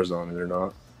stars on it or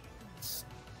not.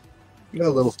 Got a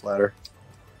little splatter.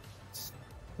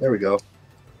 There we go.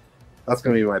 That's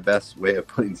going to be my best way of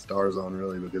putting stars on,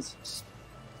 really, because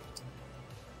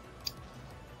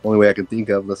only way I can think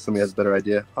of, unless somebody has a better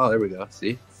idea. Oh, there we go.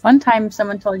 See? One time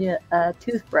someone told you a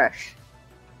toothbrush.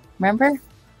 Remember?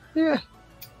 Yeah.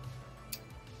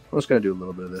 I'm just going to do a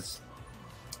little bit of this.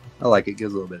 I like it.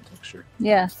 Gives a little bit of texture.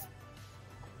 Yeah.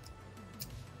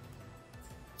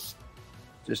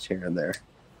 Just here and there.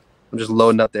 I'm just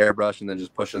loading up the airbrush and then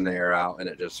just pushing the air out, and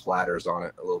it just splatters on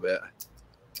it a little bit.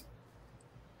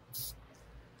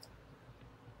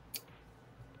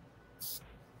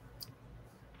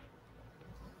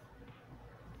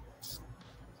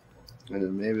 And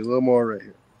then maybe a little more right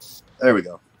here. There we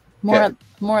go.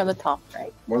 More of the top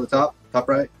right. More of the top? Top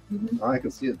right? Mm-hmm. Oh, I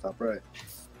can see it top right.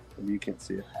 Maybe you can't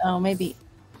see it. Oh, maybe.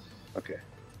 Okay.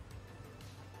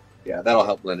 Yeah, that'll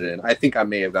help blend it in. I think I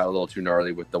may have got a little too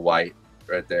gnarly with the white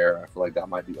right there. I feel like that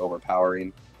might be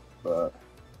overpowering. But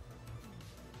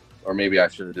or maybe I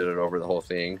should have did it over the whole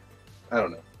thing. I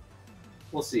don't know.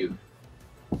 We'll see.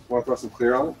 Want to throw some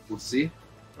clear on it? We'll see.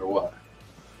 Or what?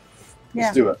 Yeah.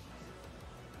 Let's do it.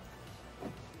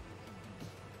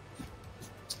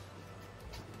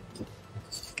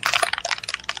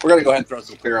 We're going to go ahead and throw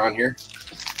some clear on here.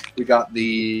 We got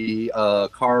the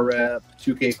Car Rep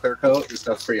 2K clear coat. This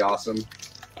stuff's pretty awesome.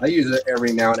 I use it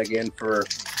every now and again for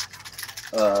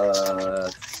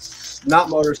not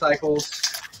motorcycles,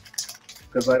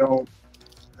 because I don't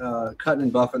cutting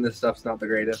and buffing this stuff's not the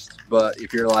greatest. But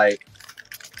if you're like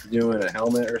doing a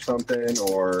helmet or something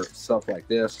or stuff like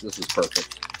this is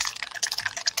perfect.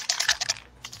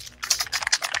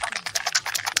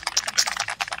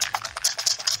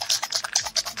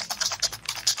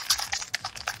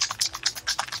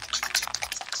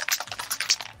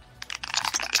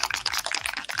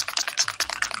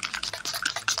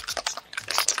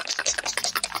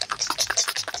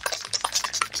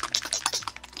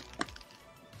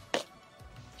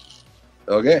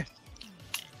 Okay.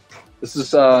 This is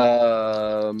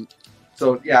so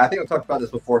yeah, I think I've talked about this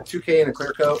before. 2K in a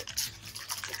clear coat.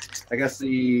 I guess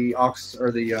the ox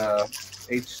or the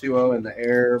H2O and the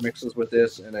air mixes with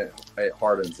this and it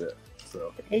hardens it.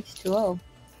 So H2O.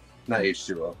 Not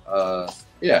H2O.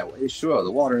 Yeah, H2O,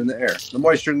 the water in the air. The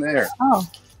moisture in the air. Oh.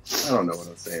 I don't know what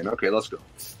I'm saying. Okay, let's go.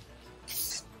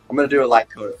 I'm gonna do a light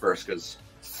coat at first because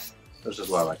that's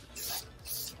just what I like to do.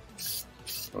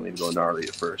 Don't need to go gnarly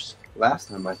at first. Last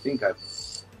time I think I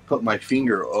put my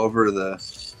finger over the...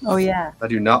 Oh yeah. I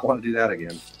do not want to do that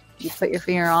again. You put your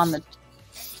finger on the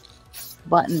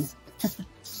button.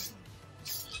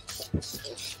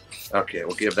 Okay,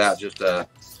 we'll give that just a...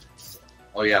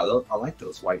 Oh yeah, I like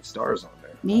those white stars on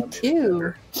there. Me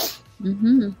too.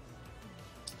 Mm-hmm.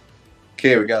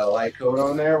 Okay, we got a light coat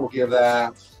on there. We'll give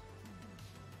that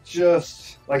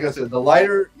just, like I said, the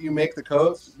lighter you make the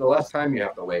coats, the less time you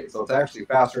have to wait. So it's actually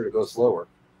faster to go slower.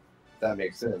 If that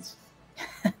makes sense.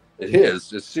 It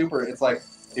is. It's super. It's like,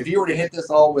 if you were to hit this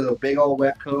all with a big old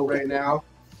wet coat right now,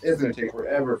 it's going to take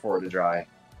forever for it to dry.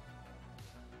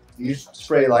 You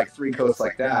spray like 3 coats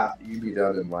like that, you'd be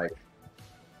done in like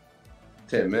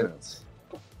 10 minutes.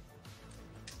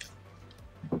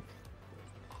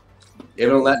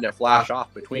 Even letting it flash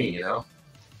off between, you know?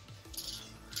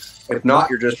 If not,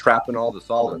 you're just trapping all the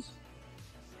solids.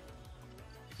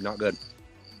 Not good.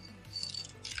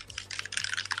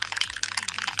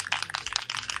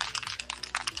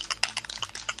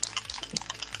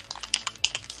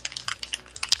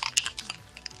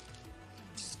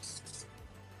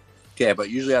 Okay,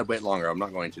 but usually I'd wait longer. I'm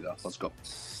not going to though. Let's go.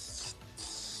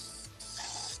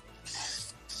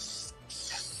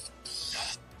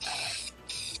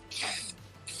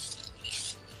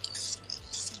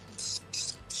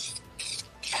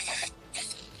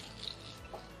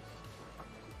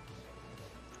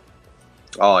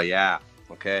 Oh yeah.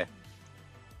 Okay.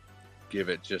 Give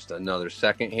it just another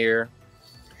second here.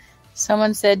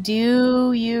 Someone said, do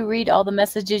you read all the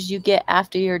messages you get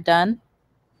after you're done?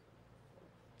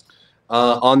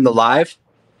 On the live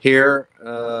here,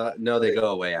 no, they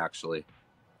go away actually.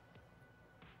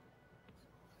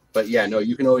 But yeah, no,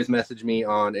 you can always message me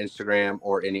on Instagram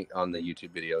or on the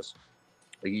YouTube videos.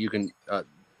 Like you can.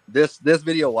 This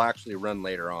video will actually run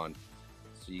later on,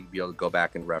 so you'll be able to go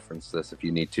back and reference this if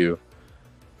you need to.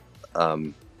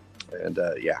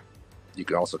 Yeah, you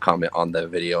can also comment on the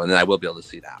video, and then I will be able to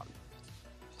see that.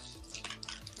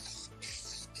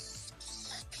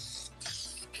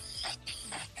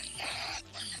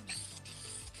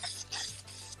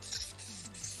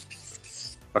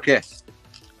 Okay.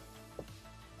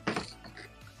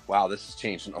 Wow, this has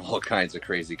changed in all kinds of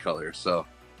crazy colors. So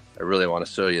I really want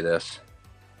to show you this.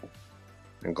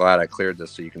 I'm glad I cleared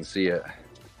this so you can see it.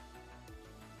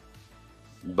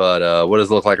 But what does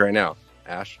it look like right now?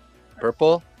 Ash?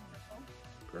 Purple?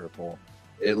 Purple.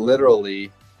 It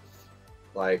literally,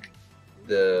 like,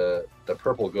 the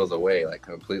purple goes away, like,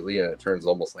 completely, and it turns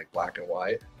almost like black and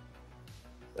white.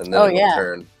 And then it'll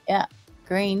turn... Yeah,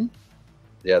 green.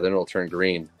 Yeah, then it'll turn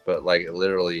green. But, like, it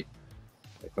literally...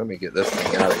 Like, let me get this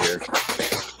thing out of here.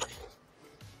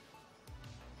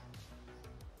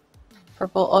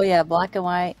 Purple. Oh, yeah, black and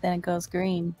white. Then it goes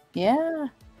green. Yeah.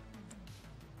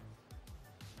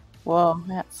 Whoa,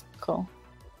 that's cool.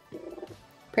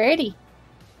 Pretty.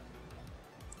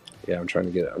 Yeah, I'm trying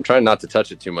to get it. I'm trying not to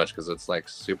touch it too much because it's like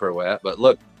super wet. But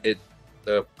look,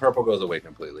 the purple goes away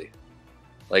completely.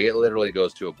 Like it literally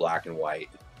goes to a black and white,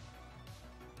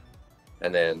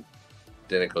 and then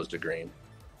it goes to green.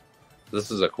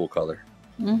 This is a cool color.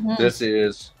 Mm-hmm. This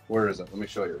is, where is it? Let me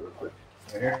show you real quick.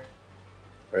 Right here.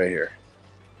 Right here.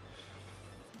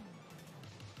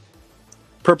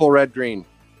 Purple, red, green.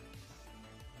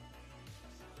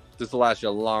 This will last you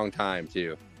a long time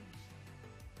too.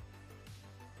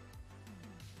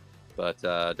 But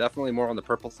definitely more on the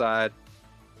purple side,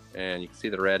 and you can see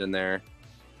the red in there,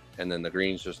 and then the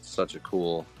green's just such a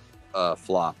cool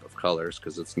flop of colors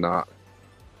because it's not,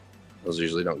 those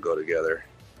usually don't go together.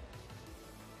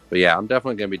 But yeah, I'm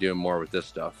definitely going to be doing more with this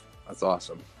stuff. That's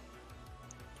awesome.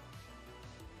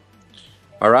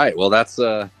 All right, well that's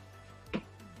I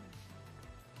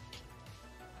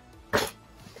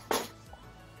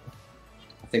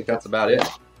think that's about it.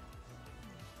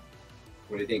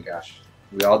 What do you think, Ash?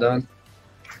 We all done?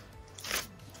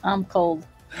 I'm cold.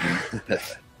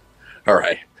 All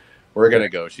right, we're gonna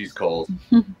go. She's cold.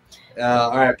 All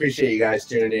right, appreciate you guys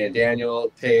tuning in.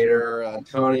 Daniel, Tater,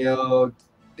 Antonio,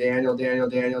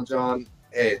 Daniel, John.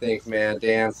 Hey, thanks, man.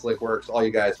 Dan, Slickworks, all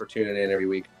you guys for tuning in every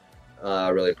week. I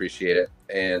really appreciate it.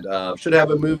 And should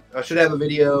have a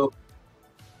video.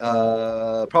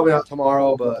 Probably not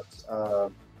tomorrow, but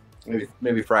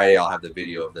maybe Friday. I'll have the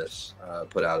video of this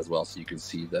put out as well, so you can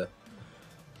see the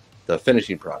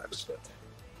finishing products.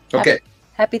 Okay.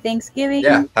 Happy Thanksgiving.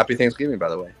 Yeah, happy Thanksgiving, by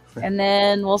the way. And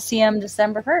then we'll see them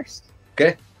December 1st.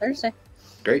 Okay. Thursday.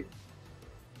 Great.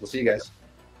 We'll see you guys.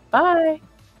 Bye.